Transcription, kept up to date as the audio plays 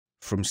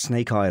from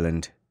Snake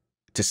Island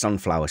to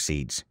sunflower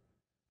seeds.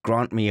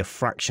 Grant me a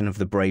fraction of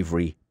the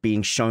bravery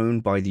being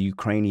shown by the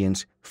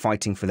Ukrainians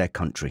fighting for their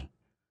country.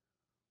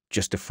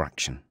 Just a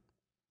fraction.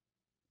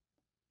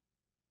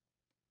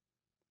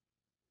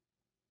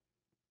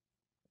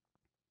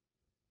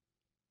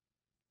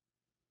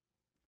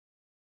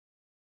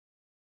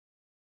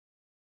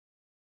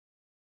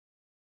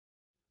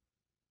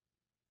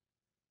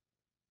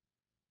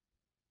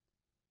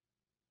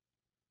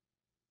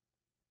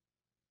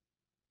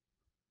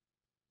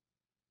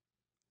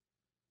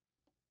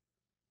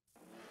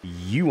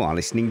 You are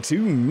listening to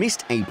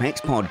Missed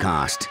Apex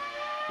Podcast.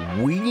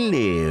 We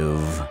live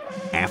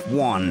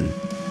F1.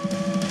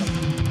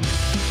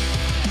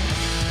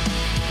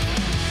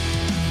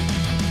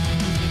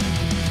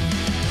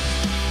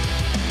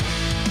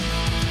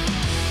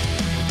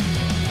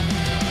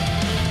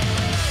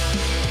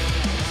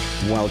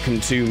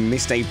 Welcome to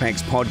Missed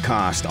Apex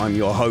Podcast. I'm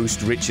your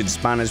host, Richard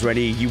Spanners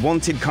Ready. You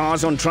wanted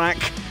cars on track?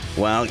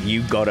 Well,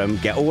 you got them.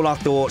 Get all our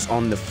thoughts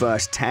on the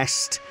first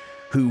test.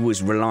 Who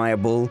was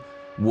reliable?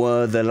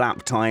 Were the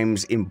lap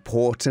times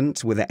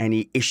important? Were there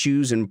any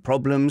issues and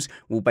problems?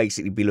 We'll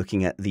basically be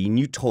looking at the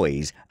new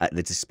toys at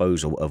the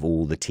disposal of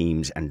all the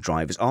teams and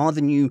drivers. Are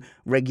the new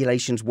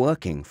regulations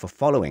working for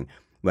following?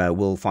 Where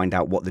we'll find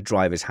out what the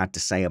drivers had to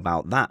say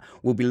about that.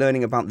 We'll be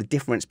learning about the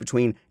difference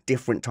between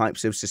different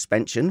types of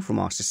suspension from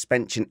our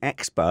suspension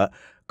expert,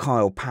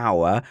 Kyle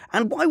Power.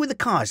 And why were the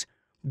cars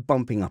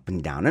bumping up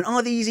and down? And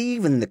are these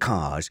even the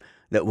cars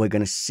that we're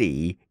going to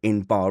see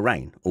in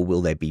Bahrain? Or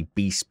will there be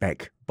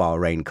B-spec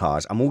Bahrain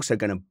cars? I'm also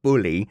going to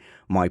bully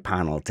my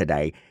panel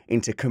today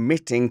into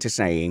committing to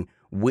saying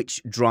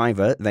which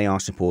driver they are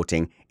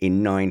supporting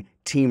in 9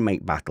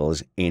 teammate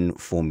battles in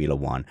Formula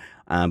One.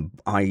 I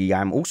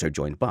am also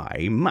joined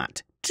by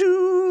Matt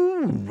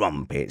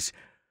Trumpets.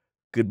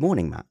 Good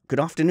morning, Matt. Good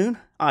afternoon.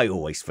 I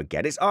always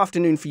forget. It's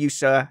afternoon for you,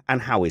 sir.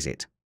 And how is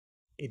it?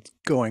 It's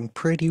going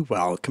pretty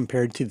well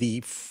compared to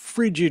the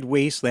frigid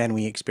wasteland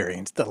we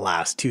experienced the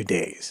last 2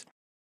 days.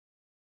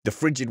 The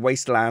frigid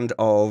wasteland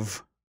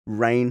of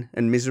rain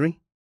and misery?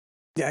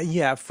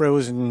 Yeah,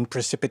 frozen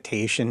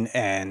precipitation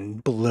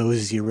and below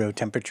zero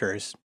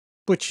temperatures,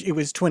 which it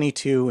was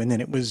 22 and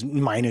then it was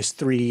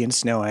 -3 and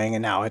snowing,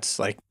 and now it's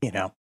like,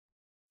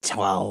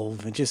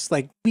 12, and just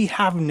like we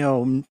have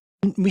no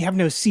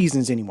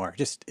seasons anymore,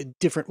 just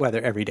different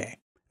weather every day.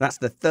 That's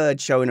the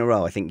third show in a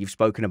row I think you've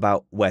spoken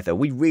about weather.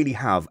 We really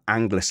have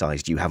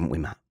anglicized you, haven't we,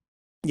 Matt?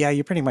 Yeah,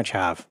 you pretty much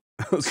have.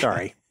 Okay.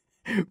 Sorry.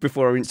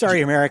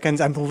 Sorry,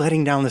 Americans, I'm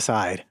letting down the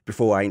side.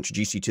 Before I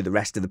introduce you to the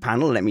rest of the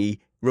panel, let me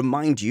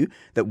remind you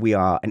that we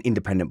are an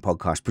independent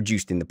podcast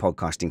produced in the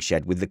podcasting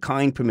shed with the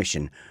kind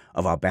permission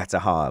of our better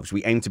halves.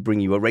 We aim to bring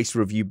you a race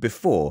review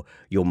before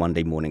your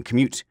Monday morning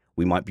commute.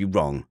 We might be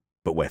wrong,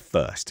 but we're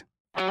first.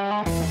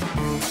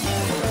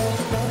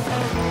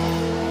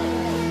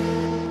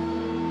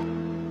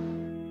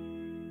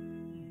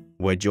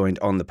 We're joined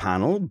on the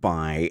panel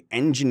by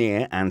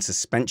engineer and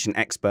suspension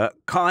expert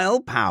Kyle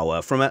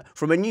Power from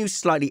a new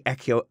slightly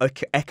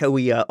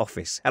echoey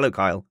office. Hello,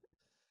 Kyle.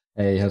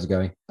 Hey, how's it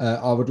going?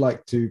 I would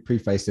like to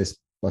preface this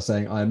by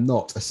saying I am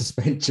not a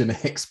suspension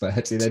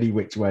expert in any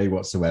which way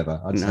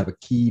whatsoever. I just have a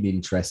keen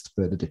interest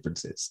for the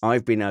differences.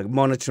 I've been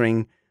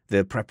monitoring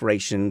the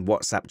preparation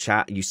WhatsApp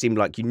chat. You seem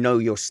like you know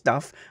your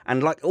stuff,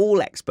 and like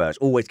all experts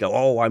always go,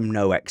 oh, I'm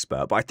no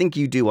expert, but I think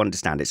you do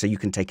understand it, so you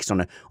can take us on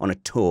a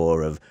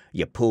tour of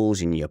your pulls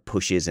and your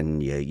pushes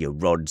and your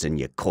rods and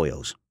your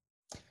coils.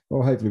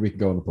 Well, hopefully we can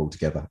go on the pool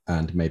together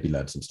and maybe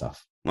learn some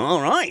stuff.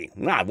 All right.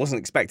 No, I wasn't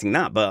expecting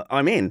that, but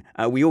I'm in.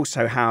 We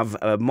also have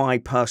my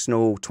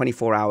personal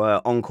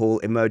 24-hour on-call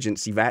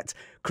emergency vet,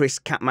 Chris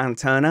Catman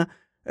Turner.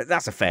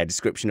 That's a fair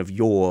description of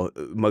your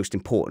most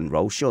important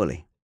role,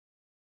 surely.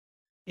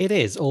 It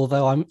is,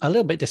 although I'm a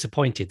little bit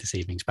disappointed this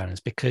evening,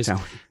 Spanners, because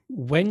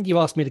when you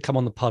asked me to come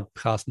on the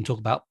podcast and talk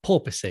about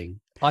porpoising,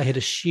 I had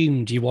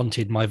assumed you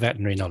wanted my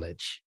veterinary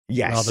knowledge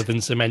rather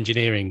than some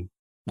engineering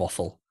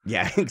waffle.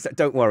 Yeah,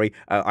 don't worry.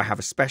 I have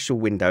a special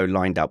window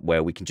lined up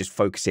where we can just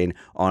focus in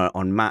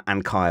on Matt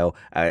and Kyle,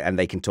 and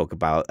they can talk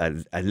about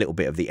a little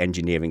bit of the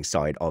engineering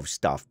side of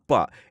stuff.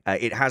 But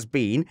it has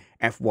been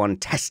F1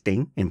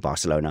 testing in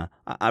Barcelona.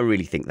 I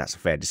really think that's a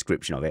fair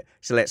description of it.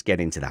 So let's get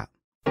into that.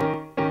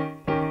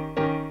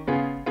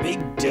 Big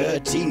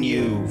Dirty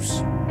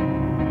News.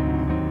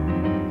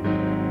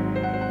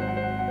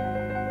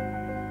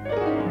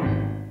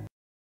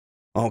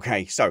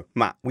 Okay, so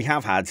Matt, we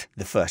have had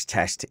the first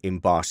test in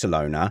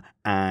Barcelona,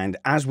 and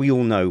as we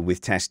all know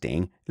with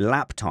testing,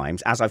 lap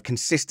times, as I've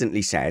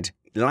consistently said,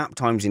 lap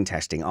times in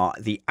testing are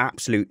the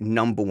absolute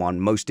number one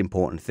most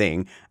important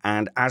thing,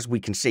 and as we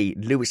can see,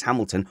 Lewis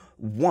Hamilton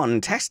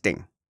won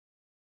testing.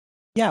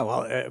 Yeah,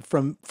 well,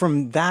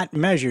 from that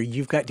measure,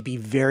 you've got to be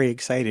very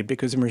excited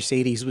because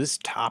Mercedes was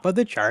top of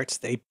the charts.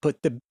 They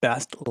put the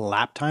best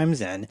lap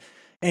times in.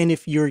 And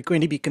if you're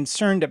going to be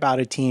concerned about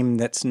a team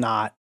that's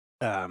not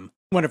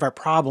one of our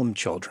problem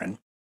children,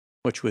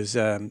 which was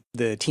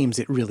the teams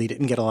that really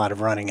didn't get a lot of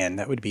running in,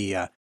 that would be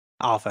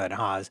Alpha and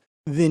Haas.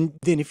 then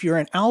if you're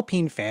an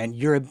Alpine fan,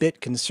 you're a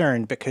bit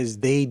concerned because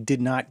they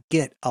did not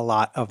get a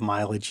lot of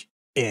mileage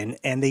in,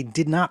 and they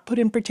did not put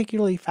in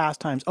particularly fast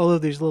times, although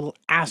there's a little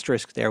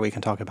asterisk there we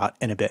can talk about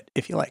in a bit,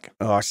 if you like.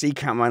 Oh, see,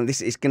 Catman,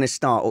 this is going to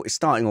start, it's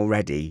starting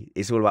already.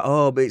 It's all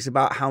about, but it's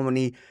about how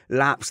many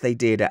laps they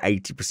did at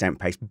 80%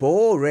 pace.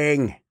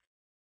 Boring.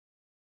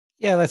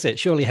 Yeah, that's it.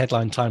 Surely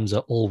headline times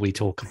are all we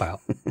talk about.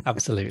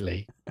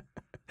 Absolutely.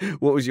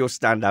 What was your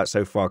standout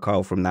so far,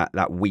 Kyle, from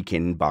that week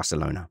in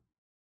Barcelona?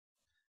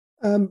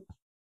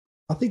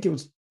 I think it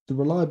was the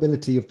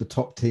reliability of the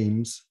top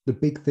teams. The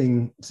big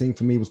thing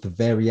for me was the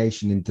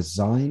variation in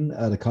design.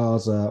 The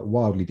cars are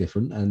wildly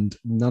different, and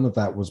none of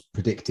that was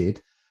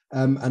predicted.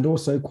 And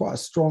also quite a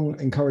strong,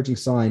 encouraging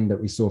sign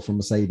that we saw from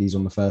Mercedes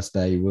on the first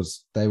day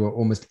was they were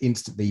almost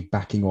instantly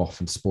backing off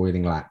and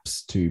spoiling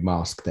laps to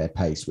mask their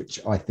pace, which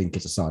I think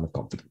is a sign of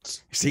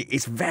confidence. See,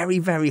 it's very,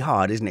 very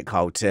hard, isn't it,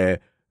 Kyle, to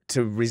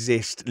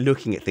resist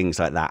looking at things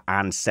like that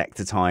and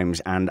sector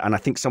times, and I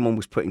think someone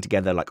was putting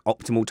together like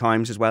optimal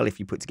times as well, if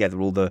you put together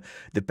all the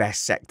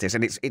best sectors,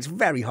 and it's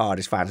very hard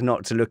as fans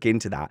not to look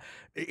into that.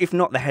 If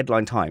not the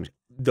headline times,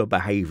 the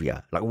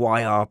behavior, like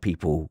why are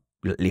people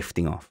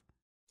lifting off?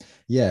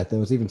 Yeah, there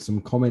was even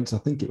some comments, I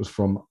think it was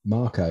from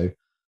Marco,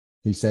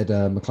 who said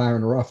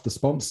McLaren are after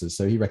sponsors,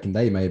 so he reckoned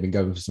they may have been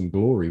going for some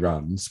glory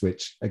runs,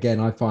 which, again,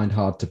 I find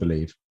hard to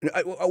believe.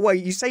 Well,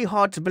 you say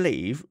hard to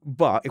believe,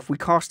 but if we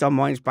cast our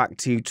minds back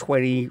to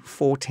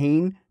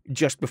 2014,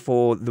 just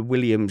before the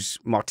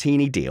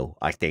Williams-Martini deal,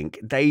 I think,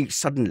 they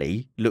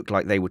suddenly looked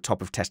like they were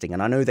top of testing.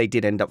 And I know they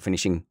did end up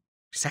finishing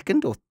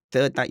second or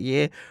third that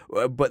year,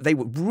 but they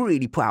would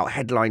really put out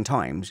headline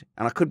times.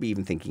 And I could be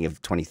even thinking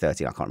of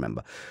 2013, I can't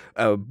remember.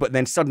 But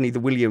then suddenly the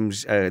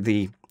Williams,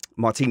 the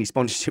Martini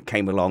sponsorship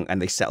came along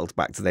and they settled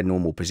back to their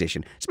normal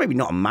position. It's maybe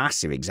not a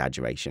massive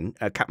exaggeration.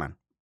 Catman.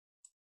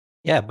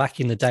 Yeah, back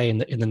in the day in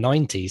the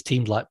 90s,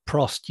 teams like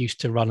Prost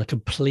used to run a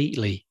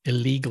completely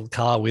illegal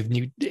car with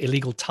new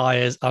illegal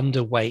tires,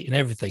 underweight and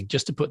everything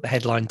just to put the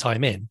headline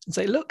time in and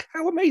say, look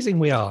how amazing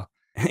we are.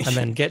 And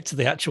then get to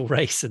the actual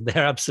race and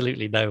they're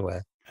absolutely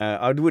nowhere.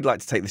 I would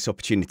like to take this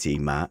opportunity,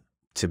 Matt,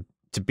 to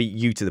beat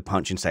you to the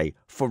punch and say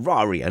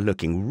Ferrari are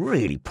looking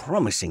really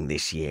promising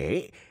this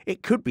year.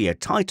 It could be a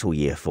title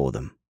year for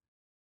them.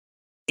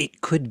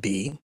 It could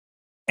be,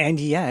 and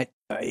yet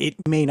it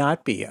may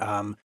not be.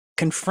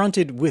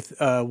 Confronted with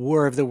a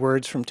war of the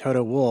words from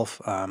Toto Wolff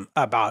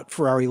about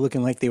Ferrari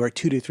looking like they were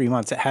 2 to 3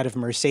 months ahead of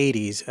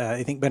Mercedes,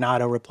 I think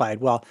Binotto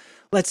replied, well,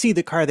 let's see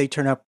the car they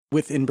turn up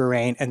with in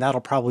Bahrain, and that'll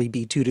probably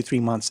be 2 to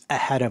 3 months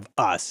ahead of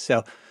us.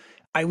 So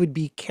I would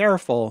be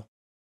careful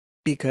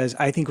because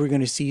I think we're going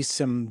to see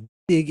some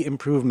big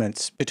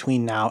improvements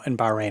between now and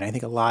Bahrain. I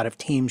think a lot of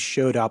teams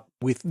showed up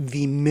with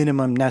the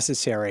minimum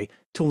necessary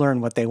to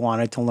learn what they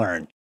wanted to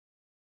learn.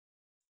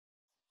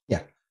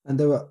 Yeah, and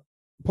there were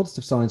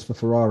positive signs for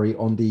Ferrari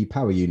on the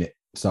power unit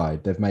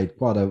side. They've made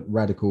quite a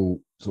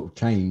radical sort of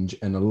change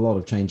and a lot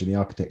of change in the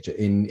architecture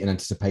in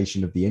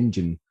anticipation of the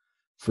engine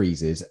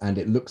freezes, and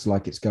it looks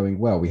like it's going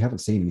well. We haven't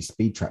seen any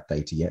speed trap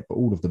data yet, but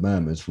all of the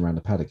murmurs from around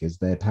the paddock is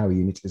their power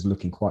unit is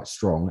looking quite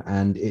strong,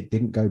 and it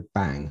didn't go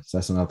bang. So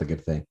that's another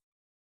good thing.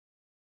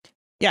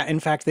 Yeah,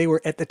 in fact, they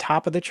were at the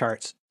top of the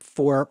charts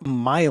for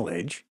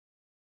mileage,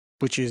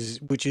 which is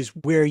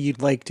where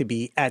you'd like to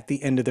be at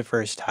the end of the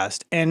first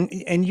test.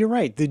 And you're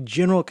right. The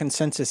general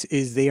consensus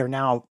is they are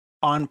now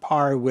on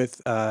par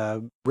with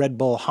Red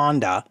Bull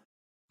Honda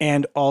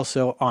and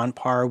also on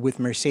par with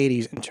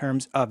Mercedes in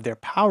terms of their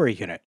power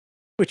unit,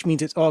 which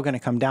means it's all going to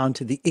come down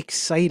to the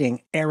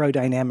exciting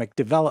aerodynamic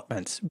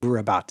developments we're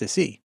about to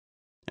see.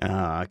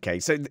 Okay.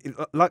 So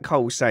like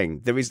Cole was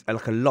saying, there is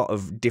like a lot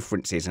of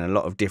differences and a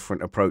lot of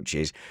different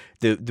approaches.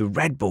 The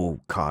Red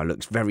Bull car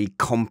looks very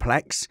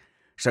complex.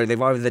 So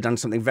they've either done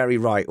something very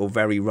right or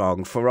very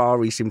wrong.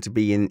 Ferrari seem to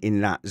be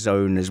in that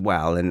zone as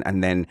well.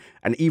 And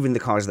even the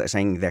cars that are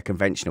saying they're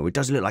conventional, it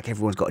does look like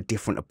everyone's got a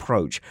different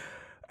approach.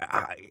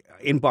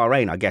 In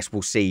Bahrain, I guess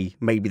we'll see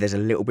maybe there's a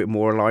little bit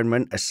more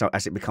alignment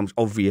as it becomes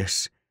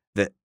obvious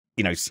that,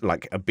 you know,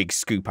 like a big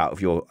scoop out of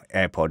your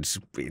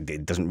AirPods,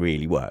 it doesn't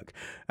really work.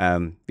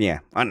 Yeah,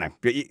 I don't know.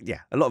 Yeah,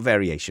 a lot of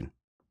variation.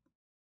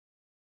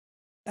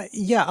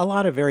 Yeah, a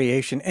lot of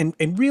variation.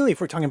 And really,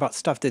 if we're talking about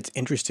stuff that's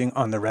interesting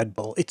on the Red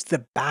Bull, it's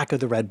the back of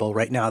the Red Bull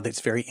right now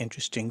that's very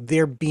interesting.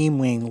 Their beam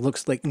wing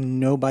looks like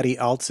nobody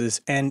else's.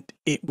 And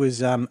it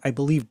was, I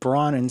believe,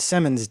 Braun and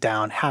Simmons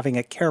down having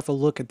a careful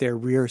look at their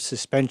rear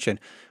suspension,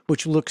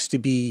 which looks to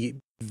be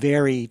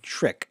very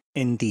trick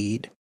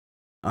indeed.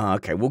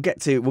 Okay, we'll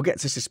get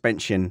to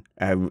suspension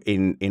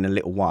in a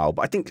little while.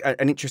 But I think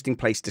an interesting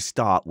place to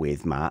start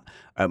with, Matt,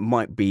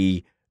 might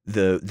be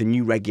the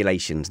new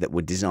regulations that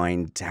were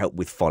designed to help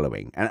with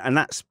following. And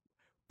that's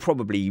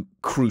probably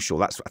crucial.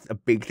 That's a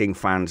big thing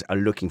fans are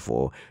looking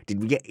for. Did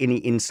we get any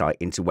insight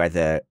into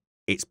whether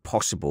it's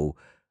possible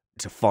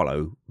to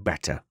follow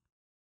better?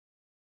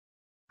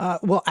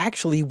 Well,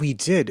 actually, we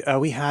did.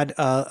 We had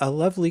a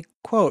lovely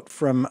quote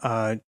from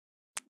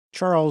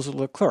Charles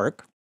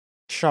Leclerc,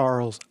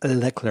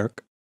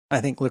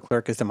 I think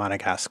Leclerc is the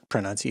Monegasque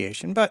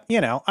pronunciation, but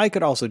I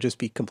could also just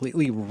be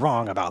completely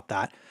wrong about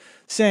that,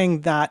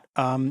 saying that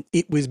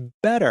it was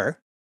better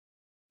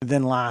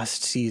than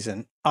last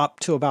season up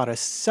to about a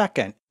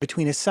second,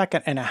 between a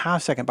second and a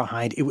half second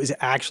behind. It was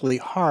actually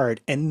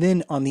hard. And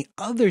then on the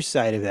other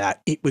side of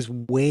that, it was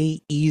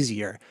way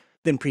easier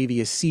than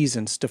previous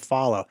seasons to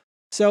follow.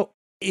 So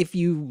if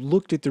you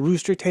looked at the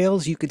rooster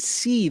tails, you could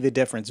see the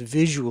difference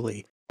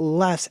visually.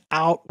 Less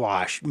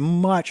outwash,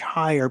 much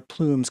higher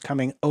plumes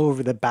coming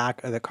over the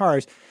back of the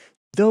cars.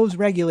 Those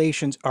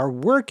regulations are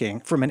working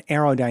from an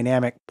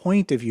aerodynamic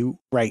point of view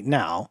right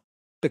now,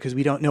 because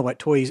we don't know what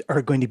toys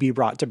are going to be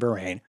brought to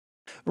Bahrain.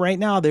 Right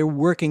now, they're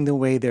working the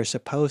way they're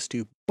supposed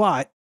to,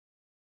 but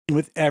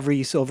with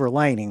every silver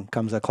lining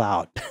comes a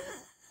cloud.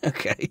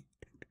 Okay.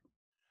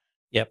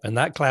 Yep, and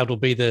that cloud will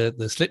be the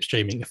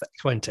slipstreaming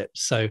effect, won't it?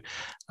 So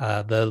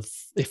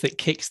if it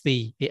kicks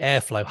the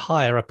airflow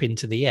higher up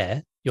into the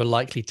air, you're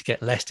likely to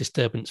get less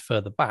disturbance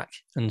further back.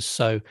 And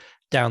so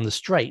down the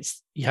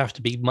straights, you have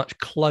to be much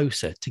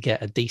closer to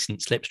get a decent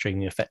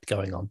slipstreaming effect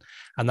going on.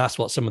 And that's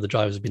what some of the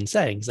drivers have been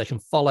saying, is they can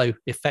follow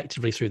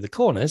effectively through the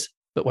corners,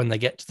 but when they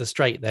get to the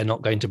straight, they're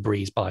not going to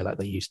breeze by like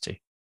they used to.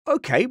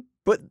 Okay,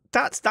 but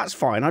that's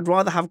fine. I'd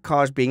rather have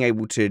cars being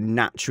able to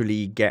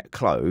naturally get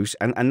close,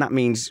 and that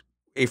means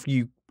if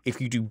you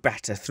do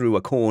better through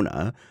a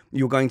corner,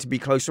 you're going to be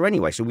closer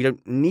anyway. So we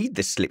don't need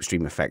the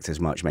slipstream effect as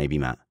much, maybe,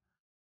 Matt.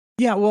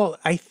 Yeah, well,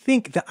 I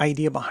think the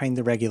idea behind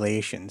the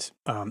regulations,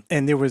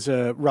 and there was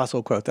a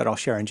Russell quote that I'll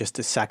share in just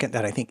a second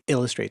that I think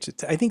illustrates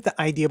it. I think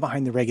the idea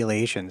behind the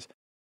regulations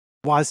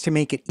was to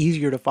make it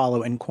easier to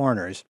follow in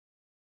corners.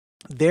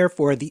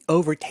 Therefore, the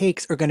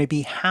overtakes are going to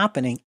be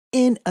happening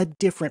in a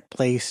different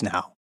place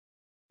now.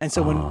 And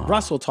so when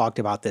Russell talked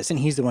about this, and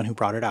he's the one who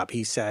brought it up,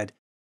 he said,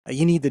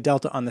 you need the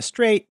delta on the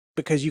straight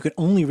because you can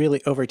only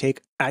really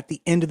overtake at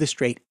the end of the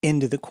straight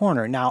into the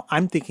corner. Now,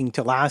 I'm thinking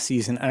to last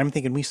season, and I'm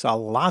thinking we saw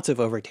lots of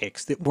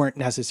overtakes that weren't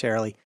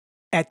necessarily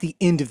at the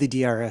end of the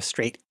DRS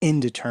straight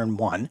into turn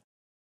one.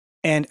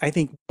 And I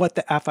think what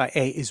the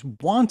FIA is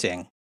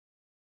wanting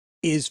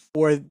is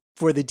for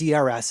the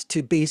DRS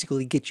to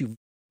basically get you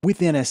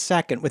within a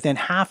second, within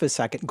half a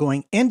second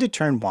going into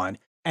turn one.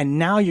 And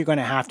now you're going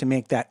to have to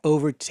make that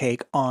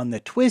overtake on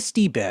the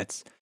twisty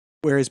bits,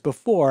 whereas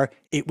before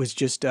it was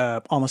just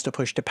almost a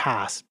push to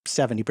pass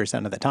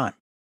 70% of the time.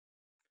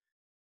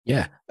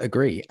 Yeah,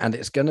 agree. And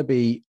it's going to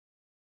be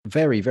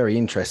very, very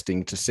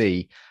interesting to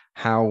see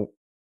how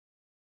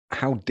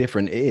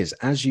different it is.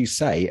 As you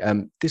say,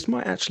 this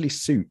might actually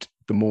suit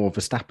the more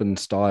Verstappen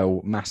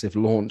style massive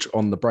launch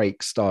on the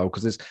brake style,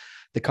 because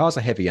the cars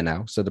are heavier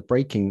now. So the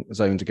braking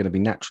zones are going to be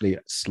naturally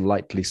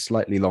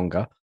slightly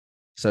longer.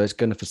 So it's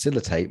going to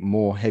facilitate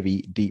more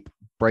heavy, deep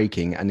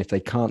braking. And if the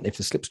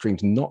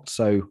slipstream's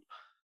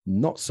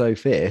not so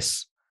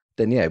fierce,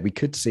 then yeah, we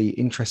could see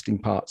interesting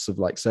parts of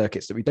like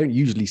circuits that we don't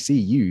usually see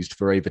used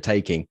for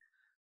overtaking.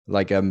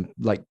 Like I'm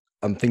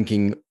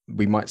thinking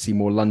we might see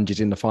more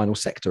lunges in the final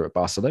sector at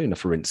Barcelona,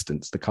 for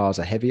instance. The cars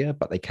are heavier,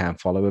 but they can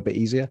follow a bit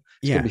easier.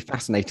 It's going to be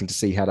fascinating to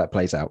see how that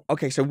plays out.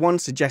 Okay, so one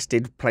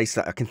suggested place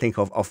that I can think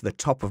of off the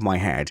top of my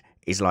head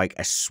is like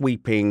the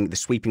sweeping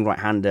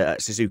right-hander at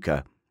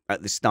Suzuka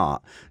at the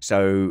start.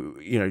 So,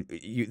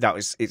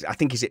 I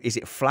think, is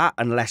it flat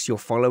unless you're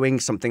following,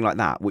 something like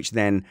that, which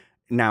then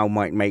now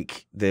might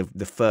make the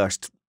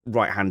first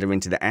right-hander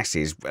into the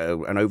S's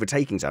an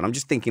overtaking zone. I'm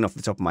just thinking off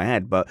the top of my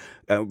head, but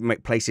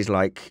places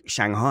like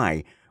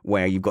Shanghai,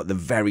 where you've got the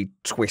very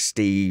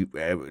twisty,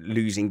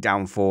 losing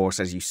downforce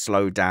as you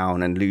slow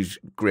down and lose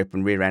grip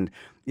and rear end,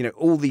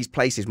 all these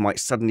places might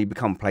suddenly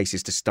become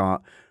places to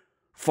start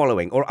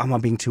following. Or am I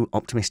being too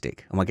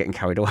optimistic? Am I getting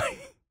carried away?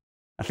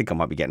 I think I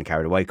might be getting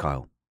carried away,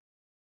 Kyle.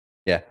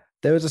 Yeah,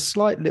 there was a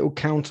slight little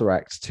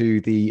counteract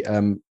to the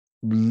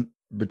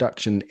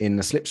reduction in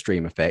the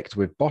slipstream effect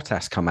with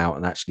Bottas come out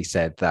and actually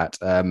said that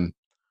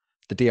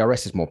the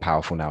DRS is more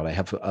powerful now. They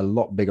have a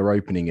lot bigger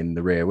opening in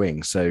the rear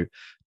wing. So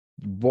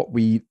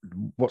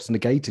what's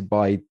negated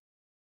by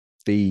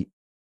the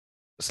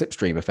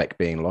slipstream effect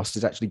being lost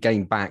is actually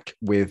gained back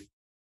with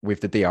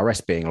the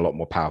DRS being a lot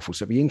more powerful.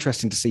 So it'd be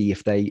interesting to see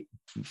if they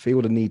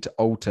feel the need to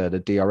alter the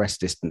DRS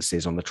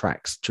distances on the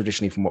tracks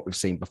traditionally from what we've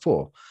seen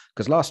before.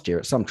 Because last year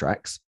at some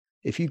tracks,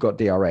 if you got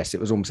DRS, it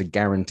was almost a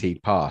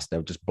guaranteed pass.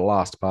 They'll just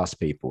blast past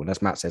people. And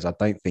as Matt says, I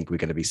don't think we're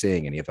going to be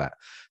seeing any of that.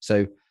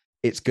 So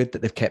it's good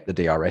that they've kept the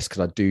DRS, because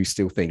I do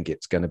still think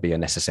it's going to be a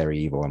necessary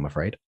evil, I'm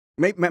afraid.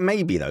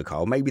 Maybe though,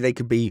 Carl, maybe they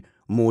could be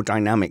more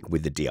dynamic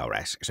with the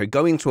DRS. So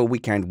go into a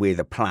weekend with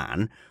a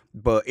plan,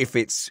 but if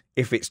it's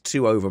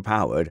too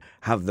overpowered,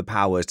 have the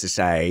powers to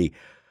say,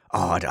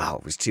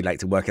 it's too late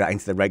to work that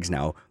into the regs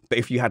now. But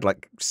if you had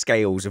like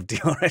scales of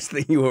DRS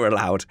that you were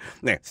allowed,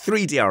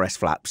 3 DRS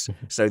flaps,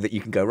 so that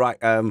you can go, right,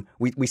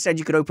 we said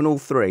you could open all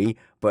 3,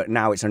 but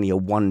now it's only a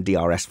 1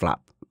 DRS flap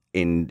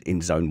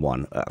in zone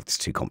 1. It's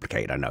too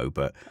complicated, I know,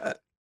 but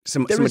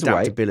some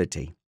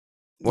adaptability.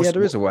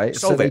 There is a way.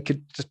 So they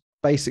could just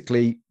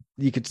basically,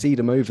 you could see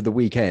them over the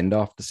weekend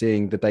after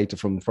seeing the data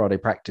from Friday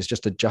practice,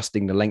 just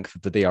adjusting the length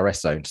of the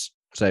DRS zones.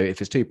 So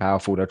if it's too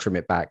powerful, they'll trim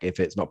it back. If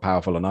it's not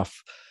powerful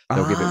enough,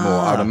 they'll give it more.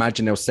 I would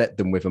imagine they'll set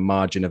them with a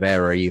margin of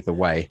error either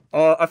way.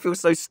 Oh, I feel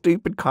so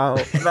stupid,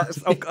 Kyle.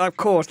 That's of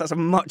course, that's a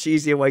much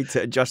easier way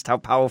to adjust how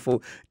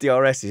powerful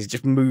DRS is.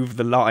 Just move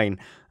the line.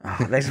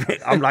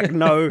 I'm like,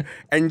 no,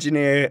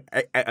 engineer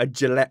a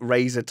Gillette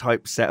razor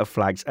type set of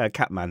flags.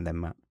 Catman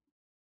then, Matt.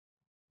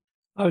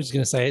 I was just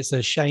going to say it's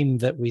a shame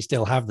that we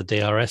still have the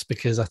DRS,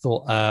 because I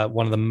thought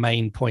one of the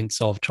main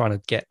points of trying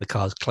to get the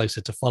cars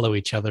closer to follow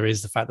each other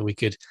is the fact that we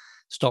could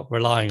stop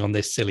relying on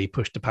this silly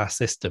push to pass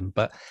system.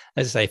 But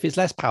as I say, if it's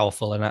less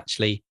powerful and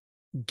actually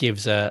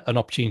gives an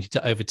opportunity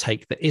to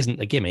overtake that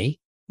isn't a gimme,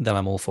 then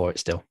I'm all for it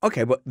still.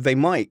 Okay, but they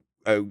might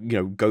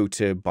go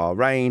to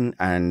Bahrain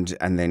and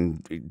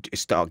then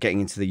start getting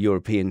into the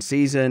European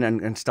season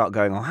and start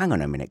going, oh, hang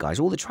on a minute, guys.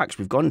 All the tracks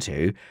we've gone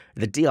to,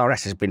 the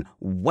DRS has been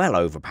well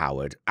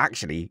overpowered.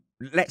 Actually,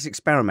 let's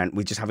experiment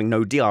with just having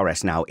no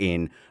DRS now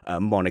in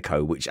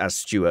Monaco, which, as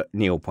Stuart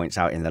Neal points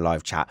out in the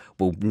live chat,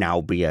 will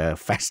now be a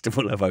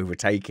festival of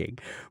overtaking.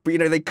 But,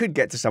 they could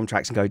get to some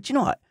tracks and go, do you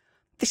know what?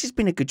 This has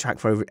been a good track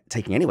for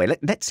overtaking anyway.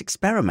 Let's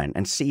experiment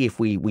and see if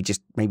we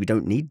just maybe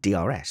don't need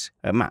DRS.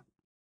 Matt?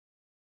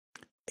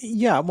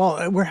 Yeah,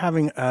 well, we're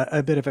having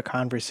a bit of a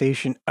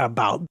conversation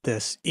about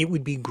this. It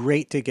would be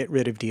great to get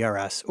rid of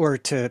DRS, or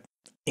to,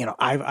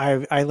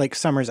 I like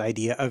Summer's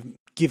idea of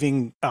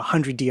giving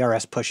 100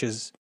 DRS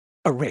pushes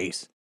a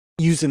race.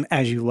 Use them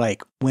as you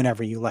like,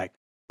 whenever you like.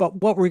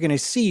 But what we're going to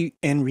see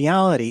in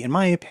reality, in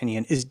my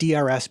opinion, is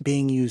DRS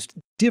being used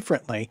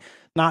differently,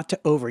 not to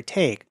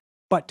overtake,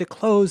 but to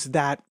close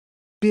that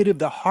bit of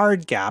the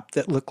hard gap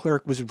that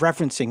Leclerc was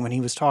referencing when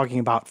he was talking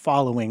about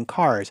following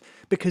cars,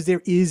 because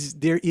there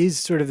is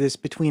sort of this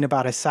between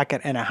about a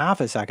second and a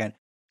half a second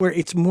where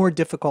it's more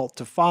difficult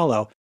to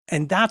follow.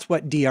 And that's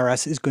what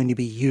DRS is going to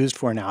be used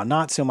for now,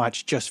 not so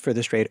much just for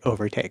the straight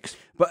overtakes.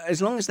 But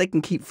as long as they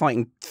can keep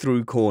fighting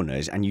through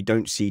corners and you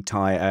don't see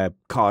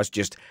cars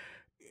just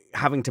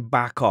having to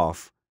back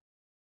off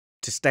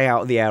to stay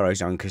out of the aero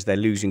zone because they're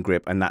losing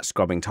grip and that's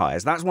scrubbing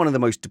tyres. That's one of the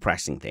most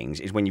depressing things,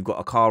 is when you've got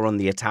a car on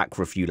the attack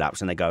for a few laps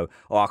and they go,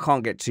 oh, I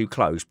can't get too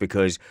close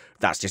because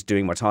that's just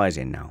doing my tyres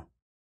in now.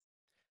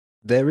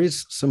 There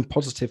is some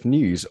positive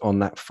news on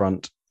that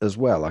front as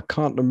well. I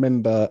can't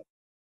remember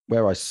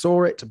where I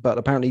saw it, but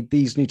apparently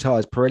these new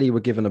tyres, Pirelli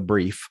were given a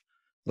brief,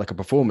 like a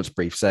performance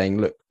brief,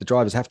 saying, look, the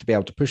drivers have to be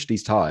able to push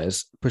these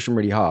tyres, push them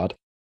really hard,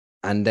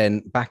 and then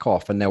back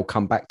off and they'll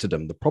come back to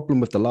them. The problem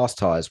with the last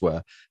tyres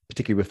were,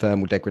 particularly with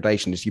thermal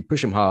degradation, is you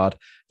push them hard,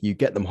 you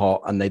get them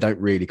hot, and they don't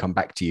really come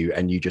back to you,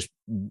 and you just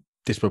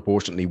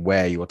disproportionately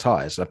wear your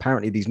tyres. So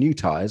apparently these new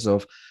tyres,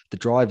 of the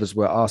drivers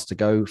were asked to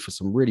go for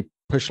some really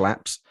push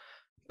laps,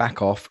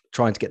 back off,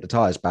 trying to get the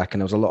tyres back,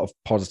 and there was a lot of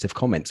positive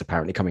comments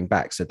apparently coming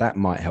back, so that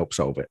might help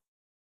solve it.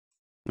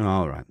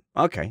 All right.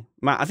 Okay.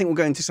 Matt, I think we'll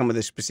go into some of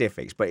the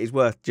specifics, but it's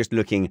worth just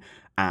looking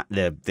at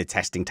the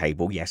testing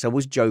table. Yes, I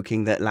was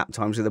joking that lap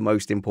times are the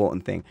most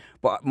important thing,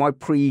 but my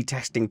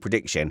pre-testing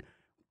prediction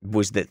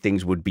was that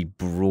things would be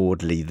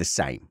broadly the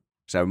same.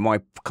 So my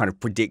kind of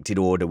predicted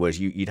order was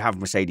you'd have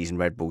Mercedes and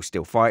Red Bull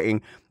still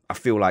fighting. I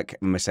feel like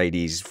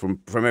Mercedes, from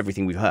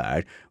everything we've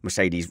heard,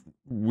 Mercedes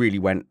really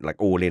went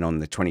like all in on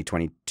the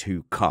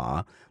 2022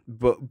 car.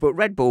 But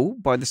Red Bull,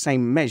 by the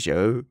same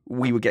measure,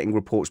 we were getting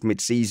reports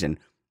mid-season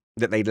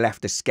that they'd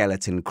left a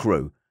skeleton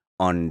crew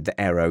on the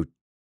aero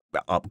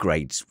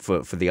upgrades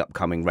for the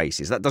upcoming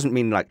races. That doesn't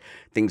mean like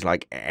things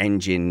like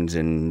engines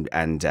and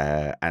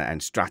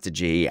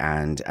strategy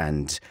and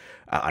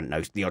I don't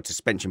know, the odd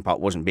suspension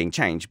part wasn't being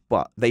changed,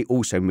 but they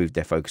also moved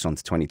their focus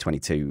onto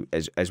 2022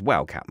 as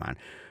well, Catman.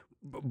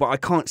 But I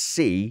can't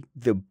see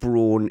the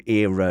Brawn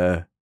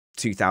era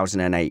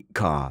 2008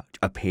 car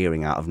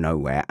appearing out of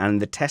nowhere,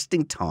 and the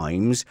testing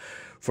times,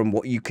 from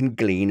what you can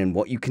glean and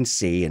what you can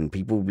see and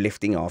people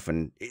lifting off,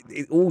 and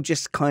it all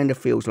just kind of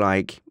feels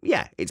like,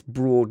 yeah, it's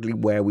broadly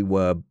where we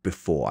were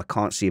before. I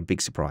can't see a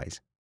big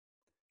surprise.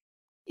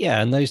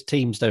 Yeah, and those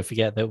teams, don't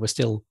forget that we're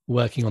still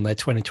working on their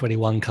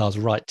 2021 cars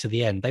right to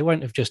the end. They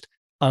won't have just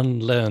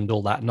unlearned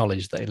all that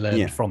knowledge they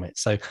learned from it.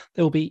 So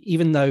there will be,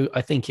 even though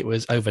I think it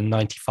was over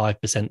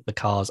 95% the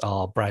cars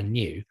are brand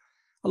new,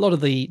 a lot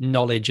of the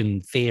knowledge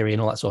and theory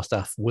and all that sort of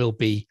stuff will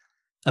be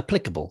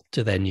applicable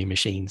to their new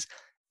machines,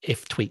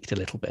 if tweaked a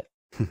little bit.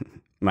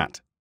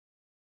 Matt?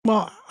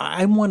 Well,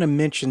 I want to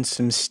mention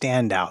some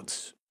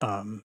standouts,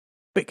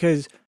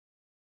 because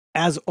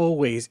as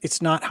always,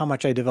 it's not how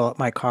much I develop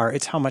my car,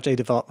 it's how much I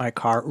develop my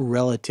car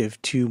relative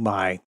to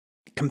my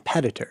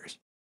competitors.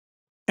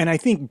 And I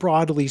think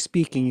broadly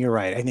speaking, you're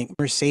right. I think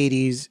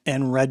Mercedes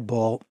and Red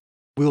Bull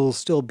will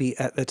still be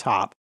at the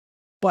top.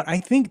 But I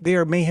think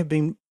there may have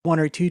been one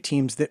or two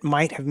teams that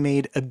might have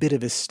made a bit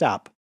of a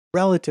step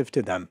relative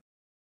to them.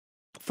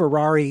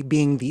 Ferrari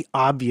being the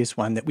obvious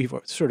one that we've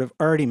sort of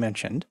already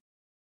mentioned.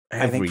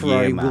 Every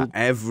year, Matt.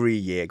 Every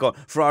year. God,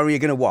 Ferrari are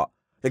going to what?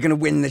 They're going to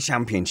win the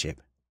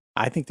championship.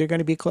 I think they're going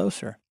to be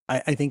closer.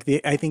 I think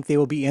they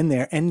will be in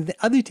there. And the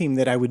other team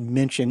that I would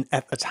mention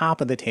at the top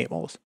of the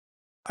tables,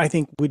 I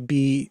think, would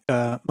be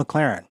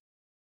McLaren,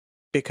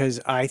 because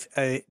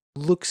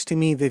looks to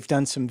me they've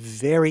done some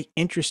very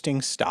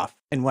interesting stuff.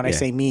 And when I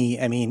say me,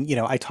 I mean,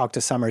 I talked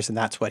to Summers and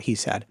that's what he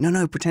said.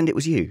 No, pretend it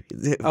was you.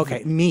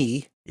 Okay,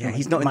 me. Yeah,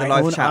 he's not in the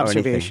live chat or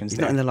anything. He's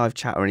not in the live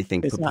chat or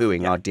anything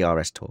poo-pooing our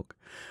DRS talk.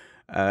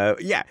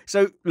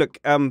 So look,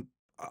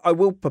 I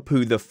will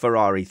poo-poo the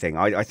Ferrari thing.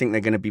 I think they're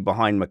going to be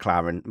behind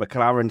McLaren.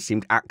 McLaren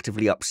seemed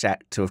actively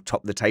upset to have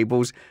topped the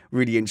tables.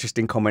 Really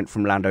interesting comment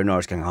from Lando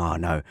Norris going, oh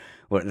no,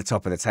 we're at the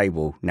top of the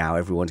table now.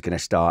 Everyone's going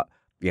to start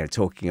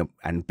talking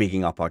and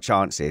bigging up our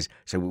chances.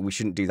 So we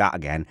shouldn't do that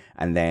again.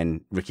 And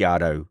then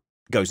Ricciardo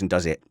goes and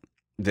does it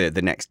the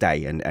next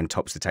day and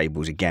tops the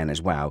tables again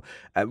as well.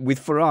 With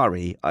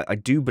Ferrari, I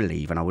do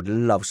believe, and I would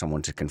love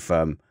someone to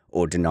confirm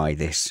or deny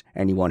this,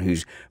 anyone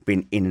who's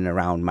been in and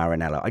around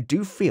Maranello, I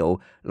do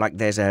feel like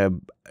there's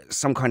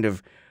some kind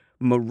of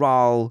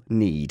morale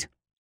need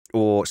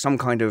or some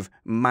kind of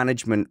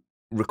management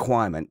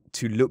requirement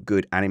to look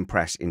good and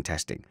impress in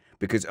testing.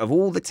 Because of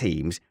all the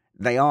teams,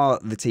 they are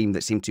the team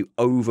that seem to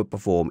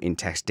overperform in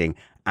testing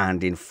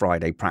and in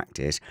Friday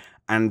practice.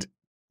 And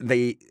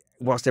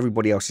whilst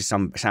everybody else is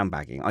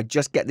sandbagging, I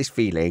just get this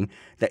feeling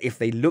that if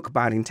they look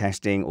bad in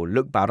testing or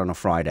look bad on a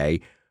Friday,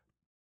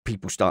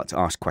 people start to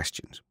ask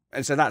questions.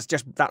 And so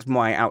that's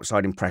my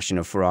outside impression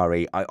of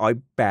Ferrari. I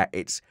bet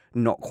it's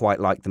not quite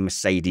like the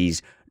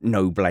Mercedes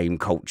no blame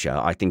culture.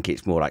 I think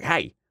it's more like,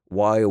 hey,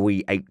 why are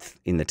we 8th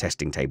in the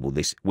testing table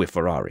with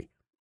Ferrari?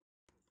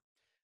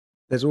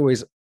 There's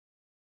always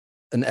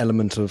an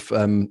element of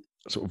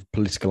sort of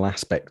political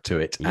aspect to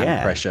it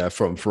and pressure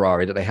from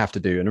Ferrari that they have to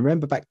do. And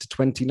remember back to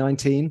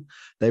 2019,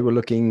 they were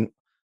looking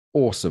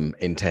awesome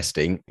in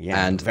testing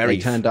and they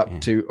turned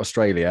up to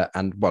Australia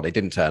and they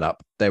didn't turn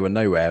up. They were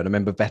nowhere. And I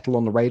remember Vettel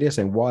on the radio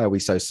saying, why are we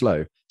so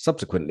slow?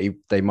 Subsequently,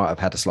 they might have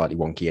had a slightly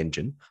wonky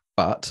engine,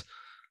 but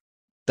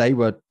they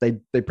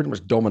pretty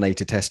much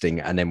dominated testing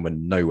and then were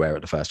nowhere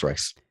at the first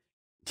race.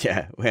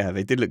 Yeah,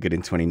 they did look good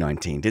in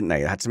 2019, didn't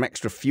they? They had some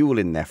extra fuel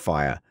in their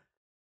fire.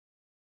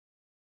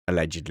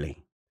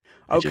 Allegedly.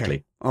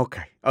 Okay,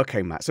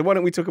 Matt. So why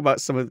don't we talk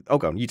about some of... Oh,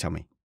 go on, you tell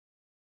me.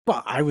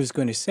 Well, I was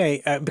going to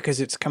say,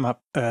 because it's come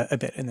up a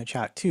bit in the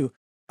chat too,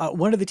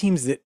 one of the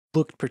teams that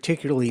looked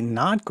particularly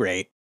not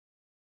great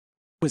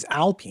was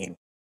Alpine.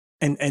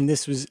 And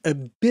this was a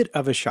bit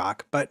of a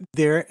shock, but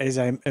there, as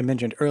I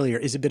mentioned earlier,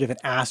 is a bit of an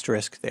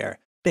asterisk there.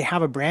 They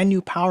have a brand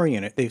new power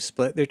unit. They've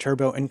split their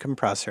turbo and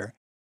compressor.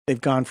 They've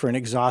gone for an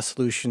exhaust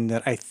solution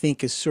that I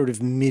think is sort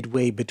of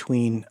midway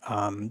between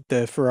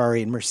the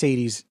Ferrari and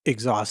Mercedes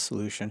exhaust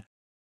solution.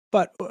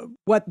 But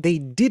what they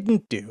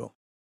didn't do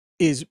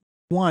is,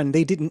 one,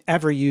 they didn't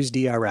ever use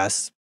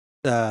DRS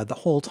the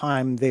whole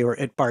time they were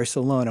at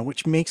Barcelona,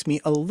 which makes me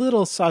a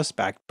little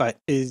suspect, but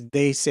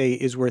they say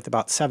is worth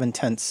about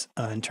 7/10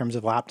 in terms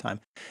of lap time.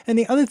 And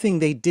the other thing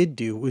they did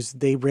do was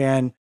they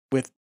ran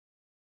with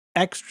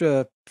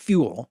extra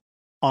fuel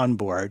on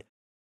board,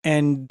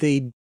 and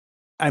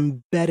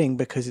I'm betting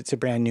because it's a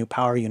brand new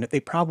power unit, they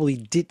probably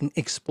didn't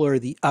explore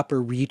the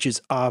upper reaches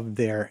of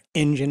their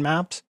engine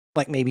maps,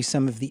 like maybe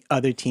some of the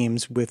other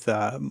teams with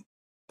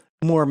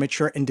more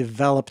mature and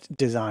developed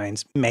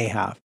designs may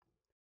have.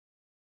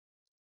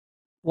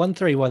 One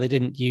theory why they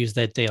didn't use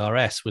their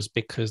DRS was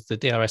because the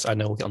DRS, I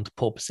know we'll get onto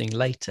porpoising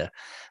later,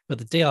 but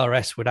the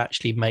DRS would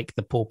actually make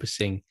the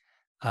porpoising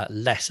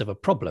less of a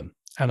problem.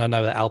 And I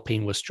know that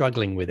Alpine was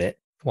struggling with it,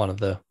 one of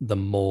the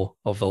more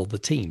of all the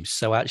teams.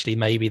 So actually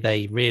maybe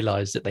they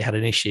realized that they had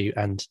an issue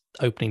and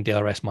opening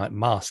DRS might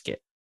mask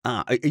it.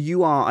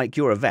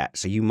 You're a vet,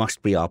 so you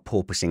must be our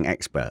porpoising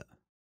expert,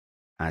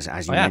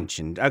 as you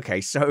mentioned.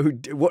 Okay, so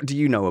what do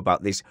you know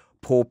about this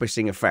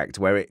porpoising effect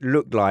where it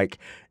looked like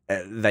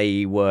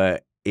they were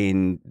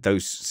in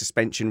those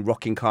suspension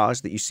rocking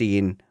cars that you see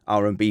in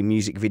R&B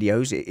music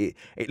videos?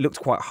 It looked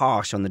quite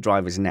harsh on the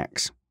drivers'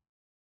 necks.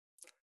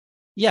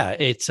 Yeah,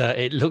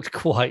 it looked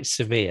quite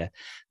severe.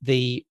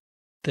 The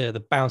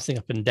bouncing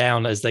up and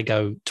down as they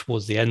go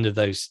towards the end of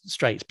those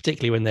straights,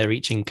 particularly when they're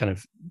reaching kind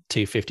of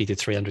 250 to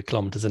 300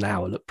 kilometers an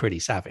hour, look pretty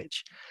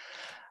savage.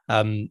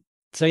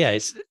 So yeah,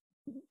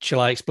 shall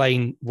I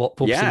explain what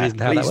porpoising is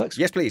and how that works?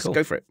 Yes, please. Cool.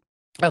 Go for it.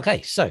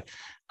 Okay, so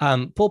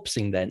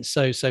porpoising then.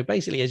 So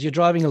basically, as you're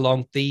driving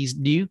along, these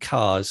new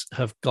cars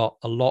have got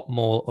a lot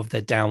more of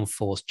their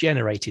downforce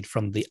generated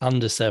from the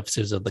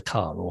undersurfaces of the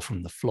car or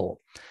from the floor,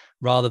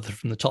 rather than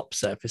from the top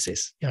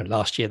surfaces.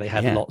 Last year they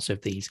had lots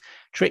of these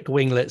trick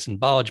winglets and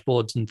barge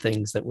boards and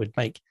things that would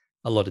make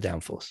a lot of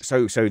downforce.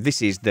 So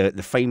this is the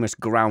famous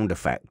ground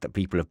effect that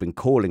people have been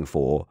calling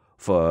for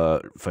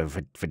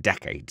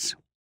decades.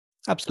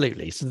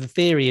 Absolutely. So the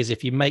theory is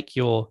if you make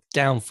your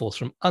downforce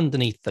from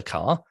underneath the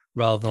car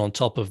rather than on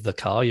top of the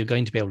car, you're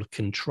going to be able to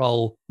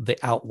control the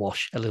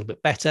outwash a little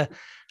bit better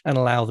and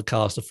allow the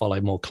cars to follow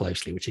more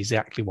closely, which is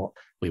exactly what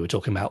we were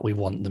talking about. We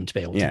want them to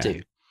be able to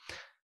do.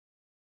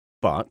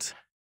 But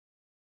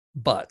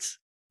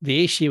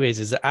the issue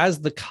is that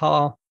as the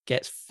car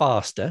gets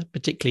faster,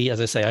 particularly,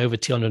 as I say, over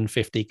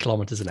 250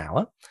 kilometers an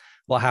hour,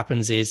 what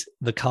happens is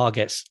the car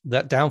gets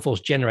that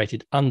downforce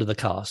generated under the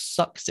car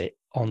sucks it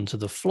onto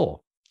the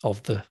floor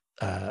of the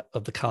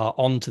car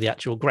onto the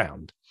actual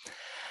ground.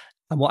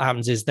 And what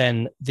happens is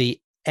then the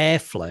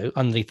airflow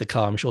underneath the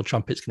car, I'm sure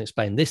Trumpets can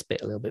explain this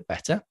bit a little bit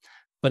better,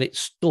 but it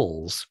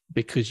stalls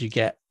because you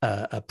get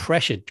a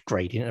pressure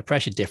gradient, a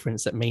pressure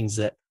difference that means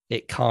that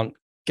it can't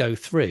go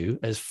through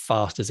as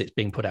fast as it's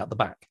being put out the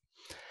back.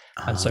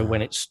 And so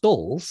when it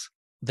stalls,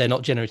 they're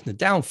not generating the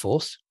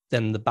downforce,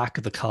 then the back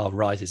of the car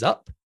rises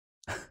up.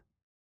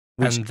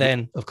 And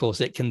then, of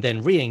course, it can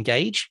then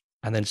re-engage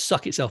and then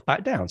suck itself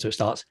back down. So it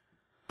starts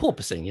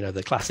porpoising,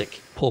 the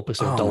classic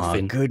porpoise or dolphin.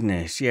 Oh my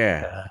goodness,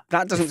 yeah.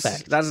 That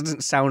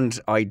doesn't sound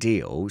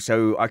ideal.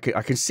 So I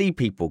can see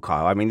people,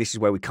 Kyle. I mean, this is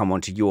where we come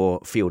on to your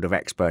field of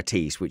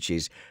expertise, which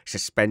is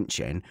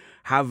suspension.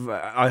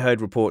 I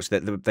heard reports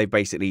that they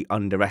basically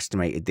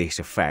underestimated this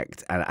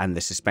effect, and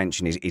the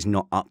suspension is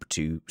not up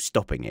to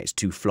stopping it. It's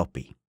too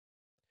floppy.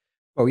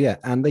 Oh, yeah.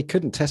 And they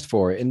couldn't test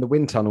for it. In the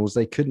wind tunnels,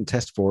 they couldn't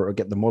test for it or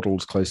get the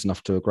models close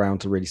enough to the ground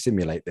to really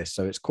simulate this.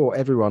 So it's caught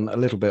everyone a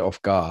little bit off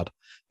guard.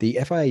 The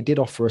FIA did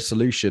offer a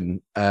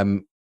solution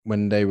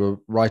when they were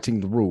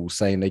writing the rules,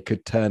 saying they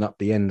could turn up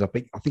the end. I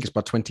think it's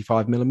about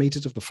 25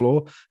 millimeters of the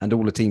floor, and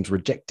all the teams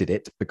rejected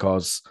it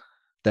because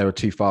they were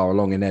too far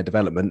along in their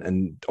development,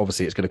 and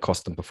obviously it's going to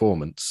cost them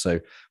performance. So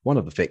one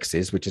of the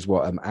fixes, which is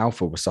what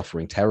Alpha was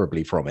suffering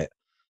terribly from it,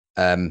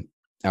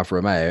 Alfa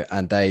Romeo,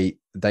 and they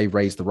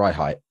raised the ride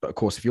height. But of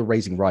course, if you're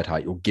raising ride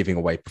height, you're giving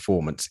away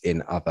performance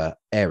in other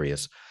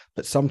areas.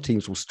 But some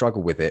teams will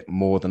struggle with it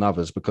more than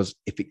others, because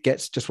if it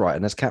gets just right,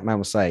 and as Catman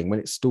was saying, when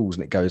it stalls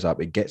and it goes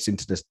up, it gets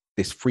into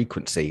this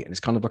frequency, and it's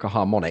kind of like a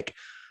harmonic,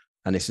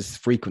 and it's this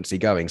frequency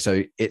going.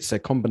 So it's a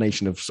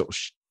combination of sort of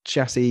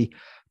chassis,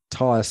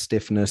 tire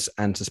stiffness,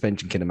 and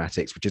suspension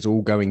kinematics, which is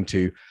all going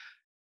to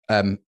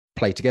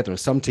play together. And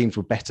some teams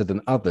were better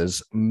than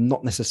others,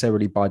 not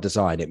necessarily by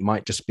design. It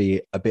might just be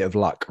a bit of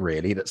luck,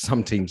 really, that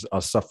some teams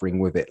are suffering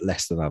with it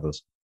less than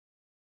others.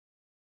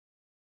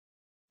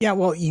 Yeah,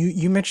 well,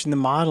 you mentioned the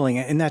modeling,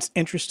 and that's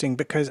interesting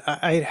because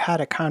I had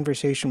a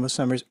conversation with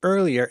Summers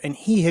earlier, and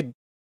he had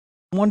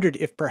wondered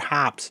if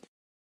perhaps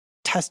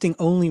testing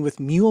only with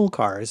mule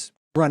cars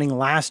running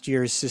last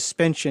year's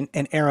suspension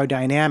and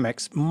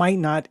aerodynamics might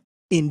not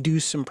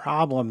induce some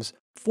problems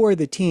for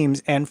the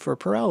teams and for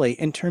Pirelli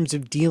in terms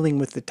of dealing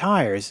with the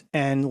tires.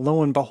 And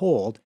lo and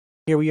behold,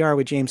 here we are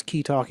with James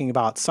Key talking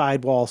about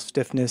sidewall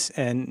stiffness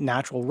and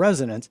natural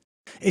resonance.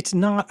 It's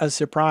not a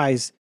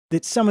surprise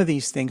that some of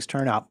these things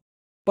turn up.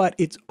 But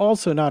it's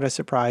also not a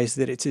surprise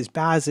that it's as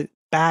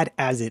bad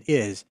as it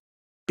is,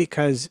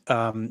 because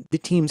the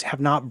teams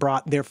have not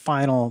brought their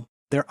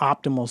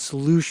optimal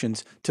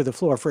solutions to the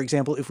floor. For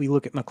example, if we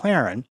look at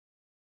McLaren,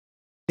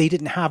 they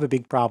didn't have a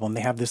big problem.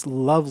 They have this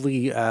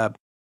lovely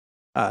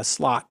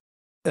slot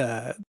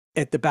at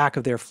the back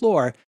of their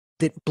floor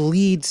that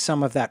bleeds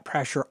some of that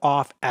pressure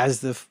off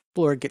as the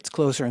floor gets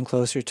closer and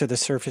closer to the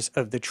surface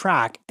of the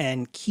track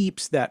and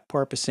keeps that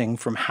porpoising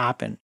from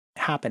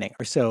happening,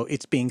 or so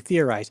it's being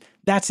theorized.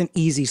 That's an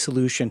easy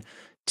solution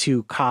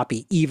to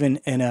copy, even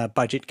in a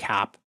budget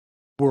cap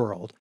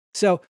world.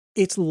 So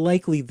it's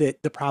likely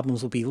that the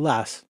problems will be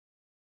less.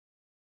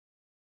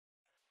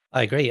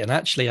 I agree. And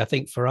actually, I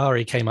think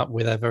Ferrari came up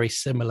with a very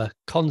similar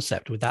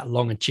concept with that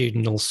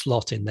longitudinal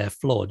slot in their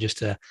floor,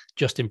 just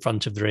in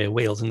front of the rear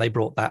wheels. And they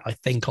brought that, I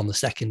think, on the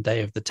second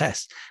day of the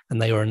test. And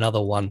they were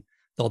another one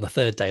on the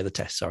third day of the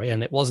test, sorry.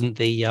 And it wasn't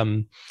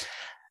the...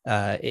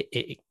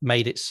 it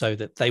made it so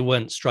that they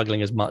weren't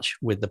struggling as much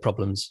with the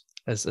problems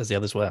as the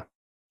others were.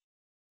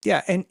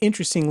 Yeah, and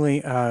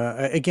interestingly,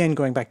 again,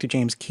 going back to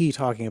James Key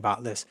talking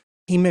about this,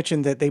 he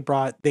mentioned that they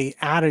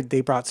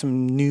brought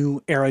some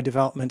new aero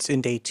developments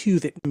in day 2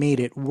 that made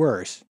it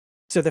worse.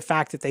 So the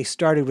fact that they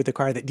started with a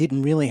car that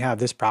didn't really have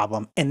this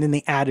problem, and then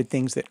they added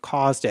things that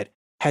caused it,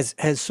 has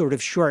sort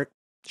of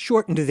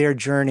shortened their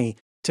journey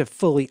to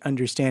fully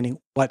understanding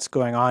what's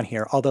going on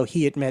here. Although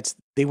he admits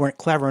they weren't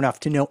clever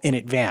enough to know in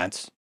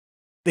advance.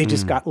 They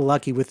just got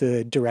lucky with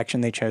the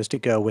direction they chose to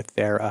go with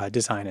their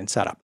design and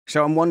setup.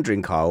 So I'm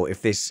wondering, Kyle,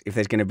 if there's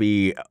going to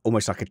be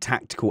almost like a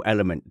tactical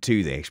element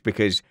to this,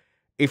 because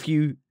if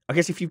you've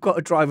got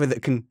a driver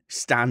that can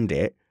stand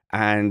it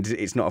and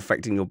it's not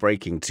affecting your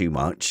braking too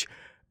much,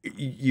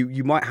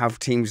 you might have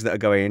teams that are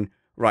going,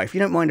 right, if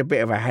you don't mind a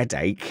bit of a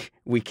headache,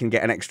 we can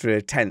get an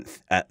extra 10th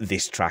at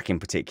this track in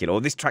particular,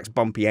 or this track's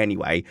bumpy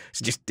anyway,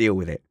 so just deal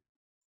with it.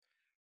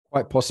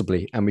 Quite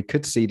possibly. And we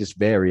could see this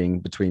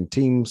varying between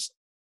team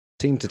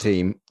to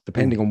team,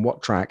 depending on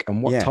what track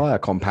and what tire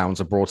compounds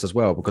are brought as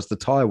well, because the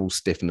tire wall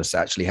stiffness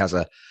actually has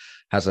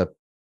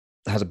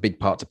a big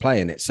part to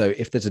play in it. So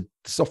if there's a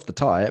softer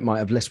tire, it might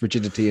have less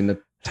rigidity in the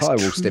tire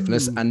wall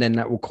stiffness, and then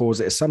that will cause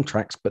it at some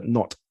tracks, but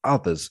not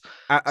others.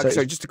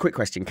 So just a quick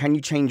question. Can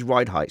you change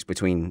ride heights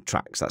between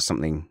tracks? That's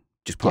something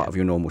just part of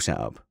your normal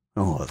setup.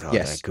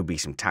 Yes. There could be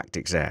some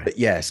tactics there. But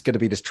yeah, it's going to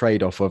be this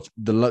trade-off of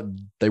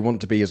they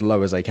want to be as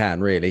low as they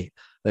can, really.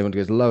 They want to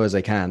go as low as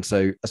they can.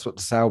 So that's what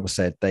the Sauber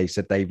said. They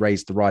said they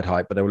raised the ride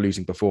height, but they were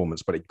losing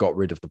performance, but it got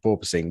rid of the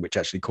porpoising, which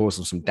actually caused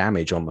them some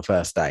damage on the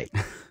first day.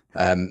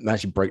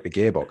 Actually broke the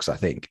gearbox, I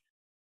think.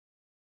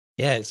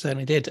 Yeah, it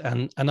certainly did.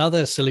 And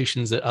other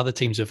solutions that other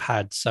teams have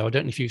had. So I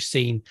don't know if you've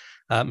seen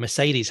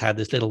Mercedes had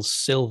this little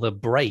silver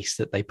brace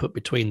that they put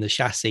between the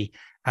chassis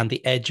and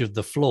the edge of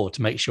the floor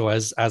to make sure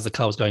as the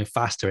car was going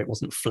faster, it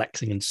wasn't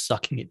flexing and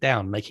sucking it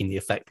down, making the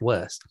effect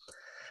worse.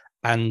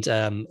 And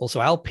also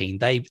Alpine,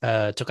 they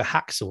took a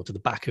hacksaw to the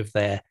back of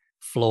their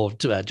floor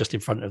just in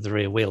front of the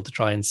rear wheel to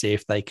try and see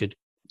if they could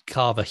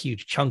carve a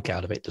huge chunk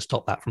out of it to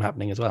stop that from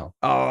happening as well.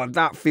 Oh,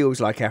 that feels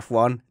like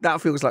F1.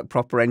 That feels like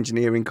proper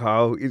engineering,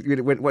 Kyle.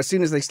 As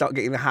soon as they start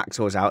getting the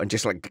hacksaws out and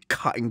just like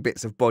cutting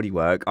bits of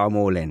bodywork, I'm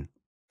all in.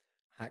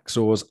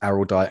 Hacksaws,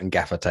 araldite, and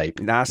gaffer tape.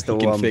 That's the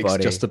you can one, fix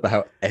buddy. Just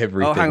about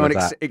everything. Oh, hang on,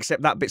 with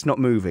except that bit's not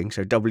moving.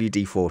 So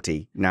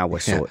WD-40. Now we're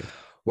sorted.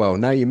 Well,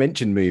 now you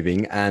mentioned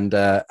moving, and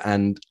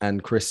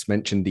Chris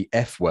mentioned the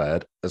F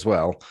word as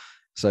well.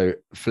 So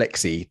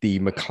flexi, the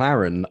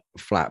McLaren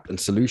flap and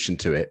solution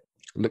to it,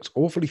 looks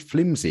awfully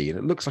flimsy, and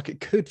it looks like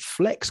it could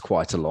flex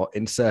quite a lot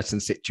in certain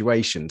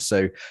situations.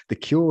 So the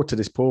cure to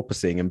this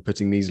porpoising and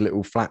putting these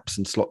little flaps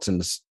and slots in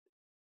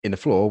the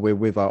floor, we're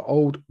with our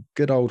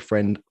good old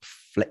friend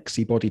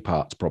flexi body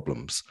parts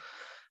problems.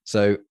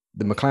 So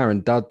the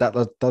McLaren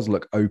does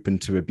look open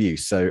to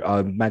abuse. So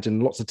I imagine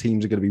lots of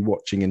teams are going to be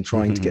watching and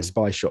trying to get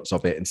spy shots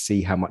of it and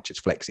see how much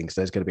it's flexing.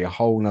 So there's going to be a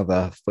whole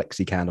nother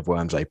flexi can of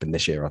worms open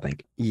this year, I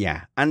think.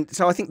 Yeah. And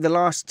so I think the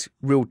last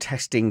real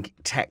testing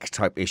tech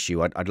type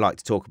issue I'd like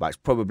to talk about, is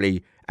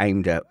probably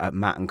aimed at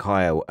Matt and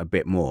Kyle a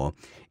bit more,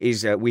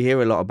 is we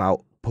hear a lot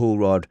about pull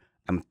rod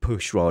and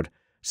push rod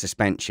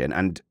suspension.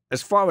 And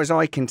as far as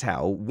I can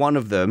tell, one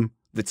of them,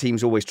 the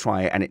teams always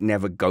try it and it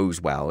never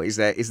goes well. Is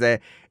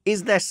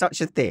there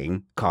such a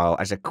thing, Kyle,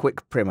 as a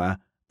quick primer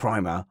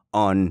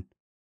on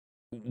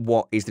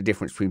what is the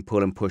difference between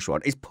pull and push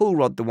rod? Is pull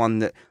rod the one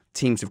that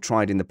teams have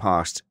tried in the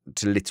past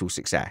to little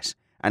success?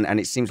 And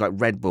it seems like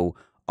Red Bull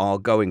are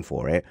going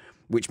for it,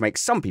 which makes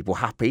some people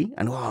happy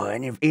and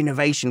an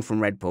innovation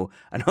from Red Bull,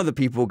 and other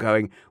people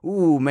going,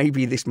 ooh,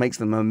 maybe this makes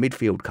them a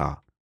midfield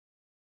car.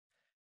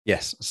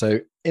 Yes.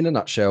 So in a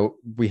nutshell,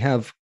 we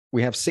have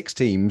 6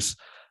 teams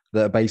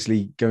that are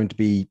basically going to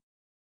be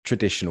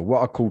traditional, what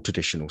are called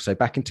traditional. So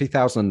back in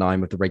 2009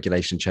 with the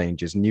regulation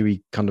changes,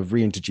 Newey kind of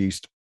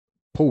reintroduced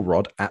pull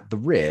rod at the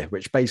rear,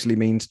 which basically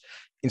means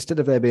instead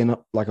of there being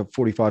like a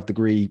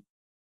 45-degree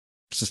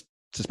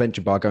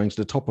suspension bar going to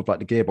the top of like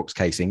the gearbox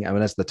casing,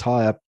 and as the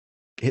tire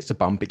hits a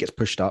bump, it gets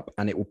pushed up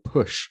and it will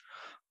push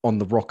on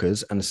the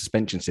rockers and the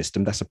suspension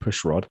system. That's a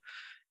push rod.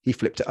 He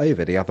flipped it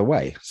over the other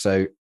way.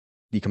 So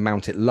you can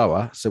mount it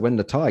lower. So when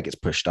the tire gets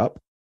pushed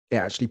up, it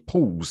actually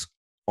pulls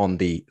on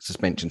the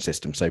suspension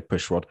system. So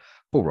push rod,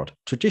 pull rod.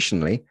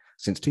 Traditionally,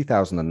 since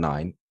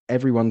 2009,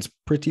 everyone's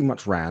pretty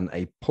much ran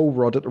a pull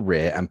rod at the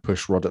rear and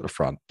push rod at the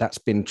front. That's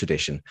been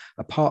tradition.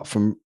 Apart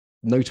from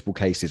notable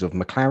cases of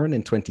McLaren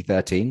in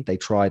 2013, they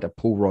tried a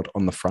pull rod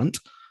on the front.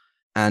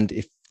 And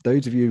if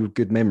those of you with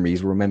good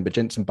memories will remember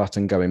Jenson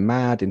Button going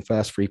mad in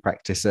first free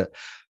practice at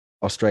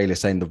Australia,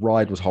 saying the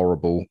ride was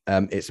horrible.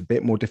 It's a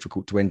bit more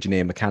difficult to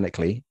engineer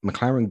mechanically.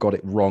 McLaren got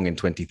it wrong in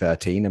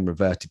 2013 and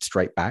reverted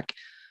straight back.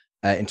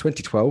 In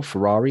 2012,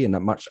 Ferrari, and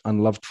that much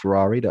unloved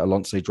Ferrari that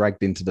Alonso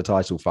dragged into the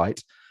title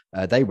fight,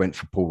 they went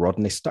for pull rod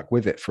and they stuck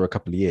with it for a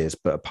couple of years.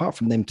 But apart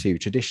from them two,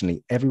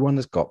 traditionally, everyone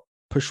has got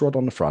push rod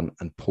on the front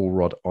and pull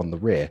rod on the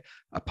rear,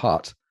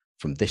 apart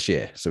from this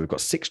year. So we've got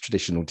 6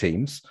 traditional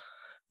teams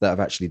that have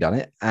actually done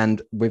it.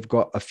 And we've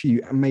got a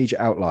few major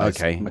outliers.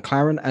 Okay.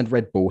 McLaren and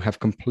Red Bull have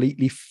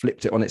completely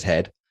flipped it on its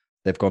head.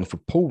 They've gone for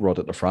pull rod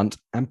at the front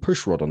and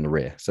push rod on the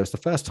rear. So it's the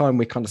first time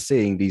we're kind of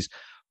seeing these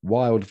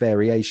wild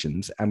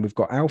variations. And we've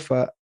got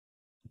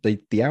the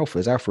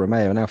Alphas, Alfa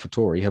Romeo and Alfa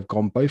Tauri, have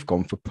both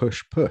gone for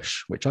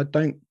push, which I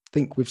don't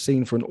think we've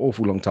seen for an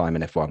awful long time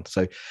in F1.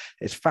 So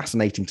it's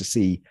fascinating to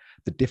see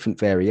the different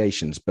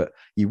variations. But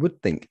you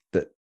would think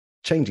that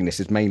changing this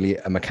is mainly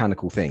a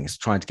mechanical thing. It's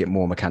trying to get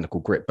more mechanical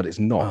grip, but it's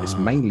not. It's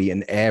mainly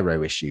an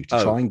aero issue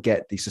to try and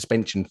get the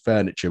suspension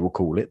furniture, we'll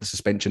call it, the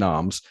suspension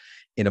arms,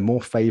 in a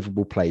more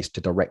favorable place to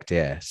direct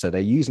air. So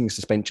they're using the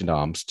suspension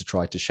arms to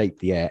try to shape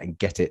the air and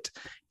get it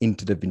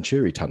into the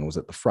Venturi tunnels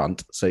at the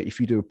front. So if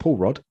you do a pull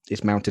rod,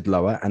 it's mounted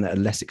lower and at a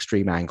less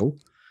extreme angle.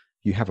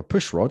 You have a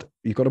push rod,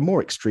 you've got a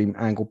more extreme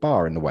angle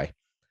bar in the way.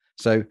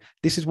 So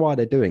this is why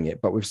they're doing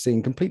it, but we've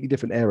seen completely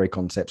different aero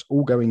concepts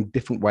all going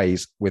different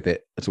ways with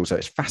it. It's also,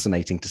 it's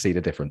fascinating to see the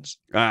difference.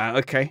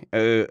 Okay.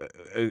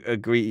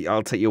 Agree.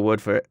 I'll take your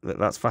word for it.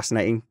 That's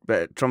fascinating.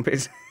 But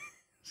Trumpets.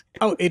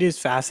 Oh, it is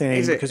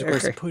fascinating because, of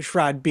course, the push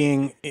rod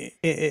being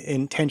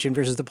in tension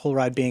versus the pull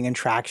rod being in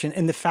traction,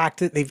 and the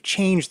fact that they've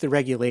changed the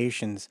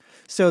regulations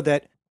so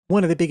that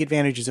one of the big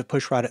advantages of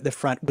push rod at the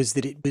front was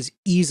that it was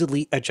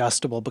easily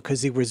adjustable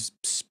because there was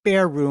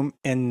spare room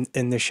in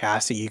the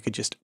chassis. You could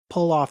just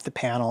pull off the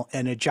panel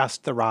and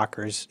adjust the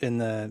rockers and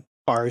the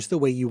bars the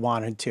way you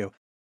wanted to.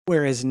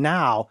 Whereas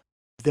now,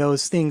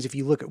 those things, if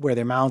you look at where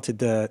they're mounted,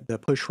 the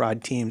push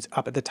rod teams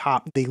up at the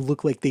top, they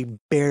look like they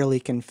barely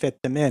can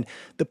fit them in.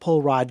 The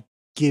pull rod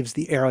gives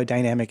the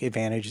aerodynamic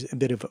advantage, a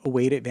bit of a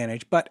weight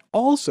advantage, but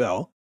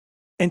also,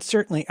 and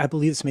certainly I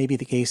believe this may be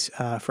the case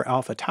for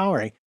Alpha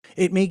Tauri,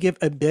 It may give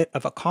a bit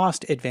of a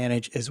cost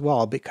advantage as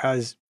well,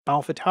 because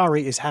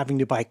AlphaTauri is having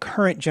to buy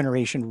current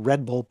generation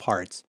Red Bull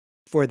parts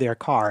for their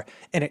car.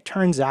 And it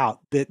turns out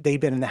that they've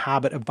been in the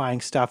habit of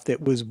buying stuff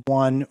that was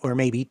 1 or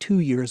maybe 2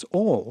 years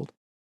old,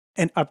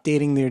 and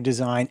updating their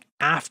design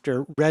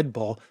after Red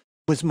Bull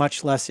was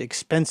much less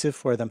expensive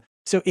for them.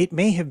 So it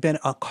may have been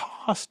a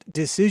cost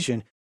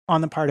decision on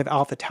the part of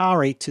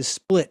AlphaTauri to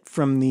split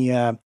from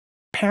the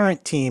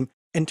parent team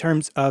in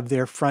terms of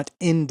their front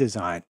end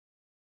design.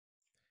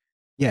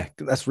 Yeah,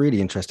 that's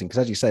really interesting because,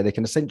 as you say, they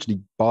can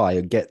essentially buy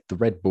and get the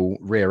Red Bull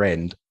rear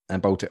end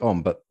and bolt it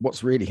on. But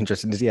what's really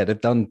interesting is,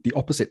 they've done the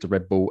opposite to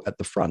Red Bull at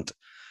the front.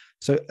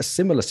 So a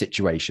similar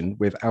situation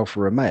with Alfa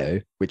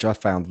Romeo, which I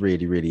found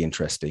really, really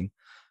interesting,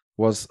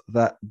 was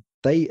that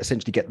they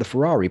essentially get the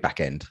Ferrari back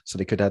end. So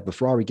they could have the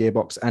Ferrari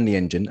gearbox and the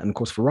engine. And of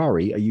course,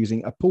 Ferrari are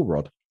using a pull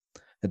rod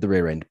at the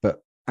rear end.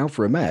 But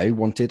Alfa Romeo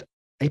wanted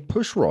a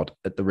push rod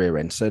at the rear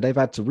end. So they've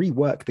had to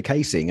rework the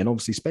casing and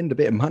obviously spend a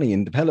bit of money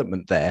in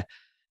development there,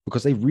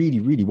 because they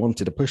really, really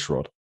wanted a push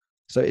rod.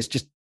 So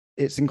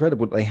it's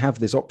incredible that they have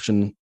this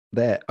option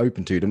there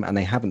open to them, and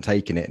they haven't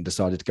taken it and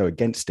decided to go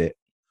against it,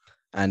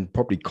 and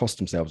probably cost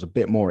themselves a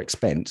bit more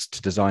expense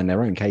to design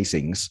their own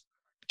casings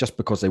just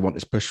because they want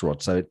this push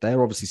rod. So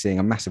they're obviously seeing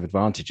a massive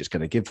advantage it's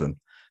going to give them.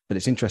 But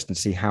it's interesting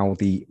to see how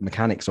the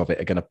mechanics of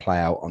it are going to play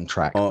out on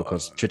track,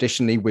 because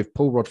traditionally with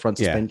pull rod front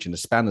suspension,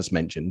 as Spanner's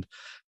mentioned,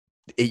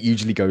 it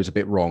usually goes a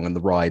bit wrong and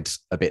the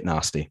ride's a bit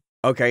nasty.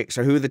 Okay,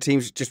 so who are the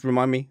teams? Just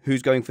remind me,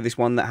 who's going for this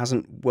one that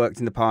hasn't worked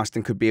in the past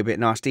and could be a bit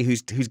nasty?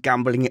 Who's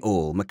gambling it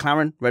all?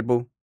 McLaren, Red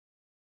Bull?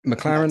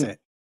 McLaren,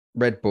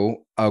 Red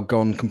Bull are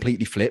gone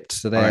completely flipped.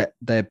 So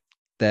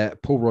they're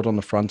pull rod on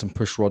the front and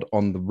push rod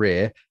on the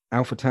rear.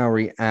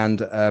 AlphaTauri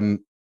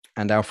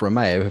and Alfa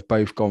Romeo have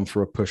both gone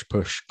for a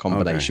push-push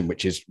combination,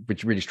 which is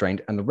really strange.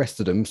 And the rest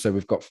of them, so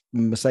we've got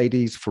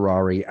Mercedes,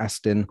 Ferrari,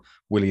 Aston,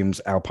 Williams,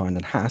 Alpine,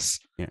 and Haas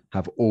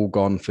have all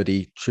gone for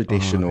the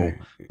traditional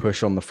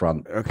push on the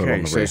front. Okay,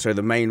 on the rear. So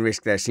the main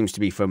risk there seems to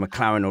be for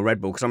McLaren or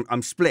Red Bull, because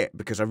I'm split,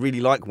 because I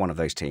really like one of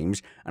those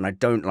teams and I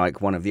don't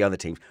like one of the other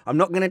teams. I'm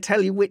not going to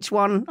tell you which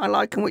one I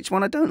like and which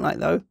one I don't like,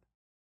 though.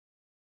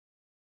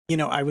 You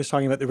know, I was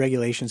talking about the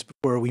regulations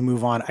before we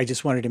move on. I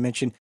just wanted to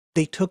mention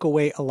they took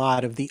away a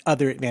lot of the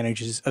other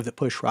advantages of the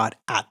push rod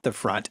at the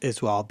front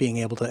as well, being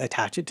able to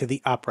attach it to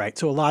the upright.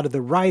 So a lot of the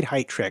ride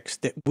height tricks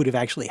that would have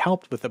actually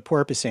helped with the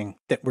porpoising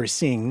that we're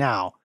seeing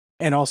now,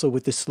 and also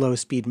with the slow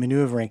speed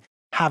maneuvering,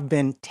 have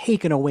been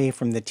taken away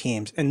from the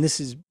teams. And this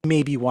is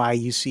maybe why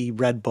you see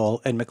Red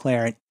Bull and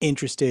McLaren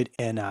interested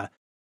in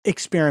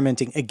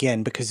experimenting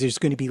again, because there's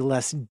going to be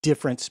less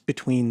difference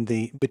between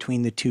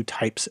the two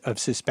types of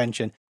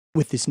suspension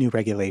with this new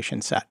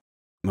regulation set.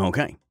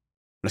 Okay,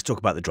 let's talk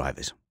about the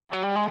drivers.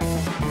 A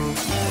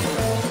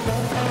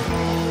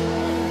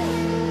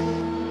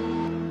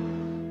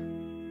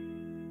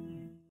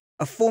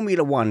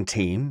Formula One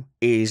team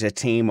is a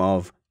team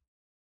of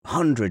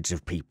hundreds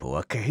of people,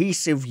 a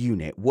cohesive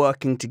unit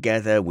working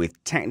together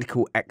with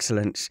technical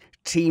excellence,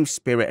 team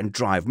spirit and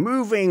drive,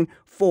 moving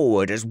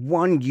forward as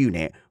one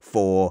unit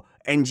for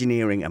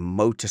engineering and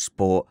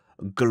motorsport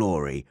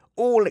glory,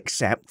 all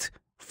except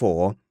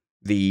for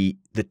the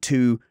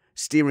two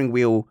steering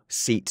wheel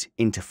seat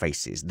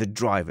interfaces, the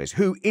drivers,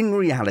 who in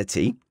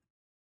reality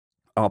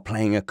are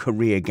playing a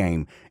career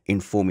game in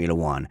Formula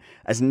One.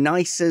 As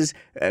nice as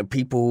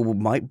people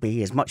might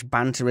be, as much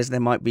banter as there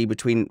might be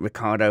between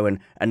Ricciardo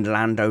and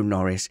Lando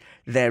Norris,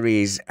 there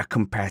is a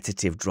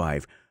competitive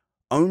drive.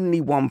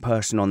 Only one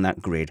person on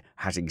that grid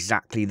has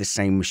exactly the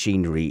same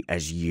machinery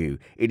as you.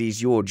 It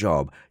is your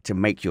job to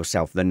make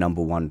yourself the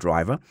number one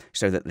driver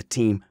so that the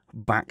team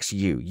backs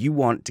you. You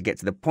want to get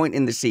to the point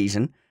in the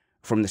season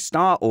from the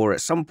start or at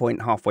some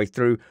point halfway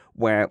through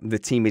where the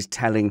team is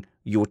telling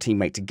your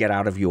teammate to get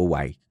out of your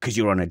way because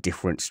you're on a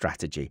different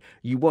strategy.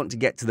 You want to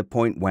get to the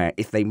point where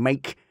if they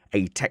make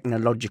a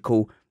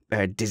technological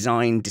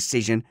design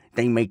decision,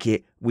 they make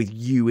it with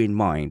you in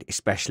mind,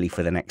 especially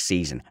for the next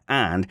season.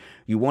 And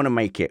you want to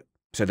make it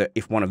so that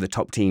if one of the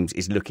top teams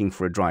is looking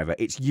for a driver,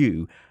 it's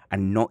you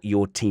and not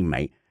your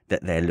teammate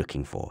that they're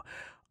looking for.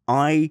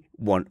 I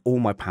want all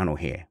my panel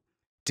here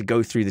to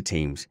go through the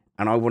teams,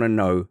 and I want to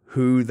know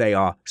who they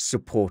are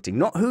supporting.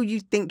 Not who you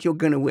think you're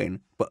going to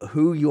win, but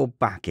who you're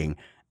backing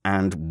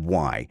and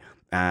why.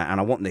 And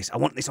I want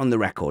this on the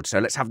record. So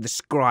let's have the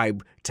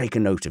scribe take a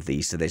note of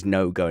these so there's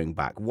no going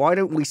back. Why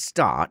don't we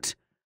start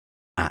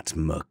at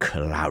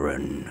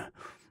McLaren?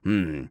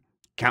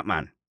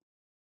 Catman,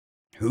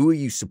 who are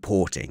you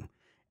supporting?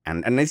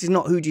 And this is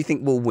not who do you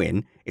think will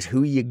win, it's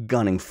who you're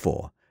gunning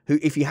for. Who,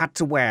 if you had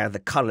to wear the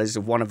colours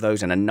of one of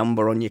those and a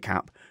number on your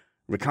cap,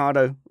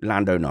 Ricciardo,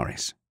 Lando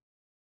Norris.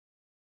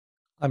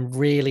 I'm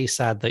really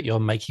sad that you're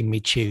making me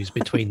choose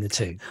between the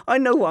two. I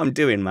know what I'm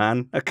doing,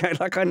 man. Okay,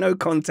 like I know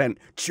content.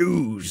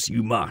 Choose,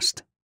 you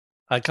must.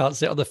 I can't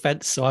sit on the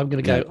fence, so I'm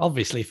going to go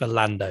obviously for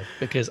Lando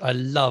because I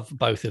love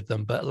both of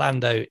them. But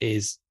Lando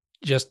is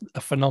just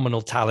a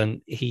phenomenal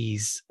talent.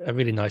 He's a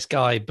really nice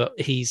guy, but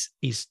he's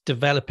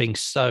developing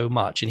so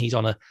much and he's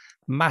on a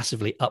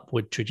massively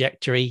upward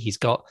trajectory. He's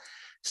got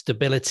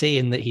stability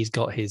in that he's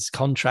got his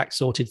contract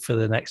sorted for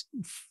the next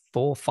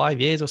 4 or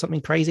 5 years or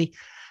something crazy.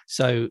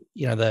 So,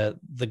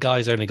 the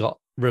guy's only got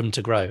room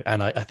to grow,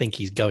 and I think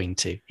he's going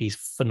to. He's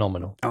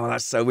phenomenal. Oh,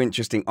 that's so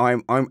interesting.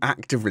 I'm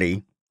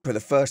actively, for the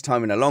first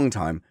time in a long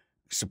time,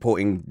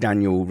 supporting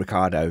Daniel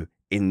Ricciardo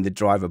in the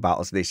driver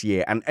battles this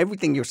year. And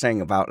everything you're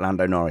saying about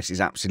Lando Norris is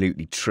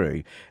absolutely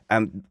true.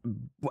 And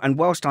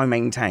whilst I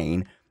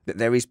maintain that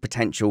there is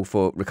potential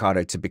for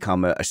Ricciardo to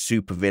become a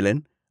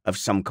supervillain of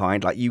some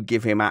kind, like you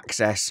give him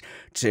access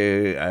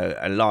to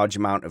a large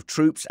amount of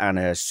troops and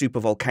a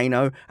super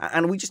volcano,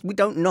 and we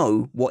don't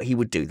know what he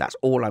would do. That's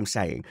all I'm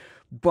saying.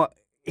 But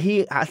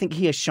I think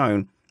he has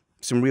shown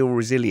some real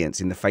resilience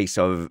in the face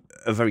of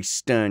a very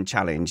stern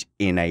challenge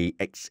in a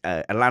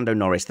Lando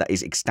Norris that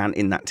is extant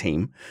in that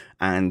team,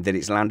 and that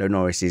it's Lando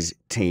Norris's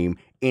team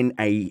in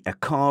a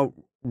car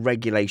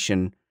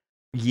regulation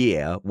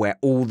year where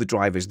all the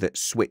drivers that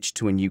switched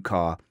to a new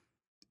car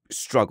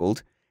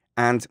struggled,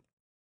 and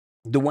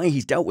the way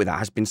he's dealt with that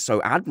has been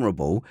so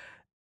admirable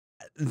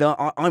that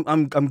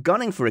I'm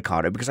gunning for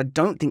Ricciardo, because I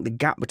don't think the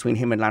gap between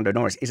him and Lando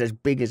Norris is as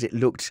big as it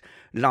looked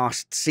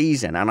last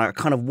season, and I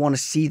kind of want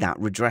to see that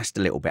redressed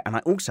a little bit. And I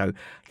also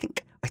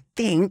think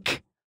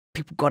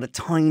people got a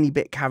tiny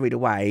bit carried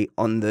away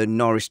on the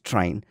Norris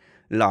train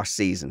last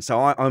season, so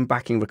I'm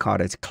backing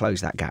Ricciardo to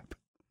close that gap.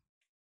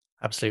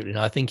 Absolutely, and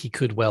I think he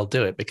could well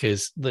do it,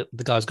 because the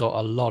guy's got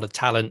a lot of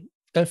talent.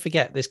 Don't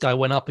forget, this guy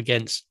went up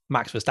against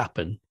Max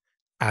Verstappen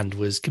and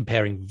was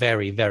comparing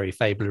very, very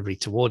favorably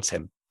towards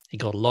him. He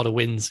got a lot of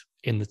wins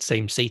in the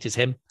same seat as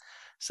him.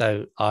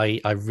 So I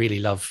really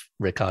love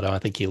Ricciardo. I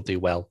think he'll do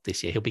well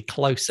this year. He'll be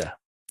closer.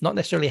 Not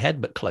necessarily ahead,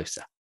 but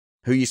closer.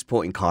 Who are you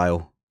supporting,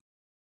 Kyle?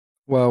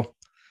 Well,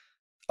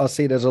 I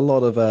see there's a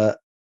lot of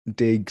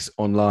digs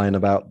online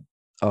about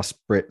us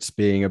Brits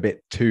being a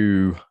bit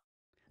too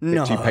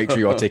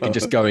patriotic and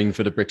just going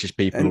for the British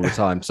people all the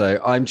time.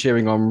 So I'm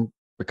cheering on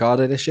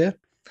Ricciardo this year.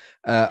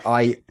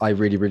 I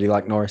really, really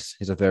like Norris.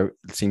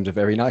 Seems a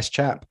very nice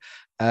chap,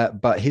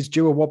 but his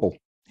due a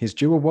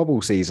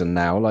wobble season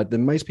now. Like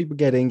most people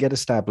get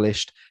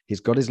established. He's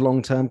got his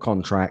long-term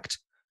contract.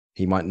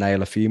 He might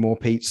nail a few more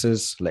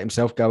pizzas, let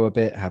himself go a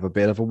bit, have a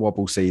bit of a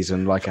wobble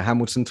season, like a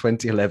Hamilton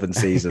 2011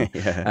 season.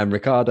 Yeah. And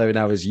Ricciardo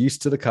now is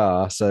used to the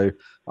car. So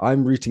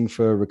I'm rooting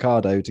for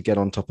Ricciardo to get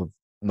on top of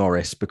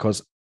Norris,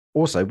 because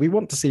also we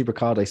want to see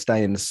Ricciardo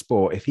stay in the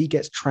sport. If he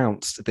gets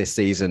trounced this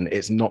season,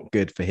 it's not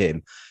good for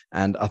him.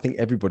 And I think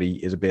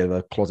everybody is a bit of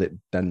a closet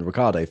Dan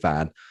Ricciardo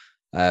fan.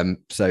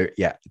 So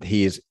yeah,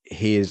 he is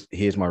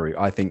my route.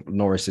 I think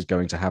Norris is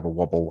going to have a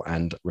wobble,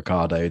 and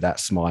Ricciardo, that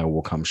smile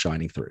will come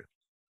shining through.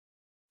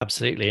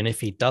 Absolutely. And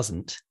if he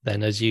doesn't,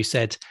 then as you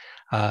said,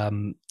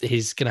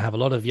 he's going to have a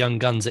lot of young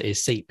guns at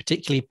his seat,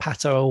 particularly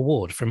Pato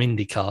O'Ward from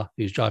IndyCar,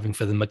 who's driving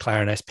for the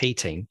McLaren SP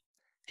team.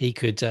 He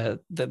could,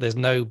 there's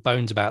no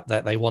bones about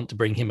that. They want to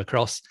bring him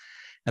across.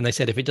 And they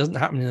said, if it doesn't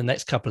happen in the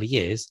next couple of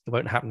years, it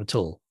won't happen at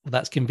all. Well,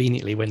 that's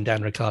conveniently when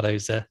Dan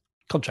Ricciardo's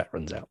contract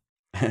runs out.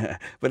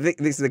 But this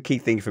is the key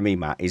thing for me,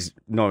 Matt, is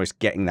Norris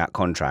getting that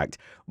contract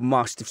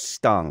must have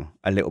stung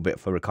a little bit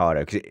for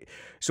Ricciardo, because it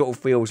sort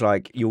of feels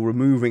like you're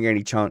removing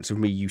any chance of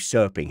me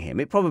usurping him.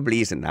 It probably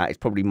isn't that. It's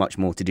probably much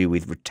more to do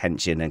with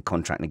retention and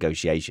contract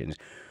negotiations.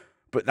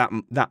 But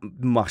that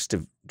must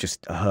have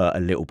just hurt a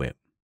little bit.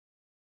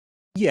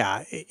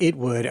 Yeah, it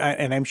would.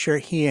 And I'm sure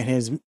he and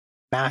his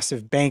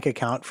massive bank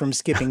account from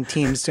skipping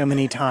teams so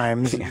many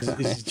times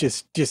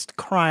is just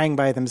crying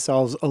by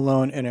themselves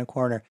alone in a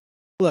corner.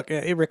 Look,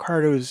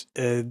 Ricciardo's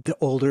the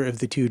older of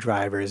the two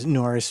drivers.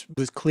 Norris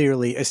was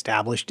clearly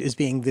established as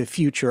being the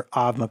future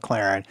of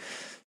McLaren.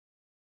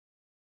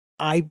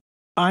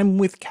 I'm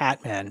with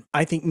Catman.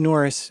 I think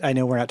Norris, I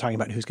know we're not talking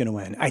about who's going to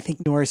win. I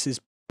think Norris is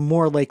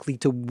more likely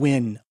to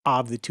win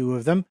of the two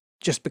of them,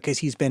 just because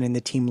he's been in the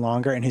team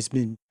longer and has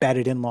been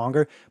bedded in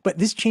longer. But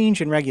this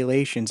change in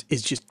regulations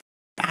is just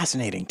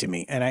fascinating to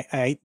me.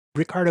 And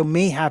Ricciardo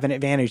may have an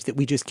advantage that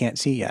we just can't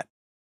see yet.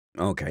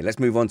 Okay, let's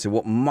move on to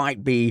what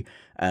might be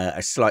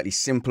a slightly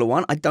simpler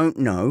one. I don't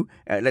know.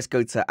 Let's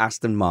go to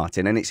Aston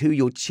Martin, and it's who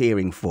you're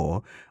cheering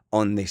for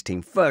on this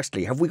team.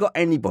 Firstly, have we got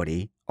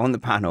anybody on the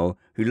panel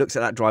who looks at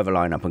that driver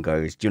lineup and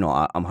goes, do you know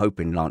what, I'm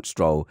hoping Lance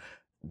Stroll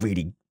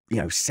really,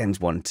 sends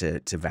one to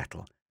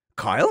Vettel?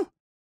 Kyle?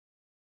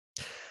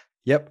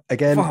 Yep.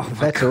 Again,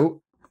 Vettel. God.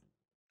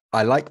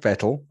 I like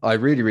Vettel. I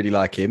really, really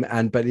like him.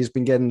 But he's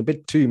been getting a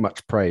bit too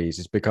much praise.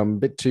 He's become a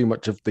bit too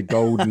much of the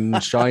golden,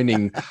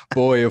 shining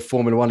boy of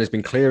Formula One. He's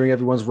been clearing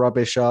everyone's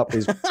rubbish up.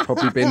 He's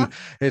probably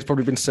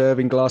been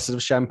serving glasses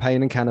of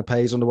champagne and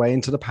canapes on the way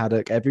into the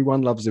paddock.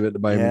 Everyone loves him at the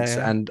moment.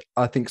 Yeah. And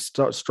I think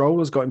Stroll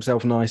has got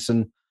himself nice,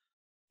 and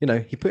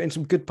he put in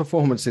some good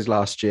performances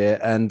last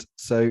year. And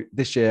so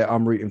this year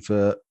I'm rooting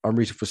for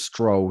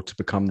Stroll to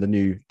become the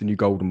new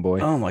golden boy.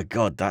 Oh my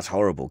God, that's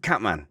horrible.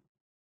 Catman.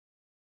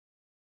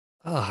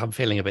 Oh, I'm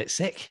feeling a bit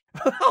sick.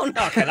 Oh,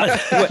 no. Okay,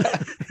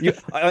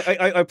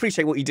 I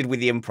appreciate what you did with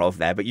the improv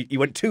there, but you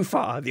went too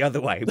far the other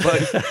way.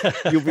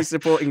 But you'll be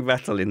supporting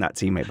Vettel in that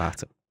teammate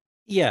battle.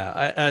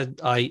 Yeah,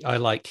 I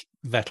like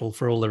Vettel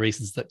for all the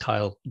reasons that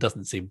Kyle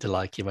doesn't seem to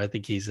like him. I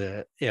think he's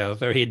a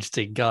very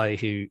interesting guy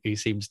who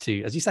seems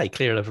to, as you say,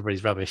 clear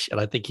everybody's rubbish, and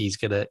I think he's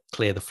going to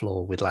clear the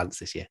floor with Lance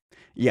this year.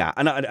 Yeah,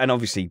 and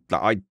obviously,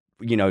 that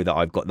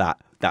I've got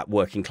that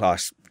working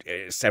class,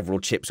 several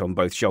chips on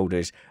both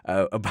shoulders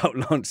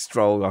about Lance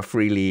Stroll. I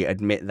freely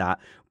admit that,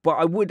 but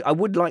I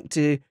would like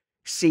to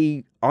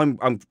see. I'm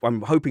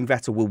hoping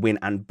Vettel will win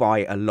and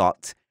by a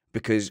lot,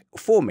 because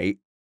for me,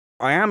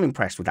 I am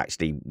impressed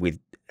with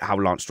how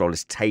Lance Stroll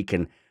has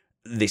taken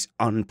this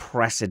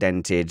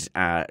unprecedented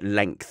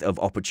length of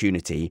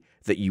opportunity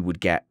that you would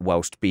get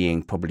whilst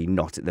being probably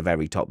not at the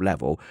very top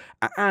level,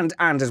 and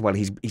as well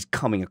he's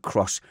coming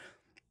across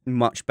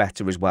much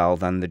better as well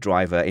than the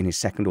driver in his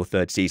second or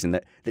third season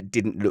that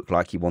didn't look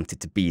like he wanted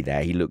to be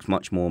there. He looks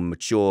much more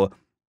mature.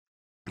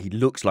 He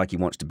looks like he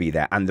wants to be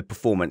there, and the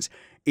performance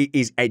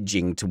is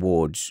edging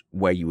towards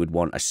where you would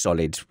want a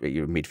solid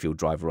midfield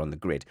driver on the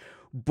grid.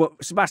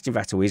 But Sebastian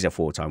Vettel is a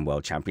 4-time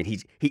world champion.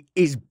 He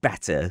is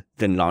better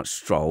than Lance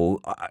Stroll.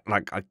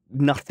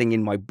 Nothing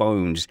in my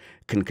bones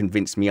can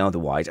convince me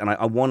otherwise, and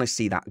I want to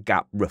see that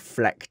gap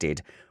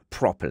reflected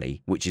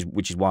properly, which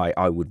is why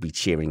I would be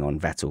cheering on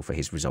Vettel for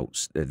his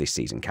results this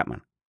season.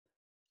 Catman.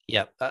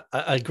 Yeah,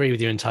 I agree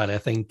with you entirely. I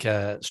think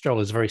Stroll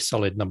is a very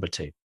solid number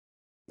 2.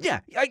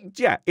 Yeah.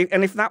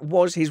 And if that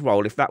was his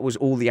role, if that was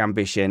all the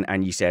ambition,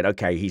 and you said,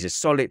 okay, he's a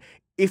solid.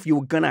 If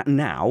you're gonna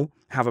now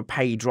have a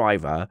paid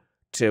driver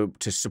to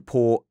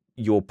support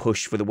your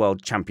push for the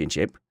world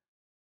championship,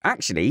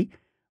 actually,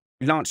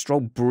 Lance Stroll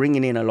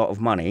bringing in a lot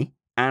of money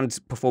and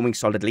performing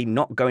solidly,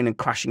 not going and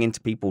crashing into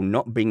people,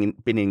 not being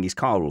in his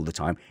car all the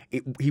time,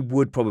 he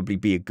would probably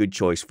be a good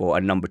choice for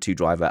a number 2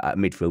 driver at a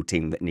midfield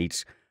team that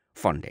needs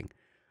funding.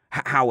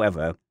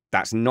 However,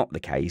 that's not the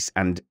case,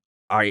 and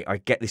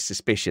I get this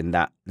suspicion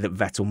that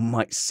Vettel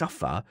might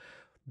suffer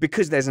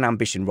because there's an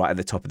ambition right at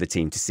the top of the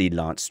team to see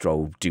Lance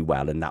Stroll do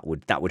well, and that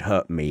would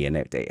hurt me, and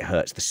it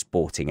hurts the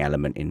sporting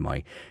element in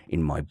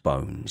my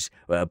bones.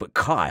 But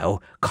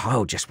Kyle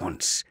just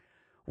wants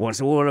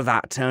all of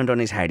that turned on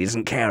his head. He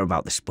doesn't care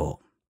about the sport.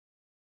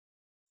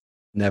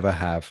 Never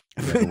have.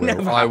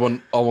 Never will. I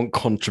want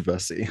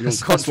controversy.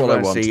 That's what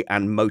I want.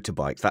 And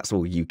motorbikes. That's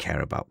all you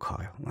care about,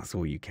 Kyle. That's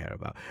all you care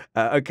about.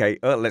 Okay,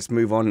 let's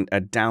move on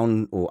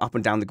down or up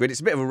and down the grid. It's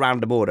a bit of a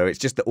random order. It's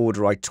just the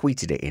order I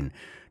tweeted it in,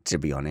 to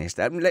be honest.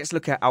 Let's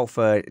look at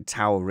Alpha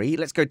Tauri.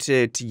 Let's go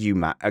to you,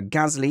 Matt.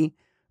 Gasly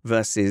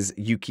versus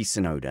Yuki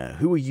Tsunoda.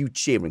 Who are you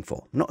cheering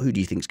for? Not who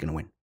do you think is going to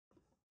win?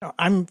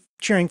 I'm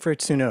cheering for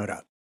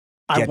Tsunoda.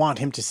 I want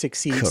him to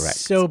succeed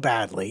so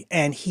badly.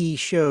 And he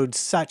showed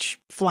such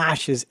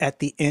flashes at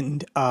the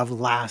end of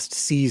last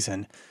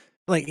season.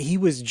 Like, he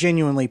was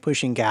genuinely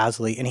pushing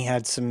Gasly, and he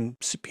had some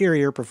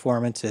superior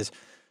performances.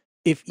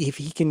 If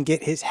he can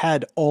get his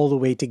head all the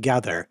way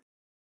together,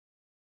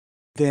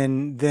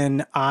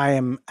 then I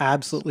am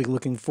absolutely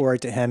looking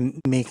forward to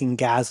him making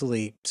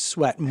Gasly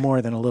sweat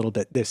more than a little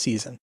bit this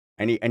season.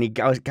 Any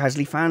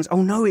Gasly fans?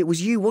 Oh no, it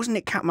was you, wasn't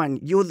it, Catman?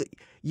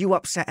 You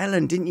upset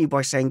Ellen, didn't you,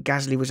 by saying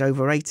Gasly was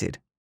overrated?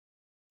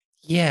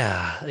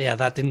 Yeah,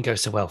 that didn't go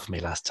so well for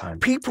me last time.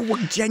 People were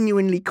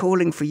genuinely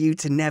calling for you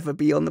to never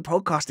be on the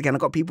podcast again. I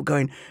got people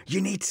going, you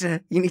need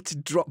to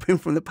drop him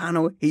from the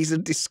panel. He's a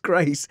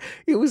disgrace.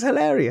 It was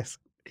hilarious.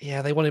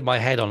 Yeah, they wanted my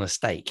head on a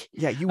stake.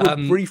 Yeah, you were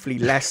briefly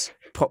less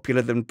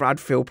popular than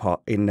Brad Philpott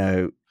in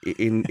the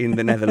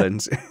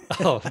Netherlands.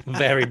 Oh,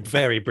 very,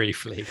 very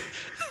briefly.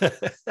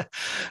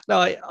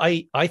 No,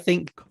 I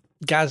think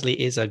Gasly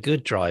is a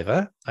good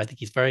driver. I think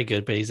he's very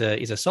good, but he's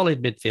a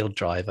solid midfield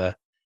driver,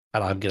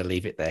 and I'm going to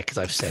leave it there because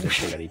I've said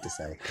what I need to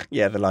say.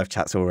 Yeah, the live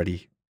chat's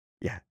already.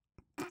 Yeah,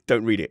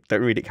 don't read it,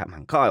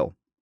 Catman. Kyle.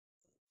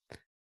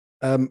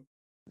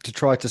 To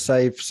try to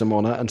save some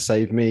honor and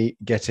save me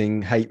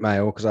getting hate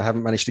mail because I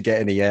haven't managed to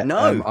get any yet.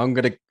 No, I'm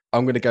gonna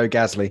go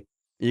Gasly.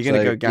 You're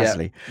gonna go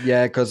Gasly.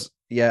 Yeah, because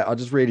I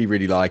just really,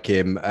 really like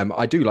him.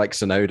 I do like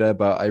Tsunoda,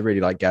 but I really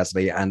like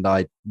Gasly, and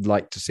I'd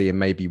like to see him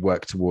maybe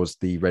work towards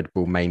the Red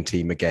Bull main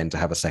team again to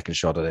have a second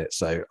shot at it.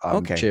 So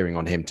I'm cheering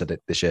on him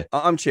this year.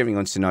 I'm cheering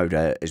on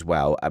Tsunoda as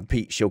well.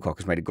 Pete Shilcock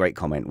has made a great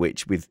comment,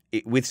 which with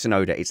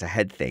Tsunoda, it's a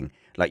head thing.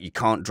 Like, you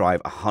can't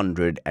drive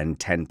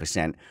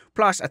 110%.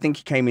 Plus, I think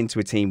he came into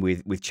a team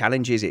with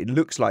challenges. It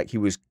looks like he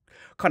was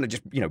kind of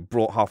just,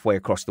 brought halfway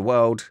across the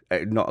world,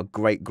 not a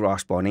great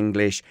grasp on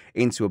English,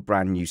 into a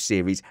brand new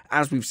series.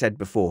 As we've said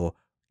before,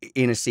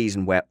 in a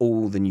season where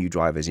all the new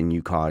drivers in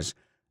new cars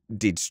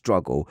did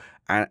struggle.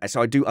 And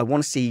so I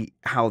want to see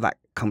how that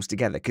comes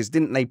together, because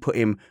didn't they put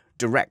him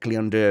directly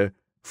under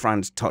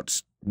Franz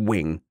Tott's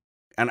wing?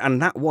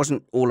 And that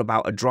wasn't all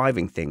about a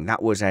driving thing.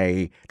 That was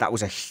a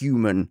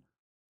human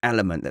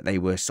element that they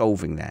were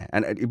solving there.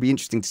 And it'd be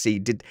interesting to see,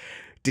 did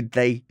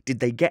they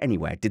get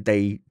anywhere? Did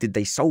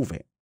they solve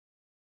it?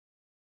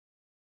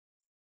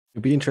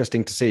 It'd be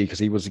interesting to see, because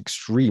he was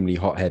extremely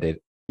hot-headed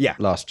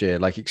last year,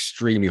 like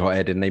extremely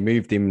hot-headed. And they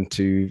moved him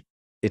to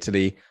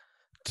Italy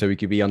so he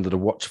could be under the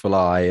watchful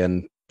eye,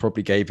 and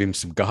probably gave him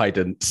some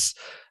guidance.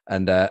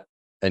 And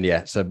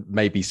yeah, so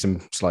maybe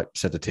some slight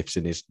sedatives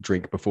in his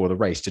drink before the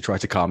race to try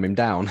to calm him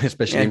down,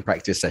 especially in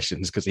practice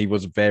sessions, because he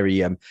was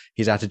very,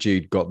 his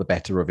attitude got the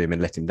better of him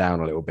and let him down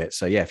a little bit.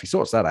 So yeah, if he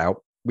sorts that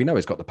out, we know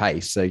he's got the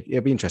pace. So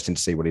it'll be interesting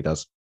to see what he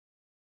does.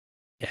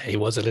 Yeah, he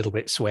was a little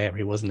bit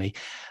sweary, wasn't he?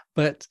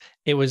 But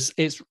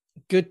it's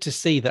good to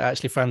see that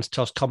actually Franz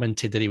Tost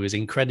commented that he was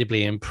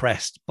incredibly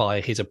impressed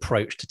by his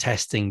approach to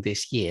testing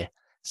this year.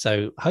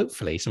 So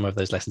hopefully some of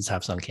those lessons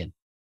have sunk in.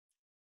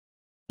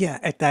 Yeah,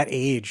 at that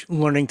age,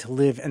 learning to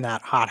live in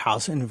that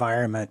hothouse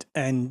environment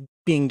and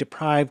being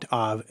deprived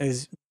of,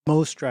 as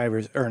most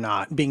drivers are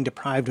not, being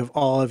deprived of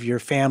all of your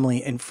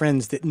family and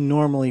friends that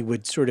normally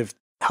would sort of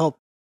help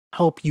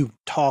you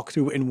talk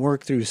through and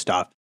work through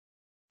stuff,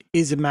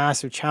 is a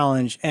massive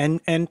challenge.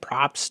 And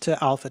props to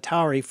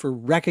AlphaTauri for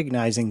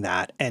recognizing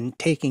that and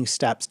taking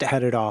steps to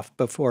head it off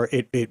before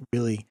it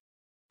really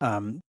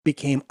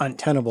became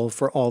untenable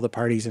for all the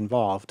parties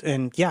involved.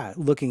 And yeah,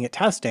 looking at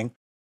testing,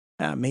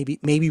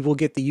 maybe we'll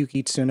get the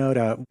Yuki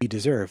Tsunoda we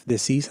deserve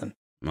this season.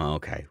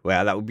 Okay,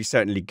 well, that would be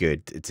certainly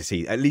good to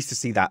see, at least to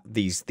see that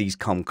these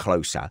come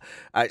closer.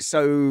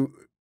 So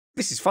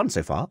this is fun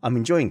so far. I'm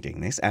enjoying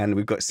doing this, and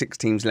we've got 6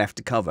 teams left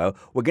to cover.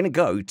 We're going to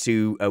go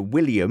to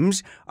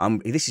Williams.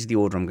 This is the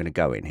order I'm going to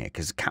go in here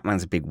because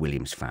Catman's a big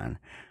Williams fan.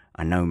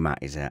 I know Matt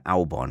is an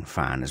Albon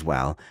fan as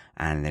well,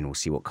 and then we'll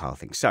see what Kyle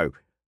thinks. So,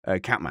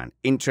 Catman,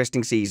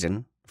 interesting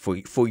season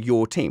for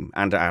your team,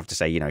 and I have to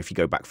say, if you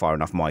go back far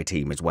enough, my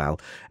team as well.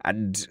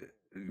 And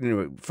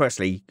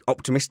firstly,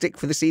 optimistic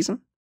for the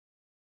season.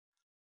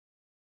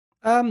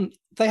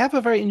 They have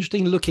a very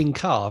interesting looking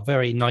car,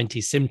 very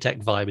 90s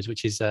Simtech vibes,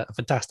 which is a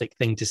fantastic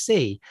thing to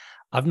see.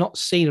 I've not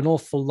seen an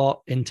awful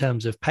lot in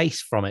terms of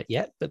pace from it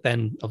yet, but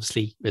then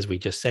obviously, as we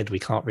just said, we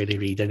can't really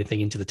read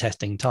anything into the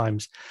testing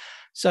times.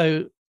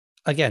 So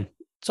again,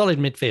 solid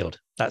midfield.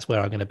 That's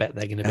where I'm going to bet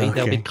they're going to be. Okay.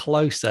 They'll be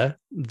closer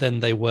than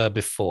they were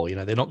before. They're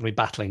not going to be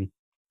battling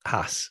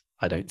Haas,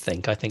 I don't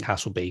think. I think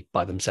Haas will be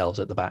by themselves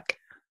at the back.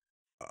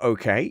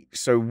 Okay,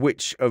 so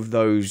which of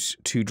those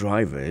 2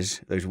 drivers,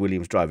 those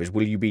Williams drivers,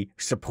 will you be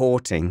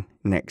supporting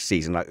next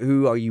season? Like,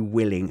 who are you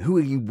willing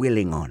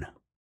on?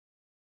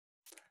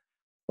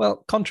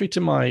 Well, contrary to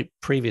my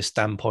previous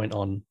standpoint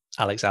on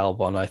Alex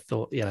Albon, I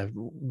thought,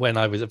 when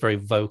I was very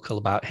vocal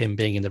about him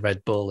being in the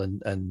Red Bull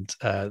and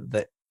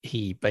that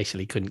he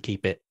basically couldn't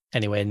keep it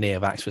anywhere near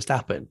Max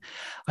Verstappen,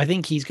 I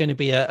think he's going to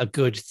be a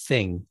good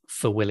thing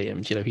for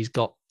Williams. He's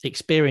got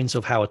experience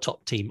of how a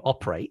top team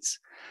operates,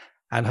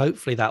 and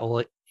hopefully that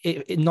will,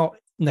 not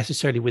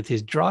necessarily with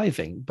his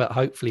driving, but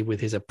hopefully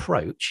with his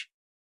approach,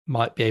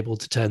 might be able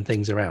to turn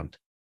things around.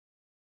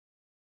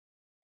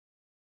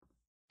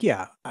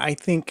 Yeah, I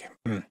think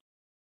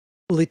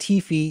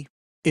Latifi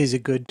is a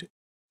good,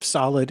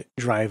 solid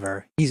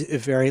driver. He's a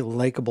very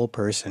likable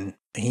person.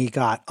 He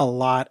got a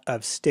lot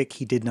of stick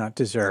he did not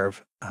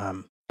deserve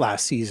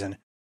last season.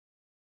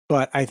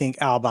 But I think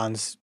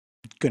Albon's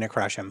going to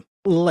crush him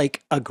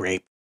like a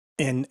grape.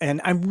 And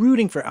I'm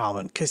rooting for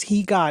Albon because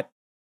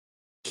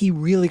he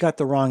really got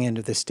the wrong end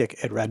of the stick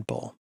at Red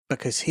Bull,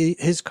 because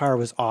his car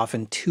was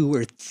often two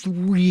or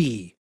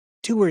three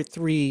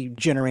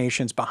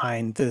generations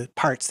behind the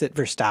parts that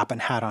Verstappen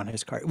had on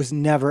his car. It was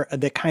never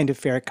the kind of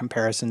fair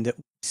comparison that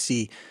we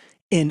see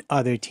in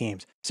other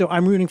teams. So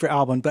I'm rooting for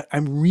Albon, but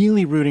I'm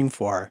really rooting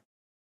for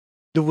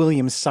the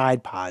Williams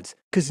side pods,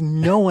 because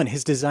no one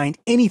has designed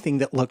anything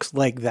that looks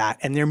like that.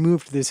 And their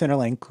move to the center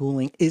lane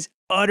cooling is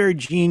utter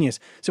genius.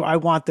 So I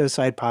want those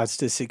side pods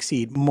to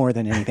succeed more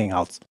than anything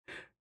else.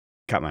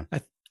 Catman.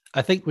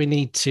 I think we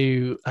need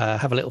to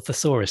have a little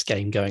thesaurus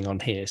game going on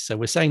here. So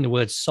we're saying the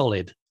word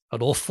solid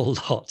an awful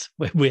lot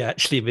when we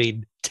actually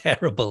mean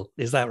terrible.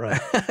 Is that right?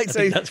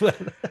 So that's where...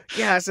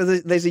 Yeah, so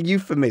there's a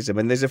euphemism,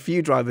 and there's a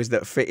few drivers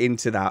that fit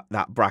into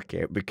that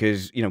bracket,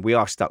 because we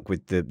are stuck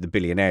with the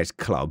billionaires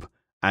club,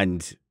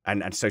 and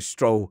so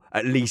Stroll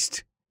at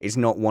least is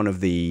not one of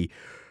the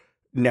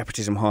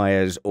nepotism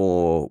hires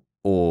or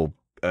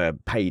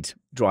paid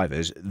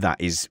drivers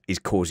that is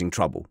causing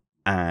trouble.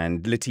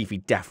 And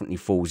Latifi definitely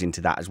falls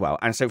into that as well.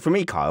 And so for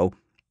me, Kyle,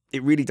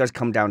 it really does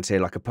come down to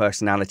like a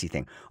personality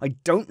thing. I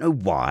don't know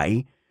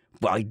why,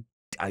 but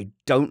I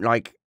don't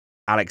like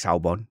Alex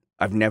Albon.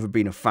 I've never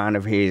been a fan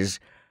of his.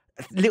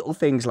 Little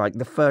things like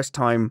the first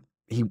time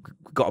he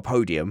got a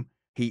podium,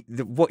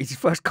 what his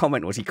first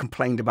comment was, he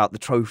complained about the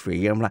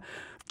trophy. I'm like,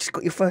 just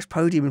got your first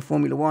podium in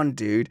Formula One,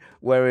 dude.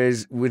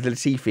 Whereas with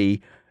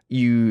Latifi,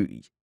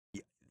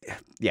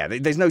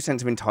 there's no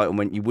sense of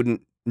entitlement. You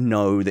wouldn't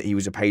know that he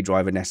was a paid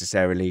driver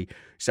necessarily.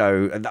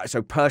 So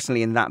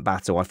personally in that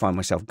battle, I find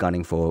myself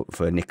gunning for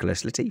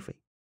Nicholas Latifi.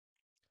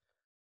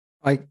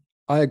 I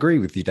agree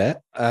with you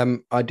there.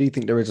 I do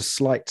think there is a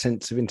slight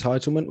sense of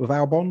entitlement with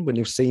Albon when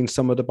you've seen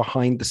some of the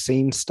behind the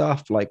scenes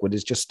stuff, like when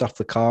he's just stuffed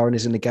the car and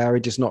is in the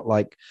garage. It's not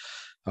like,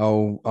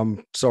 oh,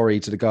 I'm sorry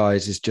to the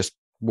guys. It's just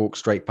walks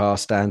straight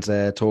past, stands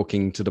there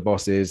talking to the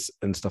bosses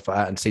and stuff like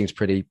that, and seems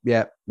pretty,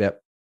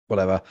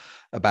 whatever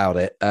about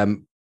it.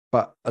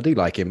 But I do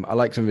like him. I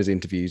like some of his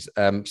interviews.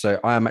 So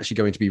I am actually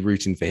going to be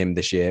rooting for him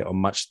this year on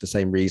much the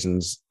same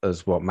reasons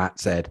as what Matt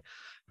said,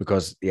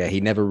 because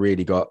he never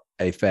really got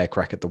a fair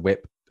crack at the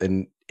whip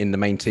in the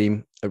main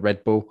team at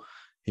Red Bull.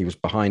 He was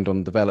behind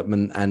on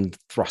development and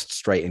thrust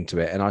straight into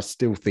it. And I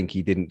still think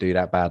he didn't do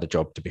that bad a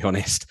job, to be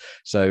honest.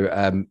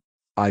 So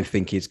I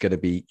think he's going to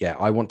be,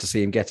 I want to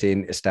see him get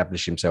in,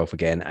 establish himself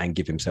again, and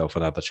give himself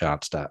another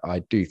chance that I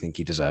do think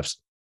he deserves.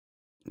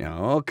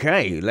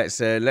 Okay,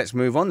 let's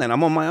move on then.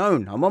 I'm on my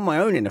own. I'm on my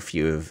own in a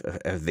few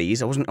of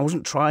these. I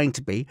wasn't trying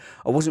to be.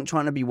 I wasn't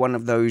trying to be one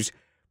of those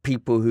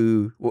people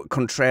who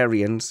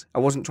contrarians. I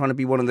wasn't trying to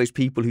be one of those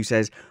people who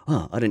says,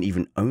 "Oh, I don't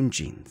even own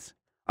jeans.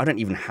 I don't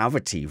even have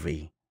a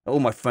TV. All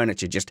my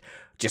furniture just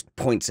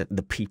points at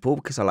the people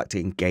because I like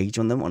to engage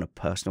on them on a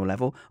personal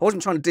level." I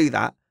wasn't trying to do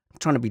that. I'm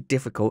trying to be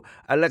difficult.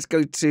 Let's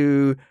go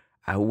to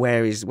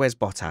where's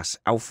Bottas?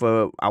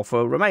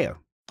 Alfa Romeo.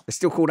 It's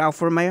still called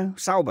Alfa Romeo.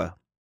 Sauber,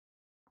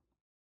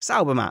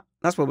 Matt.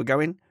 That's where we're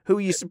going. Who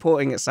are you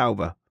supporting at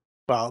Sauber?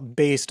 Well,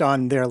 based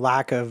on their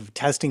lack of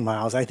testing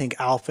miles, I think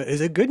Alpha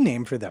is a good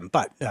name for them,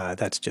 but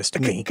that's just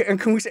me. And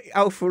can we say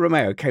Alfa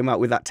Romeo came out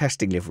with that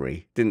testing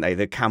livery, didn't they?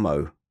 The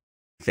camo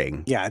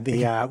thing.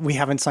 Yeah, we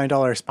haven't signed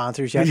all our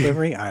sponsors yet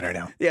livery. I don't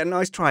know. Yeah,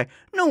 nice try.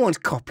 No one's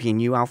copying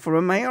you, Alfa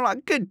Romeo.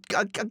 Like, good,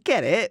 I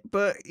get it,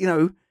 but,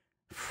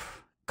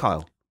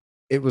 Kyle.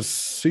 It was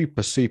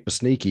super, super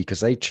sneaky because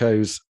they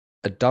chose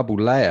a double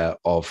layer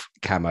of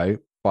camo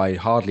by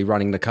hardly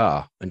running the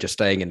car and just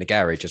staying in the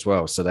garage as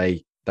well. So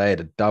they had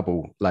a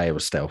double layer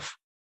of stealth.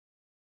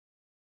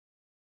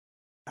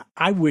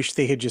 I wish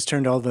they had just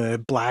turned all the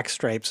black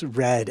stripes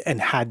red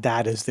and had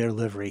that as their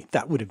livery.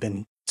 That would have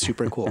been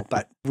super cool,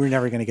 but we're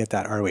never going to get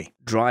that, are we?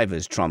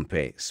 Drivers'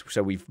 trumpets.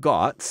 So we've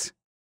got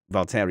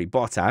Valtteri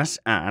Bottas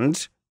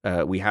and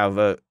we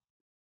have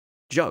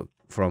Zhou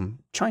from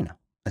China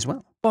as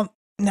well. Well,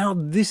 now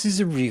this is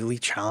a really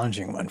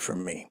challenging one for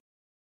me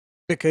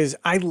because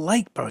I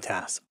like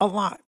Bottas a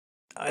lot.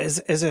 As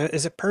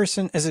a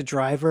person, as a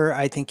driver,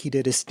 I think he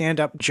did a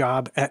stand-up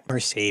job at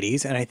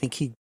Mercedes, and I think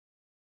he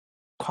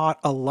caught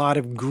a lot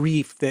of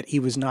grief that he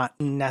was not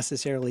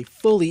necessarily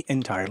fully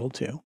entitled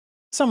to.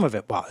 Some of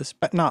it was,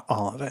 but not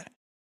all of it.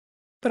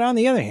 But on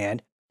the other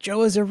hand,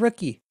 Zhou is a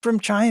rookie from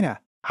China.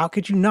 How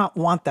could you not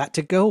want that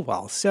to go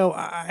well? So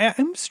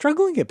I'm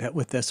struggling a bit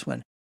with this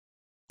one.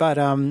 But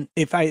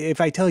if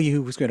I tell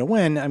you who's going to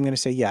win, I'm going to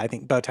say, I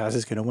think Bottas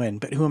is going to win.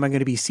 But who am I going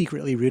to be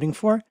secretly rooting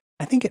for?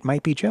 I think it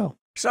might be Zhou.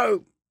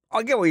 So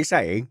I get what you're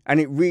saying,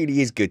 and it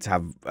really is good to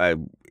have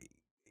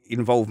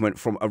involvement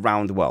from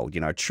around the world,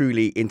 a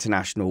truly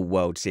international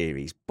World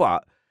Series.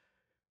 But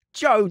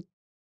Zhou,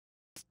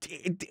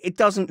 it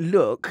doesn't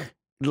look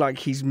like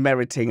he's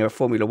meriting a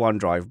Formula One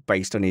drive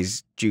based on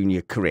his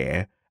junior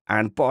career.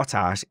 And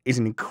Bottas is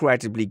an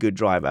incredibly good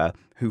driver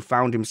who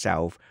found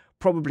himself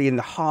probably in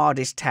the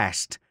hardest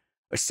test,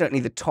 or certainly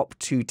the top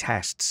two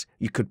tests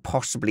you could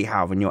possibly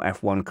have in your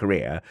F1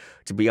 career,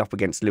 to be up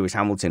against Lewis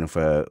Hamilton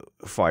for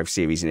 5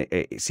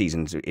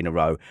 seasons in a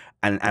row,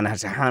 and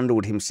has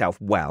handled himself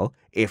well,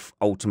 if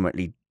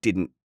ultimately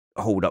didn't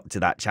hold up to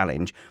that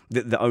challenge.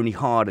 The only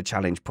harder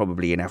challenge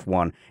probably in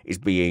F1 is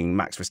being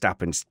Max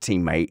Verstappen's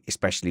teammate,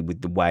 especially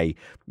with the way,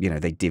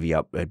 they divvy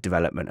up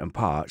development and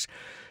parts.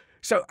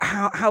 So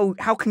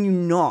how can you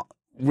not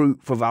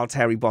root for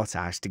Valtteri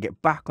Bottas to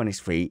get back on his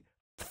feet,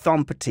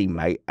 thump a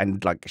teammate,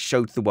 and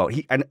show to the world?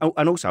 And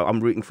also I'm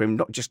rooting for him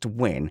not just to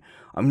win.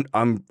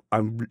 I'm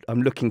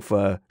looking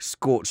for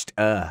scorched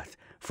earth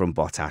from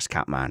Bottas,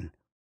 Catman.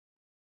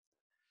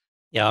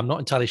 Yeah, I'm not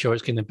entirely sure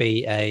it's going to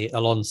be a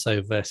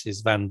Alonso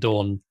versus Van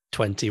Dorn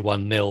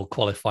 21-0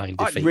 qualifying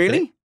defeat.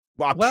 Really?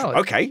 Well,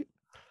 okay.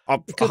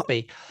 It could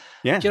be.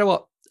 Yeah. Do you know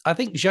what? I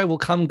think Zhou will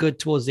come good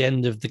towards the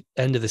end of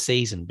the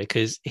season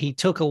because he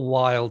took a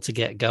while to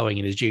get going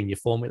in his junior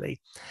formula.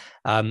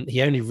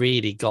 He only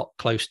really got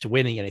close to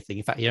winning anything.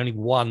 In fact, he only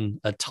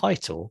won a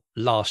title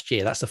last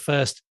year. That's the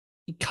first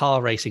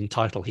car racing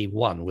title he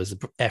won, was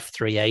the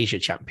F3 Asia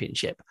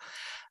Championship.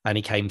 And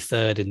he came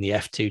third in the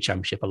F2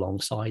 Championship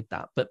alongside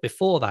that. But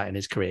before that in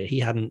his career,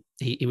 he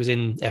was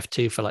in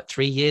F2 for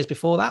 3 years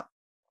before that.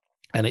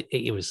 And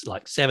it was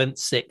 7th,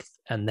 6th,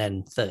 and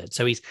then 3rd.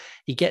 So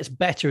he gets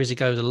better as he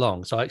goes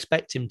along. So I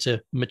expect him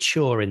to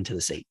mature into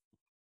the seat.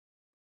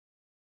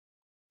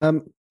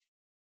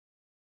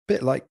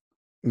 Bit like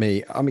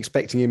me, I'm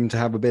expecting him to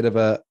have a bit of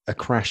a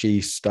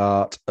crashy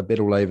start, a bit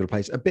all over the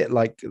place, a bit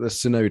like the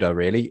Tsunoda,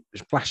 really.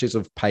 Flashes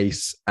of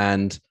pace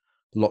and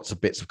lots of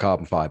bits of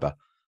carbon fiber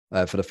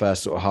for the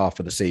first sort of half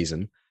of the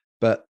season.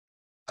 But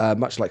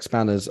much like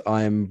Spanners,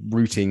 I am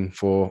rooting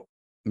for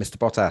Mr.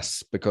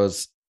 Bottas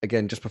because,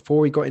 again, just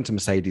before he got into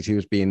Mercedes, he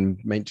was being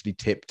mentally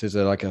tipped as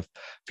a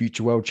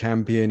future world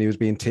champion. He was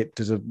being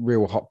tipped as a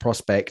real hot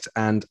prospect.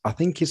 And I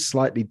think his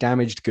slightly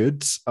damaged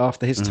goods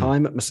after his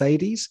time at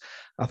Mercedes.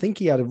 I think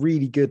he had a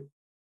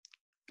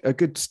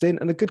good stint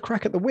and a good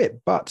crack at the whip.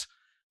 But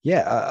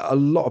yeah, a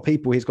lot of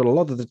people, he's got a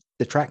lot of the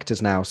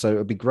detractors now. So it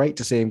would be great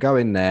to see him go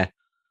in there,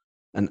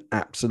 and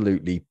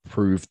absolutely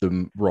prove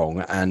them wrong.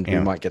 And we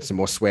might get some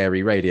more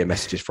sweary radio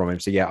messages from him.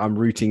 So yeah, I'm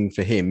rooting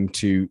for him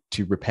to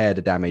repair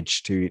the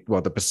damage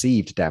the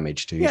perceived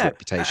damage to his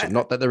reputation.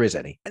 Not that there is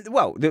any.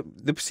 Well,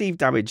 the perceived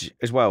damage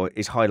as well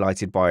is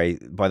highlighted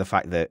by the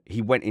fact that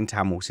he went into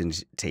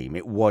Hamilton's team.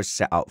 It was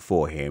set up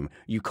for him.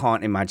 You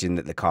can't imagine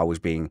that the car was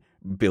being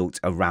built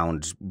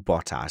around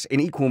Bottas. In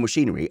equal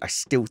machinery, I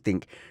still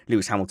think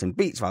Lewis Hamilton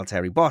beats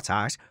Valtteri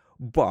Bottas,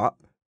 but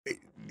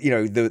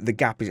the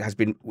gap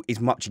is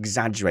much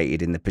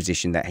exaggerated in the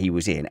position that he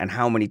was in. And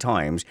how many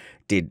times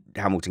did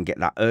Hamilton get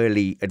that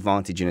early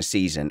advantage in a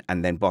season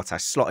and then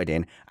Bottas slotted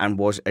in and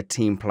was a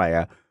team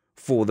player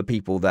for the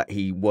people that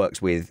he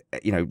works with,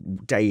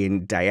 day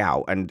in, day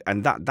out. And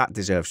that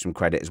deserves some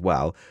credit as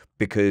well,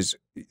 because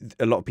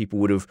a lot of people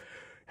would have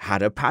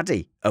had a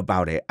paddy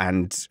about it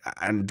and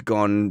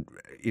gone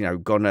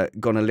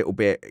a little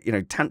bit,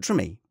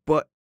 tantrumy.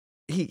 But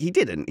he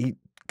didn't. He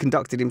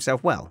conducted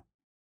himself well.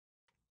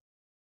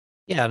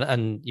 Yeah,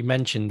 and you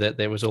mentioned that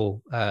there was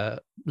all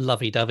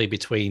lovey-dovey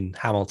between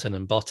Hamilton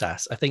and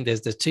Bottas. I think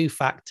there's the two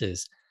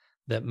factors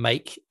that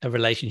make a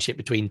relationship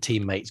between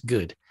teammates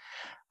good.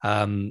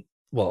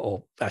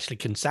 Or actually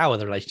can sour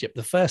the relationship.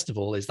 The first of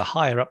all is the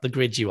higher up the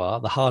grid you are,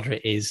 the harder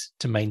it is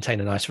to maintain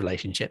a nice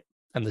relationship.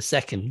 And the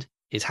second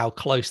is how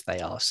close they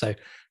are. So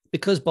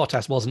because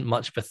Bottas wasn't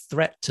much of a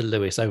threat to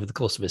Lewis over the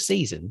course of a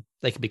season,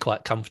 they could be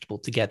quite comfortable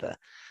together.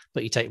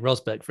 But you take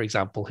Rosberg, for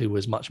example, who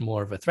was much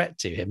more of a threat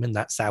to him, and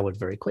that soured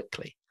very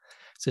quickly.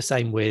 So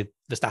same with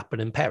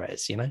Verstappen and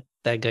Perez,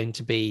 they're going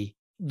to be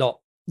not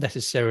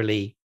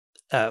necessarily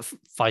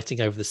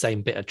fighting over the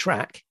same bit of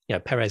track.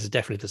 Perez is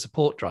definitely the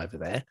support driver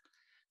there.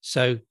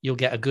 So you'll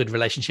get a good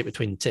relationship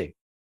between the two.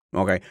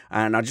 Okay,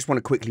 and I just want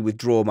to quickly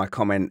withdraw my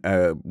comment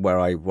where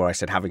I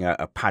said having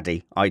a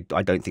paddy. I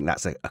don't think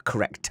that's a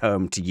correct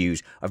term to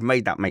use. I've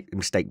made that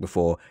mistake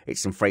before.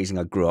 It's some phrasing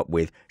I grew up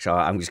with, so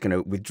I'm just going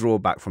to withdraw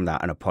back from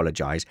that and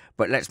apologise.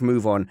 But let's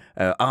move on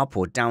up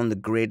or down the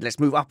grid. Let's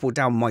move up or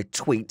down my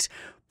tweet.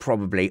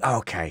 Probably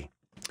okay.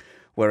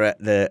 We're at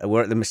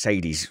the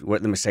Mercedes. We're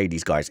at the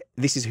Mercedes guys.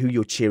 This is who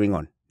you're cheering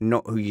on,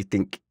 not who you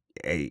think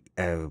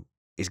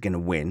is going to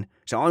win.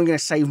 So I'm going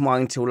to save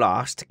mine till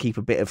last to keep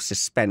a bit of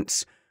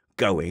suspense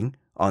going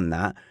on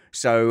that.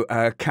 So,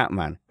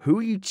 Catman, who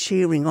are you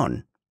cheering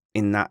on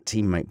in that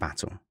teammate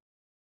battle?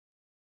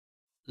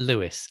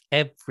 Lewis,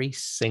 every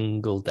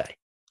single day.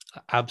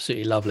 I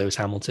absolutely love Lewis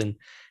Hamilton.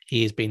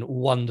 He has been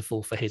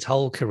wonderful for his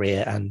whole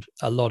career and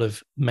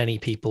many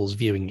people's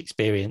viewing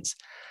experience.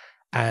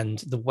 And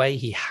the way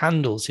he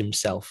handles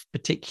himself,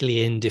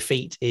 particularly in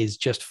defeat, is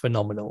just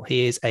phenomenal.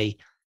 He is an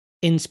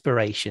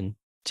inspiration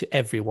to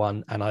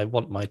everyone, and I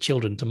want my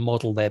children to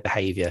model their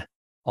behavior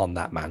on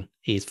that man.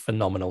 He is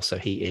phenomenal, so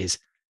he is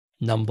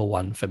number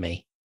one for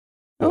me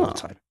all the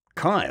time.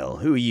 Kyle,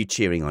 who are you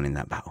cheering on in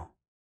that battle?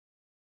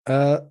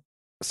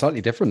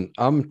 Slightly different.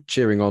 I'm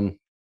cheering on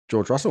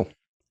George Russell.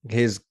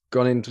 He's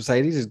gone into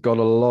Mercedes. He's got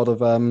a lot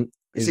of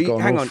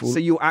hang on. So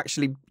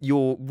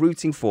you're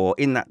rooting for,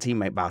 in that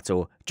teammate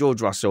battle,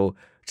 George Russell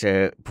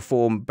to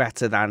perform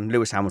better than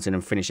Lewis Hamilton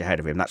and finish ahead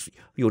of him. That's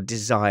your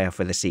desire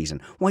for the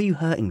season. Why are you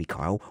hurting me,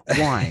 Kyle?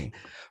 Why?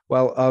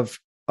 Well,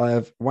 I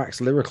have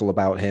waxed lyrical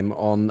about him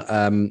on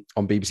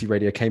BBC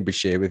Radio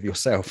Cambridgeshire with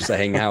yourself,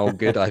 saying how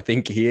good I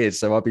think he is.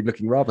 So I'd be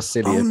looking rather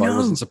silly if I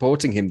wasn't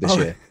supporting him this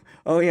year.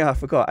 Oh yeah, I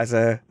forgot. As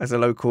a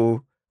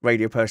local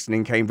radio person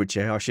in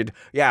Cambridgeshire, I should.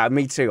 Yeah,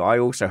 me too. I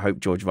also hope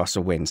George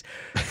Russell wins.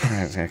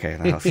 Okay,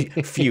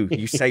 phew,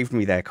 you saved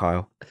me there,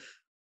 Kyle.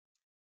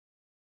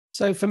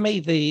 So for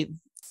me,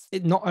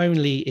 not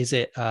only is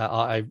it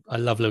I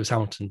love Lewis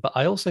Hamilton, but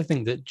I also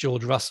think that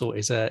George Russell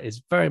is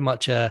very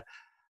much a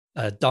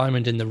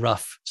diamond in the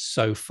rough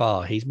so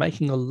far. He's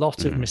making a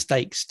lot of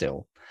mistakes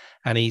still,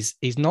 and he's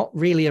not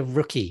really a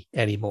rookie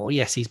anymore.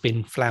 Yes, he's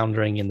been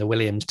floundering in the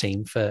Williams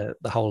team for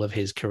the whole of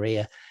his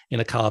career in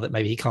a car that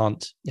maybe he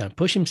can't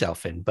push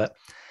himself in. But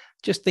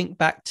just think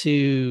back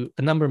to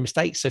a number of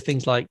mistakes. So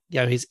things like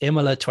his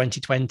Imola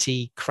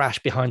 2020 crash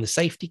behind the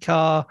safety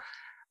car.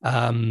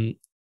 In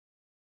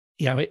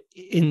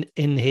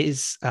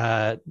his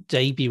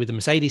debut with the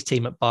Mercedes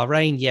team at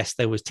Bahrain, yes,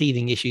 there was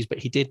teething issues, but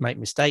he did make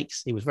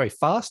mistakes. He was very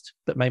fast,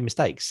 but made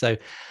mistakes. So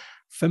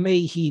for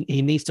me,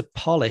 he needs to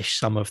polish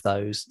some of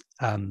those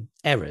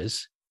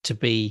errors to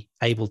be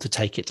able to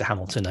take it to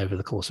Hamilton over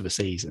the course of a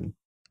season.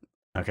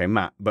 Okay,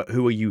 Matt, but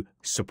who are you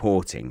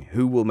supporting?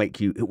 Who will make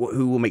you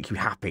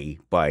happy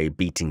by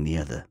beating the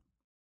other?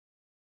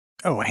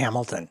 Oh,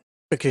 Hamilton.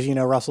 Because,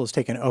 Russell's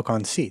taken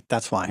Ocon's seat.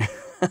 That's why.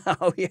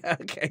 Oh, yeah.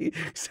 Okay.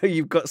 So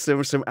you've got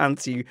some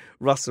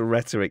anti-Russell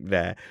rhetoric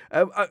there.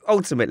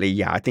 Ultimately,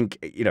 yeah, I think,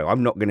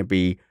 I'm not going to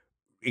be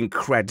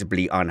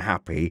incredibly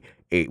unhappy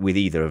with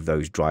either of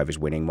those drivers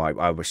winning.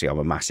 Obviously, I'm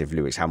a massive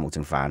Lewis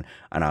Hamilton fan,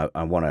 and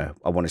I want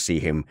to see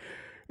him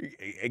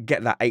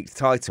get that 8th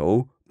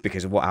title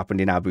because of what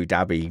happened in Abu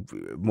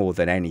Dhabi more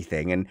than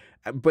anything.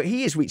 But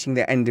he is reaching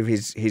the end of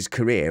his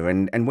career.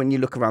 And when you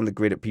look around the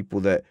grid at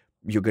people that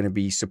you're going to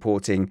be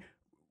supporting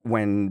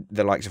when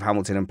the likes of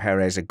Hamilton and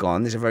Perez are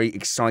gone. There's a very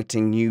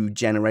exciting new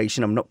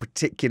generation. I'm not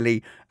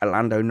particularly a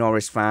Lando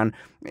Norris fan,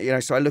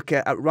 so I look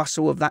at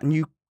Russell of that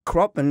new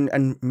crop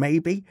and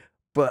maybe,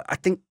 but I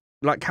think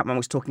like Catman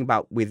was talking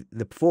about with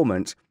the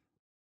performance,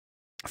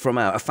 from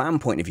a fan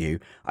point of view,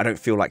 I don't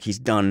feel like he's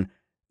done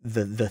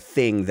the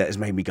thing that has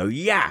made me go,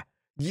 yeah,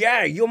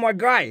 you're my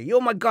guy in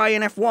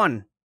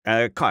F1.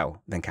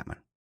 Kyle, then Catman.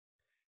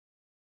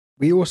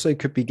 We also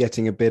could be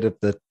getting a bit of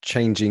the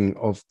changing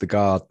of the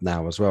guard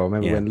now as well.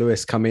 Remember when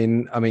Lewis come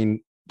in? I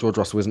mean, George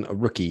Russell isn't a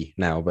rookie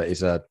now, but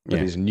is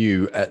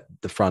new at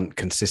the front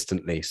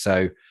consistently.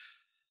 So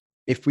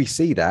if we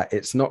see that,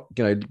 it's not,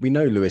 we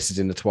know Lewis is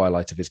in the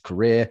twilight of his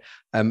career.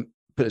 Put it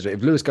this way,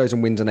 if Lewis goes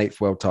and wins an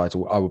 8th world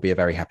title, I will be a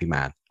very happy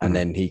man. And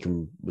then he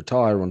can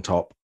retire on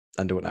top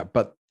and do it now.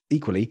 But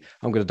equally,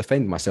 I'm going to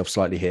defend myself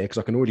slightly here because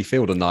I can already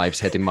feel the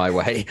knives heading my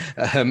way.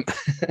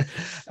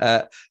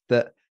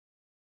 That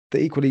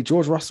equally,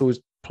 George Russell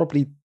is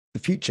probably the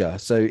future.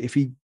 So if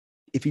he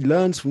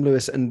learns from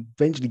Lewis and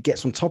eventually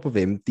gets on top of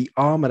him, the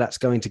armor that's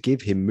going to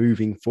give him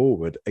moving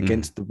forward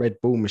against the Red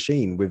Bull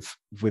machine with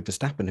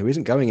Verstappen, who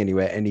isn't going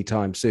anywhere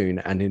anytime soon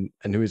and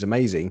who is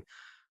amazing,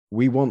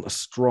 we want a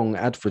strong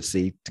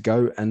advocacy to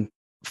go and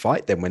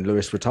fight them when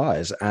Lewis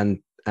retires.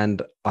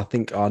 And I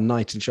think our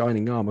knight in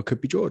shining armor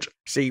could be George.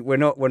 See, we're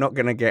not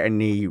going to get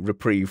any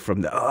reprieve from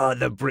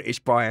the British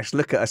bias.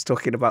 Look at us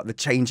talking about the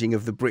changing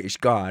of the British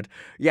Guard.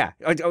 Yeah,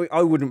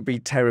 I wouldn't be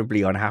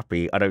terribly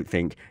unhappy, I don't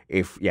think,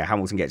 if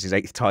Hamilton gets his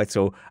 8th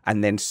title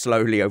and then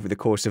slowly over the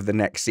course of the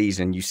next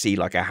season you see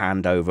like a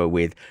handover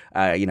with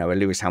a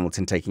Lewis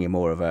Hamilton taking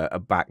more of a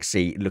back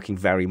seat, looking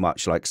very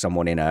much like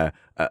someone in a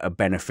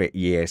benefit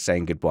year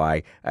saying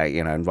goodbye,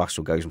 and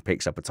Russell goes and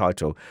picks up a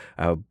title.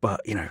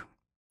 But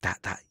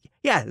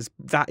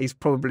that is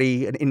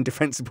probably an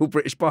indefensible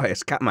British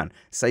bias. Catman,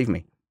 save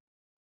me.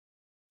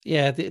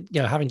 Yeah,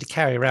 having to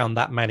carry around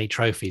that many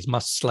trophies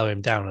must slow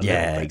him down a little bit.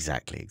 Yeah,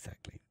 exactly.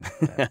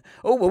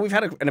 Oh, well, we've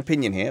had an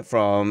opinion here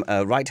from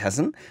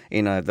Righthazen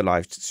in the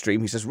live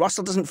stream who says,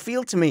 Russell doesn't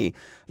feel to me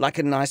like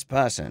a nice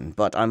person,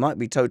 but I might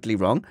be totally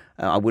wrong.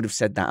 I would have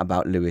said that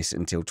about Lewis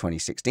until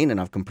 2016,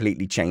 and I've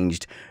completely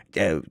changed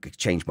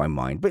my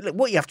mind. But look,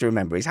 what you have to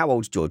remember is, how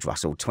old's George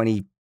Russell?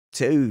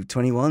 22,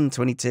 21,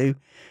 22?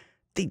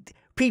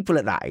 People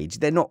at that age,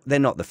 they're not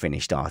the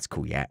finished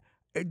article yet.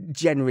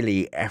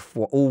 Generally,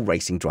 all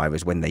racing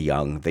drivers, when they're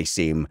young, they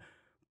seem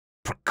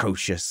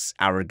precocious,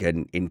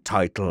 arrogant,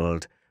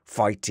 entitled,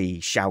 fighty,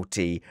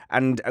 shouty,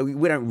 and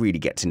we don't really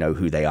get to know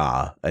who they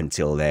are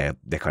until they're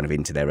kind of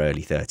into their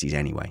early 30s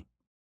anyway.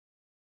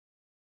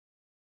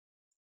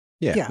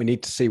 Yeah, we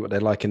need to see what they're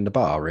like in the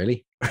bar,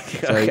 really.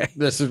 Okay.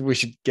 So we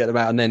should get them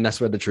out, and then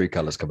that's where the true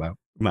colours come out.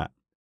 Matt.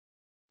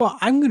 Well,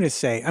 I'm going to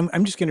say,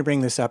 I'm just going to bring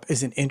this up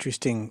as an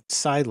interesting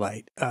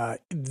sidelight.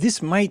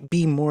 This might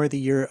be more the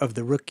year of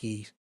the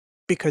rookie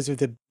because of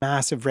the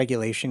massive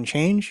regulation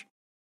change,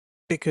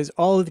 because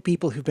all of the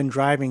people who've been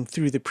driving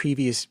through the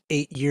previous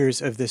 8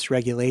 years of this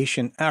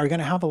regulation are going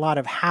to have a lot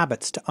of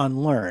habits to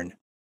unlearn.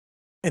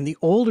 And the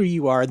older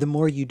you are, the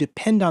more you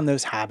depend on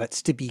those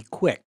habits to be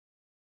quick.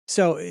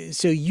 So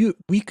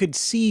we could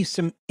see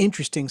some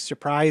interesting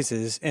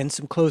surprises and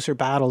some closer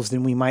battles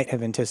than we might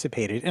have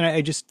anticipated. And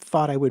I just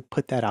thought I would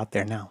put that out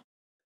there now.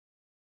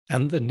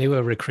 And the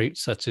newer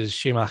recruits such as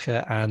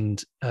Schumacher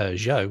and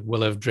Zhou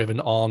will have driven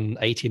on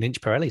 18-inch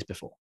Pirellis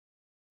before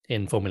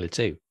in Formula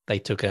 2. They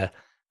took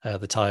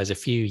the tyres a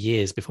few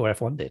years before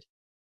F1 did.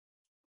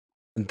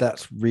 And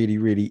that's really,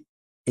 really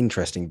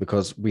interesting,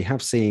 because we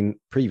have seen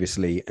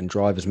previously, and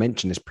drivers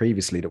mentioned this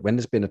previously, that when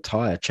there's been a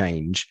tyre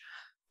change,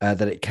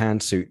 that it can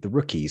suit the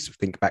rookies.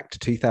 Think back to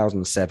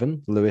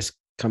 2007, Lewis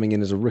coming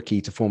in as a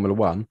rookie to Formula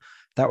 1.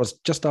 That was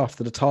just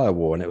after the tyre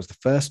war, and it was the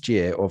first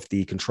year of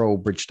the Control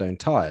Bridgestone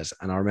tyres.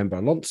 And I remember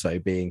Alonso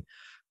being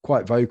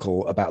quite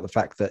vocal about the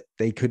fact that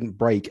they couldn't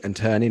brake and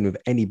turn in with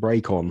any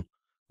brake on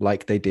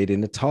like they did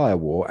in the tyre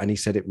war. And he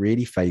said it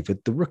really favoured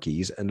the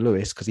rookies and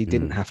Lewis because he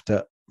didn't have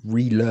to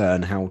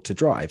relearn how to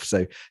drive.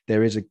 So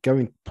there's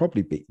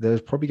probably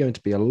going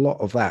to be a lot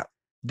of that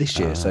this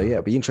year. So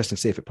it'll be interesting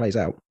to see if it plays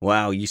out.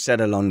 Wow, you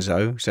said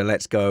Alonso, so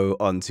let's go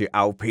on to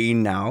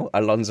Alpine now.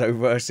 Alonso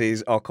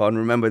versus Ocon.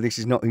 Remember, this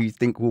is not who you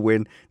think will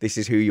win, this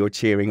is who you're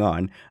cheering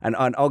on. And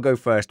I'll go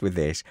first with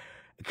this,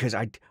 because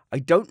I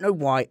don't know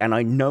why, and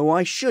I know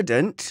I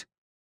shouldn't,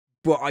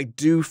 but I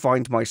do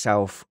find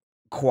myself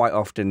quite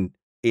often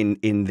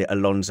in the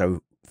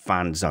Alonso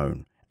fan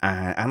zone.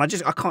 And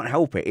I can't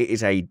help it. It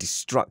is a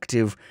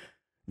destructive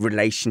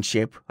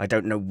relationship. I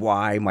don't know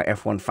why my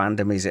F1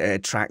 fandom is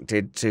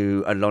attracted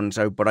to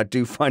Alonso, but I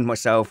do find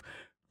myself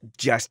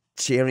just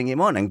cheering him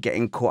on and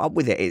getting caught up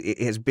with it. It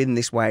has been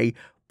this way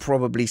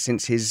probably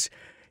since his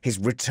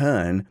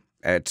return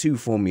to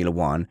Formula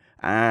One.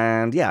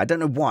 And yeah, I don't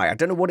know why. I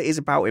don't know what it is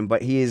about him,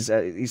 but he's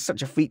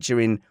such a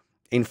feature in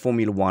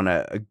Formula One.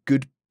 A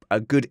good,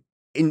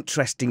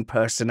 interesting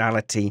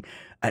personality.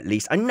 At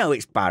least I know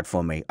it's bad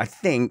for me. I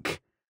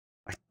think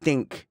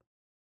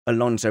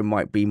Alonso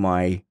might be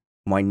my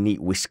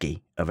neat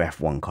whiskey of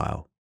F1,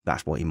 Kyle.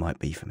 That's what he might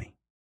be for me.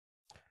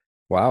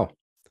 Wow.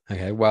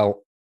 Okay,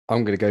 well,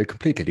 I'm going to go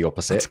completely the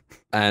opposite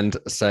and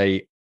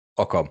say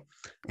Ocon.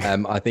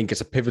 I think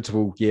it's a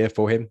pivotal year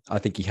for him. I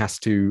think he has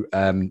to.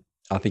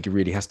 I think he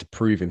really has to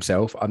prove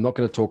himself. I'm not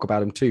going to talk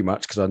about him too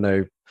much because I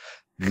know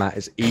Matt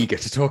is eager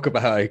to talk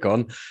about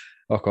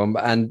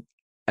Ocon,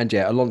 and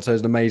yeah,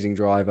 Alonso's an amazing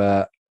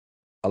driver.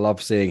 I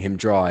love seeing him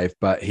drive,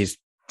 but he's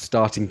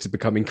starting to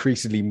become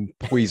increasingly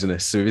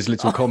poisonous with his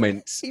little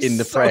comments in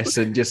the press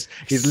and just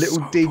his little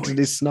digs and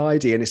his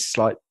snidey, and it's just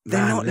like,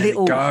 they're not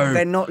little.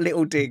 They're not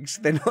little digs.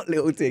 They're not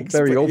little digs.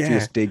 Very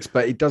obvious digs,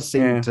 but it does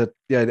seem to.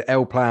 Yeah, the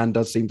L plan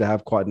does seem to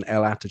have quite an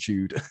L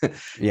attitude.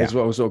 Is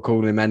what I'm sort of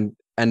calling him,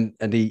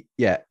 and he,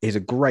 he's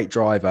a great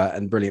driver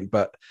and brilliant,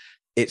 but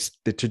it's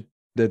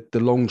the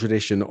long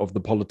tradition of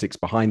the politics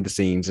behind the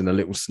scenes and the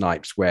little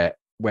snipes where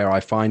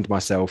I find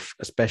myself,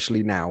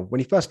 especially now, when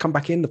he first come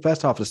back in the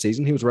first half of the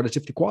season, he was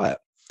relatively quiet,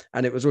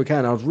 and it was okay.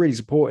 And I was really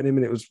supporting him,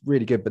 and it was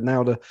really good. But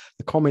now the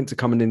comments are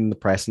coming in the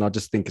press, and I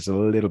just think it's a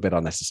little bit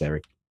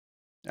unnecessary.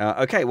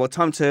 Okay, well,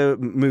 time to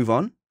move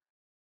on.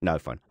 No,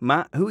 fine.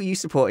 Matt, who are you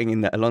supporting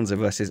in the Alonso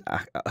versus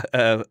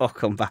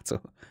Ocon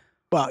battle?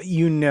 Well,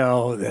 you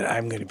know that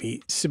I'm going to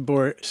be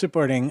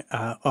supporting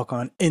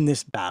Ocon in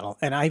this battle.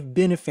 And I've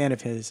been a fan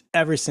of his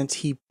ever since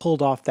he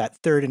pulled off that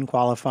third in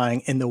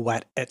qualifying in the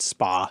wet at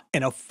Spa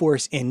in a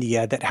Force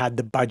India that had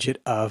the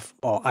budget of,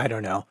 I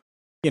don't know,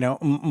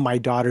 my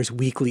daughter's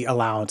weekly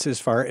allowance as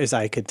far as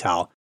I could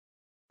tell.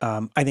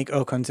 I think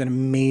Ocon's an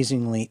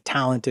amazingly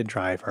talented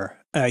driver.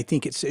 I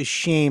think it's a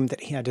shame that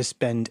he had to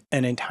spend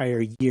an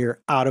entire year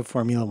out of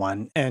Formula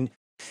One. And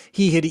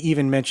he had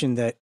even mentioned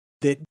that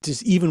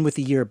just even with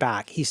a year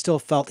back, he still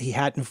felt he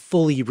hadn't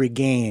fully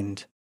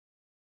regained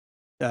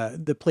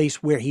the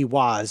place where he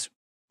was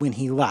when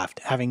he left,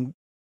 having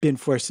been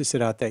forced to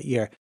sit out that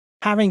year.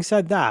 Having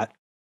said that,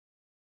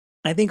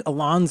 I think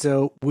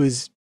Alonso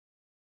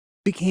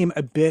became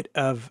a bit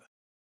of,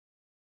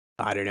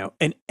 I don't know,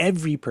 an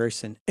every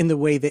person in the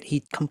way that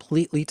he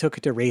completely took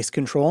it to race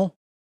control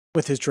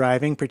with his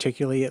driving,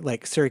 particularly at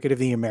like Circuit of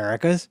the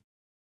Americas.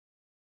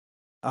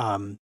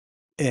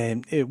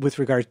 And with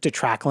regards to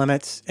track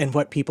limits and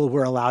what people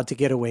were allowed to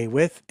get away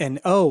with.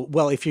 And,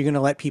 if you're going to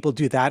let people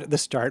do that at the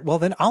start, well,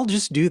 then I'll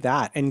just do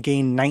that and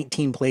gain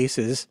 19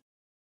 places.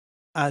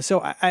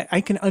 So I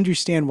can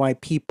understand why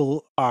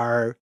people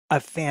are a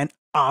fan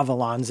of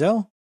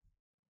Alonso.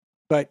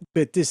 But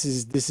this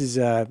is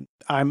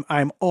I'm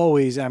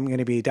going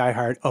to be a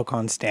diehard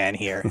Ocon stan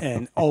here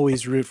and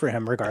always root for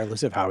him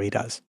regardless of how he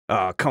does.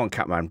 Oh, come on,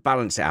 Catman,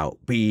 balance it out.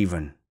 Be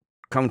even.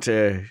 Come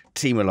to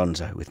Team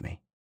Alonso with me.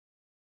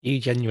 You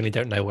genuinely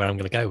don't know where I'm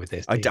going to go with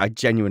this. I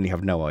genuinely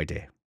have no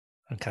idea.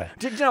 Okay.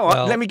 Do you know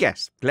what? Let me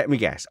guess.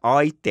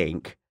 I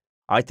think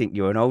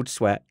you're an old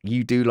sweat.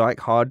 You do like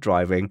hard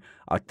driving.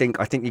 I think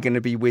you're going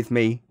to be with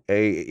me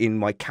in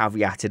my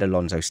caveated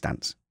Alonso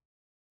stance.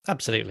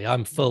 Absolutely.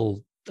 I'm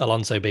full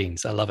Alonso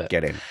beans. I love it.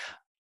 Get in.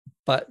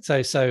 But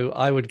so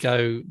I would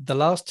go the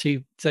last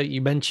two. So you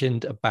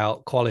mentioned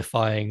about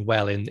qualifying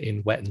well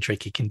in wet and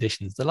tricky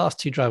conditions. The last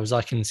two drivers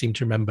I can seem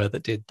to remember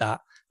that did that,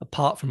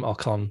 apart from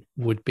Ocon,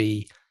 would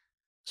be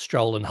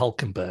Stroll and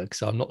Hulkenberg.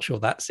 So I'm not sure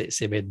that sits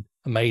him in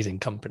amazing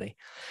company.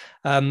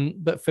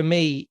 But for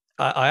me,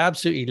 I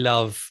absolutely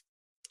love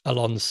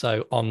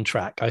Alonso on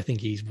track. I think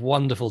he's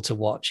wonderful to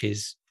watch.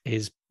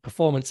 His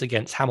performance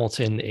against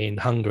Hamilton in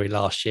Hungary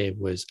last year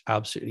was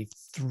absolutely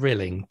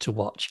thrilling to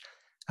watch.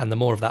 And the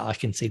more of that I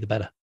can see, the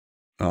better.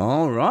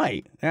 All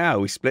right. Yeah,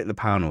 we split the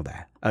panel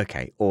there.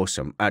 Okay,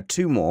 awesome.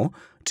 Two more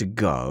to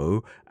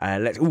go.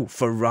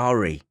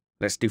 Ferrari.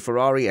 Let's do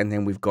Ferrari, and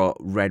then we've got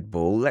Red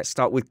Bull. Let's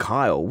start with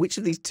Kyle. Which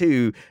of these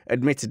two,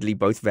 admittedly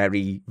both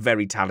very,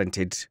 very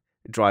talented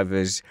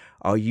drivers,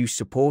 are you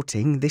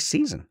supporting this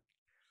season?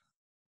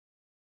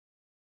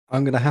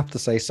 I'm going to have to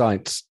say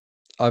Sainz.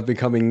 I'm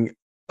becoming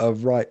a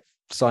right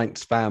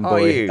Sainz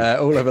fanboy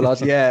all over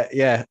last.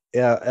 Yeah.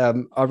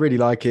 I really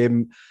like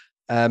him.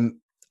 I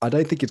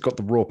don't think he's got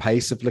the raw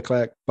pace of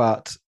Leclerc,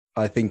 but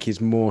I think he's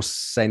more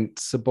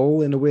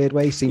sensible in a weird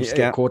way. He seems to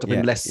get caught up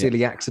in less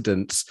silly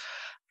accidents.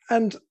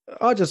 And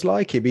I just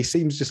like him. He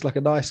seems just like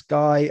a nice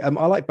guy. I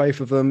like both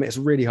of them. It's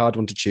a really hard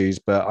one to choose,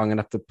 but I'm going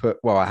to have to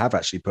I have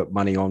actually put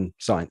money on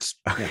Sainz.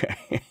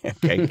 Okay,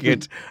 okay,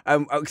 good.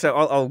 So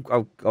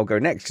I'll go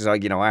next because I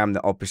am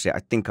the opposite. I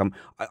think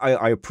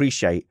I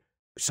appreciate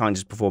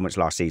Sainz's performance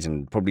last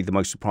season, probably the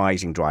most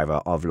surprising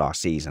driver of last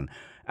season.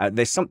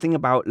 There's something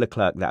about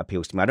Leclerc that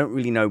appeals to me. I don't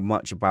really know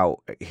much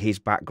about his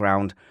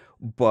background,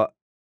 but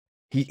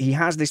he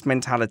has this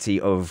mentality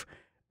of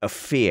a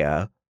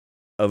fear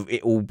of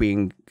it all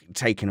being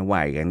taken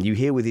away. And you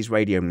hear with his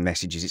radio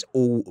messages, it's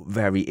all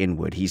very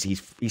inward. He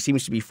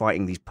seems to be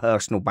fighting these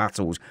personal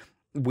battles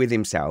with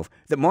himself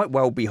that might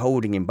well be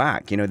holding him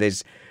back.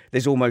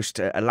 There's almost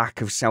a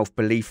lack of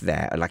self-belief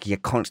there. Like he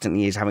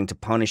constantly is having to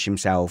punish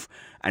himself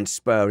and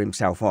spur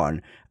himself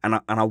on. And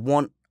I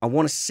want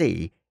to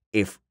see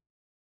if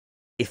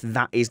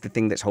that is the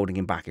thing that's holding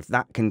him back. If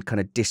that can kind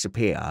of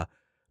disappear,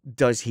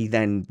 does he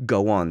then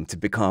go on to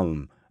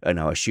become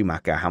a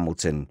Schumacher,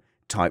 Hamilton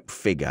type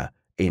figure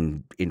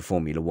in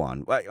Formula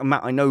One.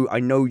 Matt, I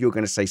know you're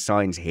going to say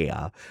Sainz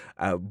here,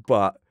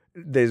 but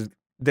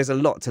there's a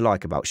lot to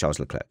like about Charles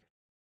Leclerc.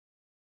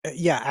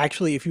 Yeah,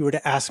 actually, if you were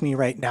to ask me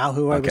right now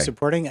who I was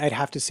supporting, I'd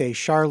have to say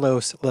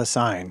Carlos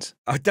Sainz.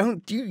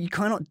 You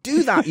cannot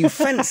do that, you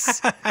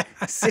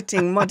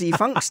fence-sitting muddy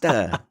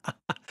funkster.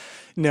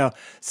 No,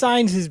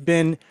 Sainz has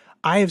been...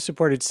 I have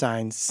supported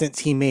Sainz since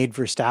he made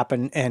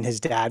Verstappen and his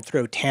dad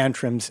throw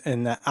tantrums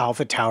in the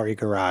AlphaTauri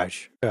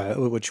garage,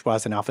 which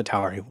was an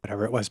AlphaTauri,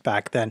 whatever it was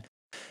back then.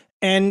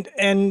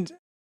 And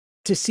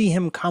to see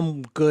him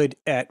come good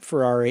at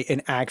Ferrari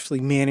and actually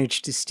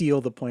manage to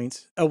steal the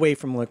points away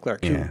from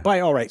Leclerc, who by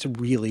all rights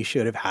really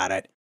should have had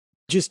it,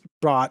 just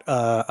brought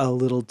a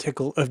little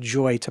tickle of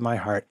joy to my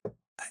heart.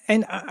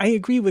 And I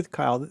agree with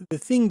Kyle. The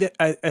thing that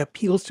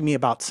appeals to me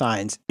about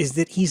Sainz is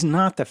that he's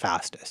not the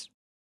fastest,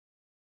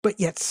 but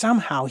yet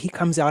somehow he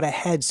comes out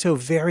ahead so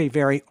very,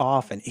 very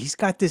often. He's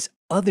got this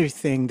other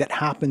thing that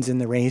happens in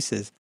the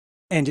races,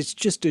 and it's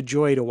just a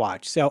joy to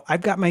watch. So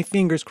I've got my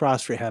fingers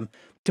crossed for him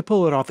to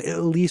pull it off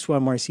at least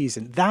one more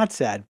season. That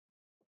said,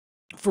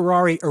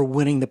 Ferrari are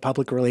winning the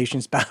public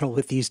relations battle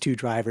with these two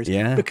drivers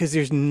because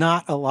there's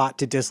not a lot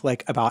to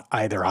dislike about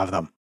either of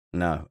them.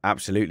 No,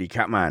 absolutely.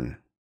 Catman.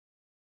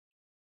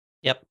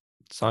 Yep.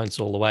 Sainz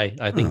all the way.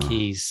 I think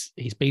he's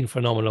been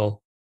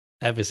phenomenal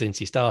ever since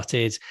he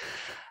started.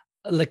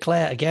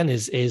 Leclerc, again,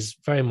 is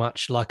very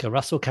much like a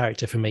Russell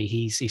character for me.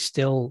 He's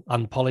still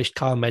unpolished.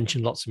 Kyle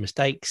mentioned lots of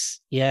mistakes.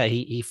 Yeah,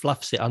 he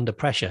fluffs it under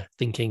pressure,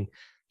 thinking,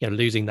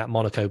 losing that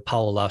Monaco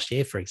pole last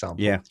year, for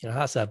example. Yeah.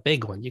 That's a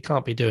big one. You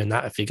can't be doing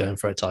that if you're going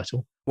for a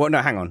title. Well,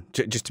 no, hang on.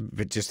 Just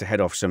to head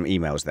off some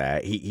emails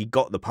there. He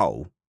got the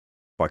pole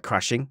by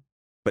crashing,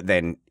 but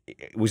then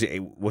it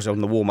was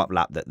on the warm-up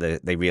lap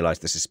that they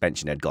realised the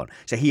suspension had gone.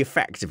 So he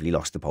effectively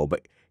lost the pole,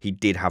 but he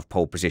did have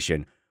pole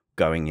position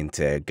going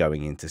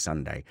into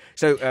Sunday.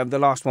 So the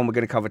last one we're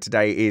going to cover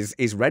today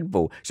is Red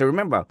Bull. So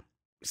remember,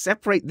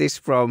 separate this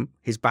from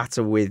his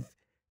battle with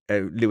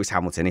Lewis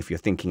Hamilton if you're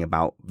thinking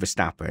about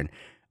Verstappen.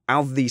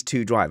 Out of these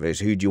two drivers,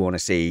 who do you want to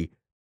see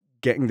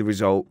getting the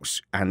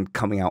results and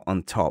coming out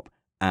on top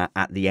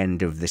at the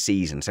end of the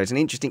season? So it's an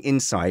interesting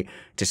insight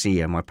to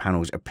see my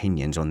panel's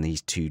opinions on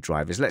these two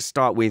drivers. Let's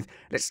start with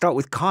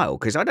Kyle,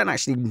 because I don't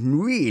actually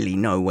really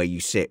know where you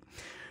sit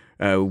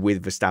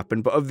with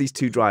Verstappen, but of these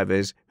two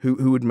drivers,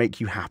 who would make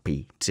you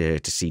happy to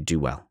see do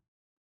well?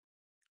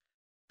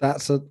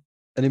 That's an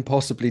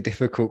impossibly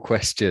difficult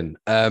question.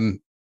 I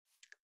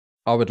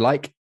would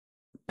like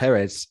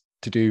Perez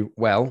to do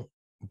well,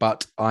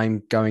 but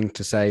I'm going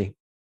to say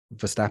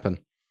Verstappen.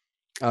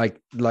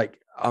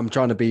 I'm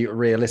trying to be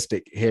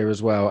realistic here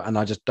as well, and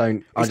I just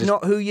don't. It's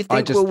not who you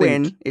think will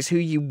win; it's who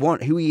you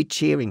want. Who are you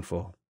cheering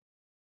for?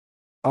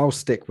 I'll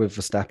stick with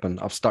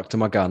Verstappen. I've stuck to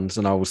my guns,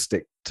 and I will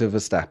stick to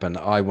Verstappen.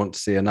 I want to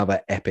see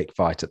another epic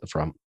fight at the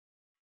front.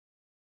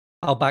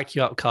 I'll back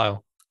you up,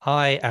 Kyle.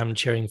 I am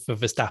cheering for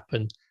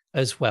Verstappen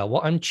as well.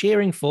 What I'm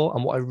cheering for,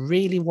 and what I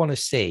really want to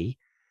see,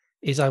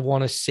 is I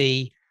want to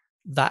see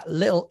that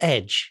little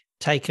edge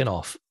taken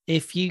off.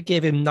 If you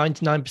give him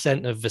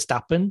 99% of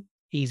Verstappen,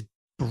 he's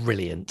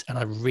brilliant. And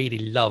I really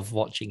love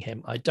watching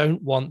him. I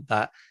don't want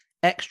that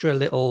extra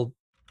little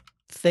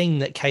thing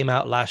that came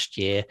out last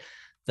year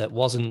that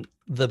wasn't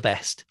the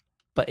best.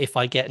 But if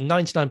I get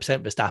 99%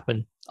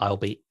 Verstappen, I'll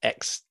be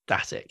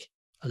ecstatic.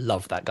 I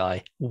love that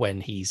guy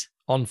when he's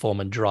on form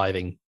and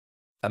driving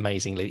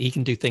amazingly. He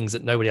can do things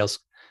that nobody else,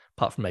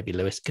 apart from maybe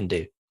Lewis, can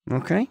do.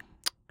 Okay,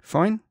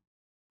 fine.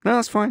 No,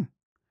 that's fine.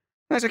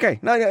 That's okay.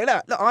 No,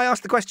 I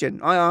asked the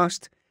question.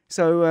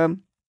 So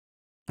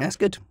that's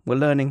good. We're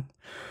learning.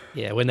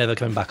 Yeah, we're never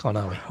coming back on,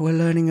 are we? We're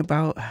learning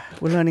about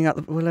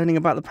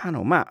the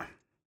panel, Matt.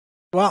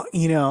 Well,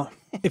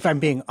 if I'm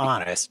being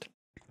honest,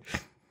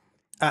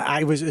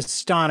 I was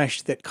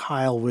astonished that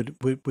Kyle would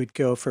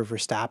go for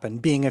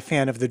Verstappen, being a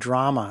fan of the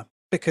drama,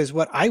 because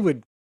what I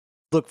would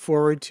look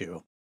forward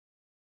to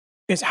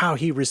is how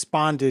he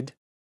responded,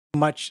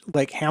 much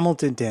like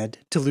Hamilton did,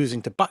 to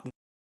losing to Button,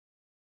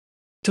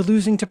 to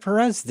losing to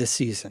Perez this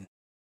season.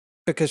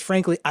 Because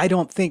frankly, I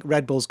don't think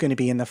Red Bull's going to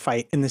be in the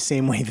fight in the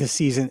same way this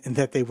season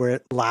that they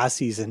were last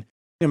season,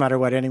 no matter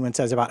what anyone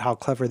says about how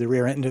clever the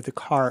rear end of the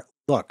car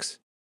looks.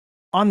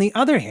 On the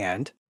other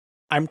hand,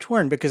 I'm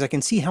torn because I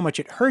can see how much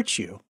it hurts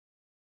you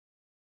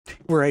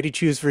were I to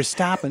choose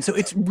Verstappen. So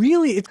it's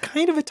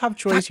kind of a tough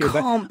choice here.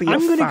 But I'm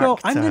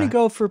going to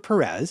go for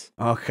Perez.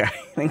 Okay,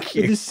 thank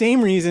you. For the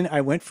same reason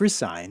I went for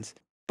Sainz,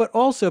 but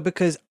also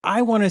because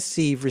I want to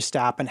see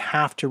Verstappen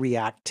have to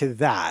react to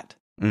that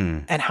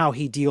and how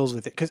he deals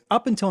with it. Because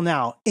up until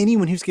now,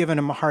 anyone who's given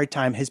him a hard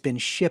time has been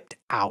shipped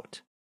out.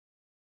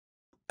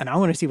 And I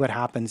want to see what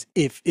happens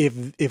if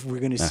we're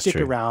going to stick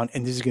around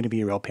and this is going to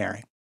be a real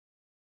pairing.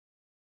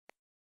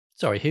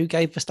 Sorry, who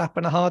gave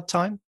Verstappen a hard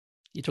time?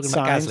 You're talking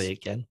about Gasly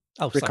again?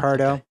 Oh,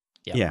 Ricardo. Okay.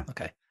 Yeah.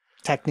 Okay.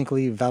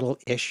 Technically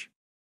Vettel-ish.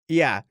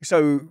 Yeah.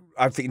 So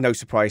I think no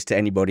surprise to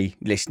anybody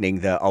listening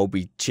that I'll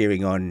be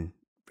cheering on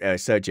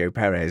Sergio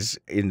Perez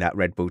in that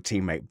Red Bull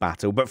teammate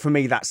battle. But for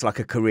me, that's like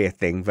a career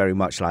thing, very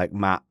much like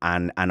Matt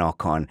and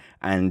Ocon.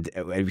 And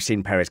we've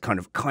seen Perez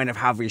kind of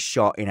have his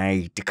shot in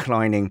a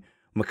declining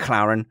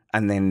McLaren,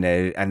 and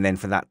then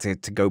for that to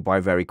go by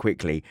very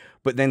quickly.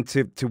 But then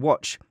to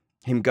watch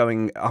him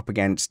going up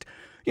against,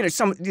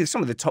 some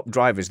of the top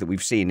drivers that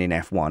we've seen in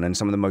F1 and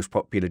some of the most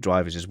popular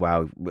drivers as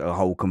well,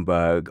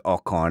 Hülkenberg,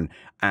 Ocon,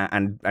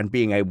 and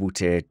being able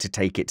to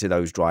take it to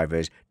those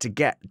drivers, to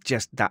get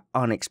just that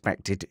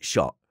unexpected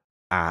shot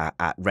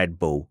at Red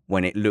Bull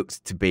when it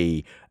looked to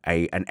be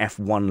an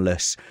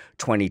F1-less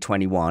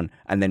 2021,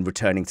 and then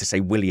returning to,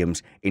 say,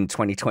 Williams in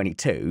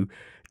 2022,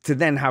 to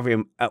then have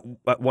him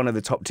at one of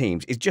the top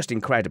teams is just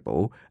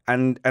incredible.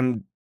 And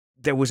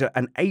there was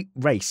an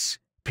 8-race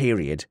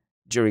period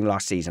during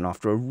last season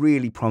after a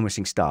really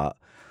promising start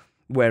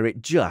where it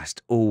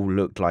just all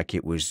looked like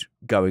it was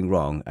going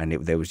wrong, and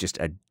there was just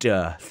a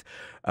dearth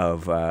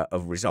of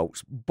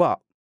results. But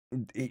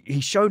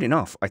he showed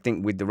enough, I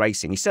think, with the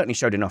racing. He certainly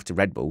showed enough to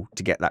Red Bull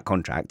to get that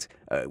contract,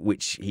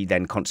 which he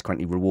then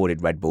consequently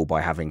rewarded Red Bull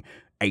by having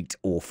 8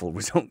 awful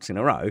results in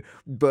a row.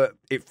 But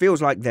it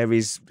feels like there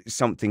is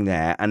something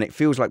there, and it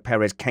feels like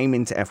Perez came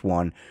into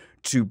F1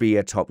 to be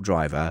a top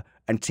driver,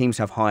 and teams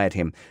have hired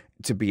him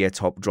to be a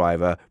top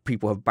driver.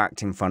 People have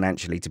backed him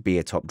financially to be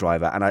a top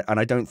driver, and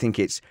I don't think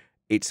it's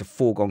a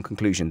foregone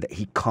conclusion that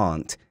he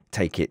can't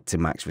take it to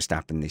Max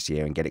Verstappen this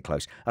year and get it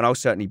close. And I'll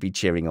certainly be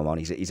cheering him on.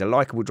 He's a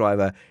likeable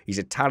driver. He's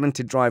a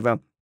talented driver,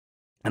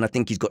 and I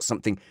think he's got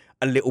something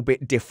a little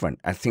bit different.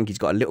 I think he's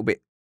got a little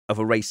bit of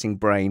a racing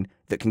brain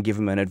that can give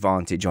him an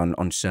advantage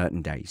on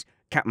certain days.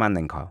 Catman,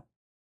 then Kyle.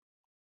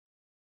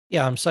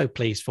 Yeah, I'm so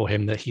pleased for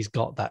him that he's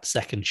got that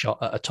second shot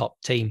at a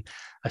top team.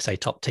 I say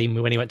top team.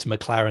 When he went to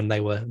McLaren, they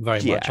were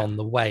very much on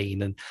the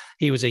wane, and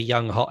he was a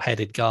young,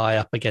 hot-headed guy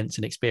up against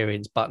an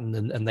experienced Button,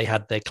 and they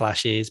had their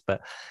clashes. But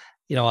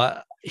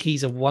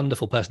he's a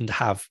wonderful person to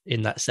have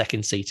in that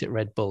second seat at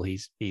Red Bull.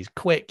 He's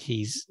quick.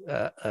 He's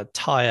a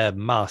tire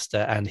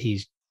master, and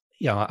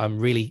I'm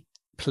really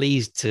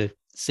pleased to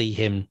see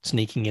him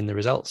sneaking in the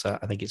results.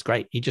 I think it's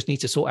great. He just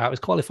needs to sort out his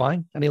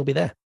qualifying, and he'll be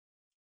there.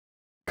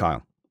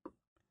 Kyle.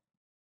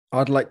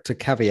 I'd like to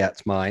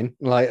caveat mine.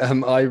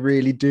 I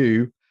really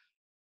do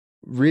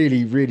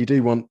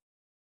want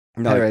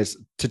Perez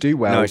to do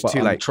well, but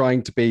I'm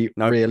trying to be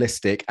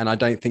realistic, and I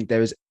don't think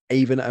there is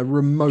even a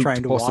remote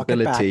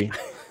possibility.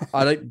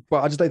 I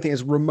just don't think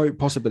there's a remote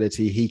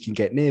possibility he can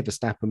get near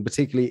Verstappen,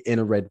 particularly in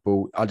a Red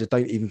Bull. I just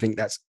don't even think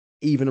that's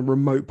even a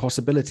remote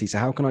possibility. So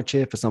how can I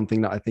cheer for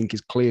something that I think is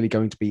clearly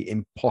going to be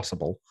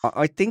impossible?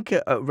 I think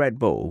at Red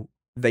Bull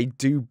they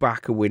do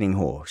back a winning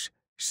horse.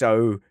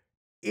 So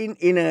in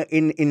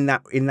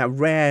that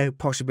rare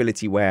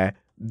possibility where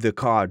the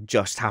car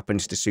just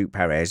happens to suit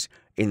Perez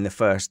in the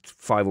first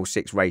 5 or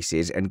 6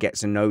 races and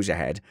gets a nose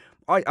ahead,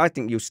 I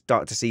think you'll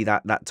start to see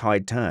that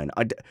tide turn.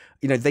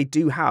 They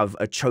do have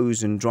a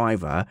chosen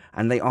driver,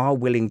 and they are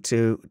willing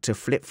to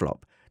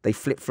flip-flop. They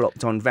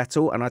flip-flopped on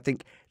Vettel, and I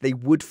think they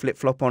would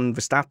flip-flop on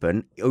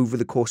Verstappen over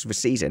the course of a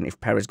season if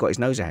Perez got his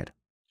nose ahead.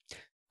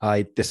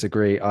 I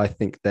disagree. I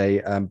think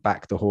they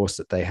back the horse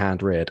that they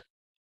hand-reared,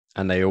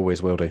 and they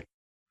always will do.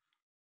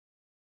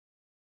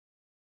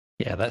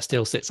 Yeah, that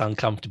still sits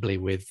uncomfortably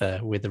with the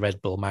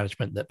Red Bull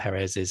management that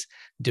Perez is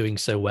doing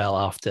so well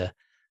after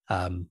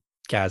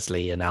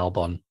Gasly and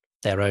Albon,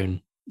 their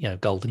own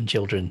golden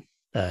children,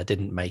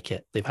 didn't make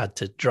it. They've had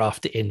to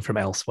draft it in from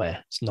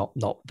elsewhere. It's not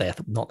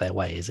their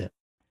way, is it?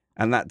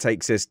 And that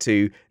takes us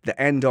to the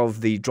end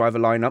of the driver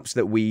lineups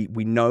that we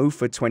know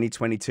for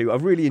 2022.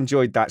 I've really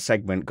enjoyed that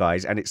segment,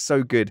 guys, and it's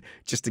so good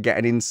just to get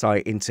an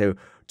insight into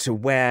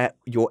where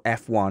your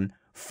F1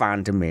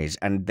 fandom is.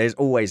 And there's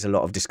always a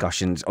lot of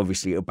discussions,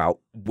 obviously, about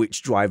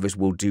which drivers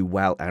will do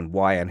well and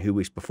why and who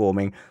is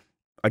performing.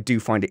 I do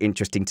find it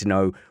interesting to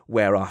know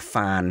where our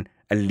fan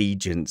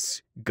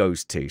allegiance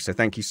goes to. So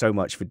thank you so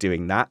much for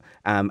doing that.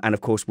 And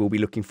of course, we'll be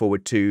looking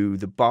forward to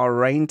the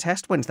Bahrain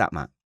test. When's that,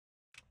 Matt?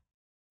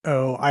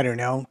 Oh, I don't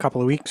know, a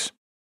couple of weeks.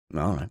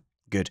 All right.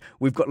 Good.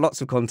 We've got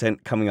lots of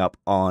content coming up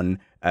on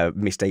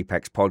Missed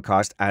Apex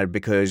podcast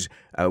because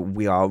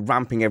we are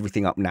ramping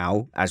everything up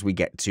now as we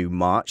get to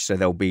March. So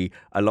there'll be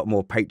a lot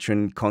more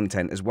Patreon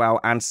content as well,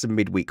 and some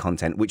midweek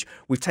content, which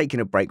we've taken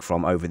a break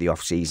from over the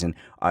off season.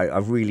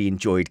 I've really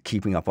enjoyed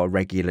keeping up our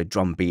regular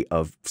drumbeat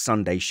of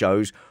Sunday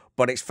shows,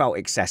 but it's felt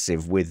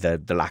excessive with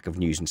the lack of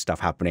news and stuff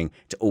happening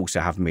to also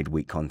have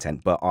midweek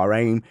content. But our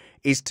aim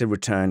is to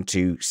return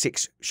to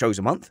 6 shows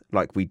a month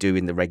like we do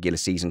in the regular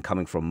season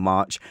coming from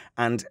March.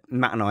 And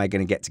Matt and I are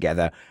going to get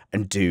together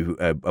and do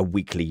a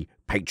weekly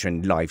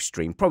Patreon live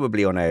stream,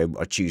 probably on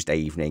a Tuesday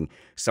evening,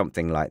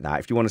 something like that.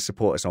 If you want to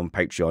support us on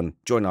Patreon,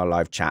 join our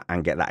live chat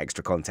and get that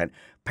extra content,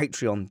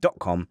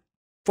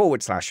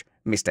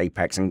 patreon.com/Missed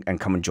Apex, and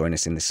come and join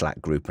us in the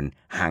Slack group and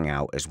hang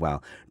out as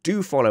well.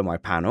 Do follow my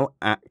panel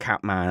at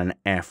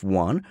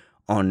CatmanF1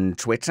 on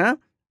Twitter.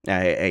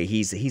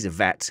 He's a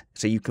vet,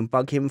 so you can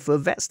bug him for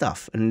vet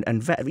stuff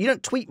and vet. You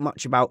don't tweet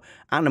much about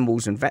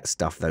animals and vet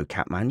stuff though,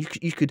 Catman.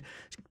 You could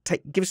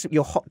give us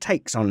your hot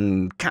takes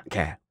on cat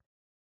care.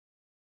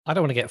 I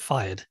don't want to get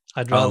fired.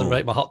 I'd rather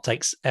make my hot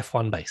takes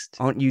F1 based.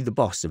 Aren't you the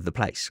boss of the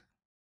place?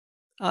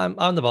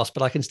 I'm the boss,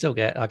 but I can still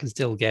get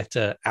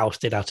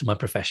ousted out of my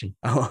profession.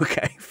 Oh,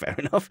 okay, fair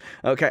enough.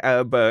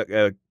 Okay,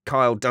 but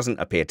Kyle doesn't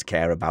appear to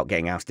care about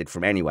getting ousted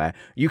from anywhere.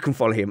 You can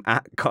follow him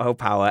at Kyle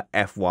Power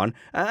F1,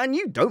 and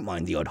you don't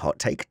mind the odd hot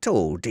take at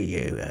all, do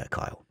you,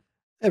 Kyle?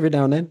 Every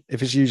now and then,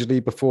 if it's usually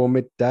before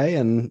midday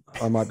and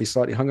I might be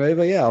slightly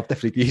hungover, yeah, I've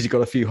definitely usually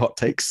got a few hot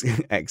takes.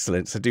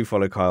 Excellent. So do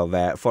follow Kyle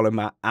there. Follow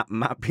Matt at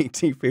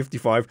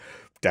MattPT55.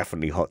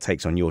 Definitely hot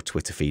takes on your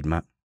Twitter feed,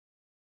 Matt.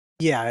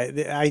 Yeah,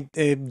 I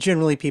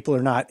generally people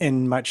are not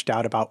in much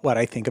doubt about what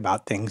I think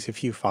about things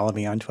if you follow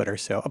me on Twitter.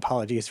 So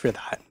apologies for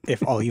that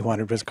if all you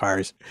wanted was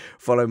cars.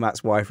 Follow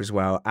Matt's wife as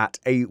well at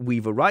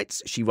aweaver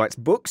writes. She writes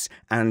books,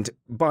 and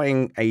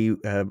buying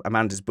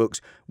Amanda's books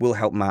will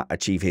help Matt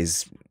achieve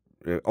his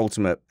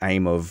ultimate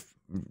aim of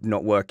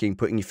not working,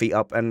 putting your feet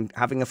up, and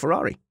having a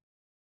Ferrari.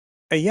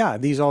 Yeah,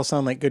 these all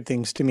sound like good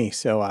things to me.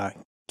 So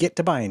get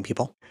to buying,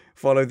 people.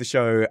 Follow the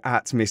show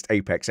at Missed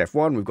Apex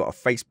F1. We've got a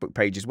Facebook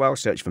page as well.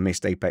 Search for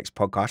Missed Apex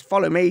Podcast.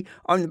 Follow me.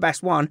 I'm the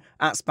best one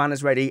at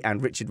Spanners Ready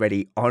and Richard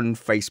Ready on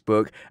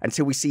Facebook.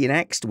 Until we see you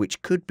next,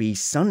 which could be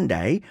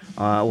Sunday,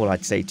 all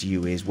I'd say to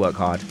you is work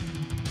hard,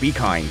 be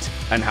kind,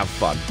 and have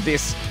fun.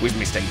 This was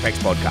Missed Apex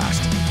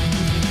Podcast.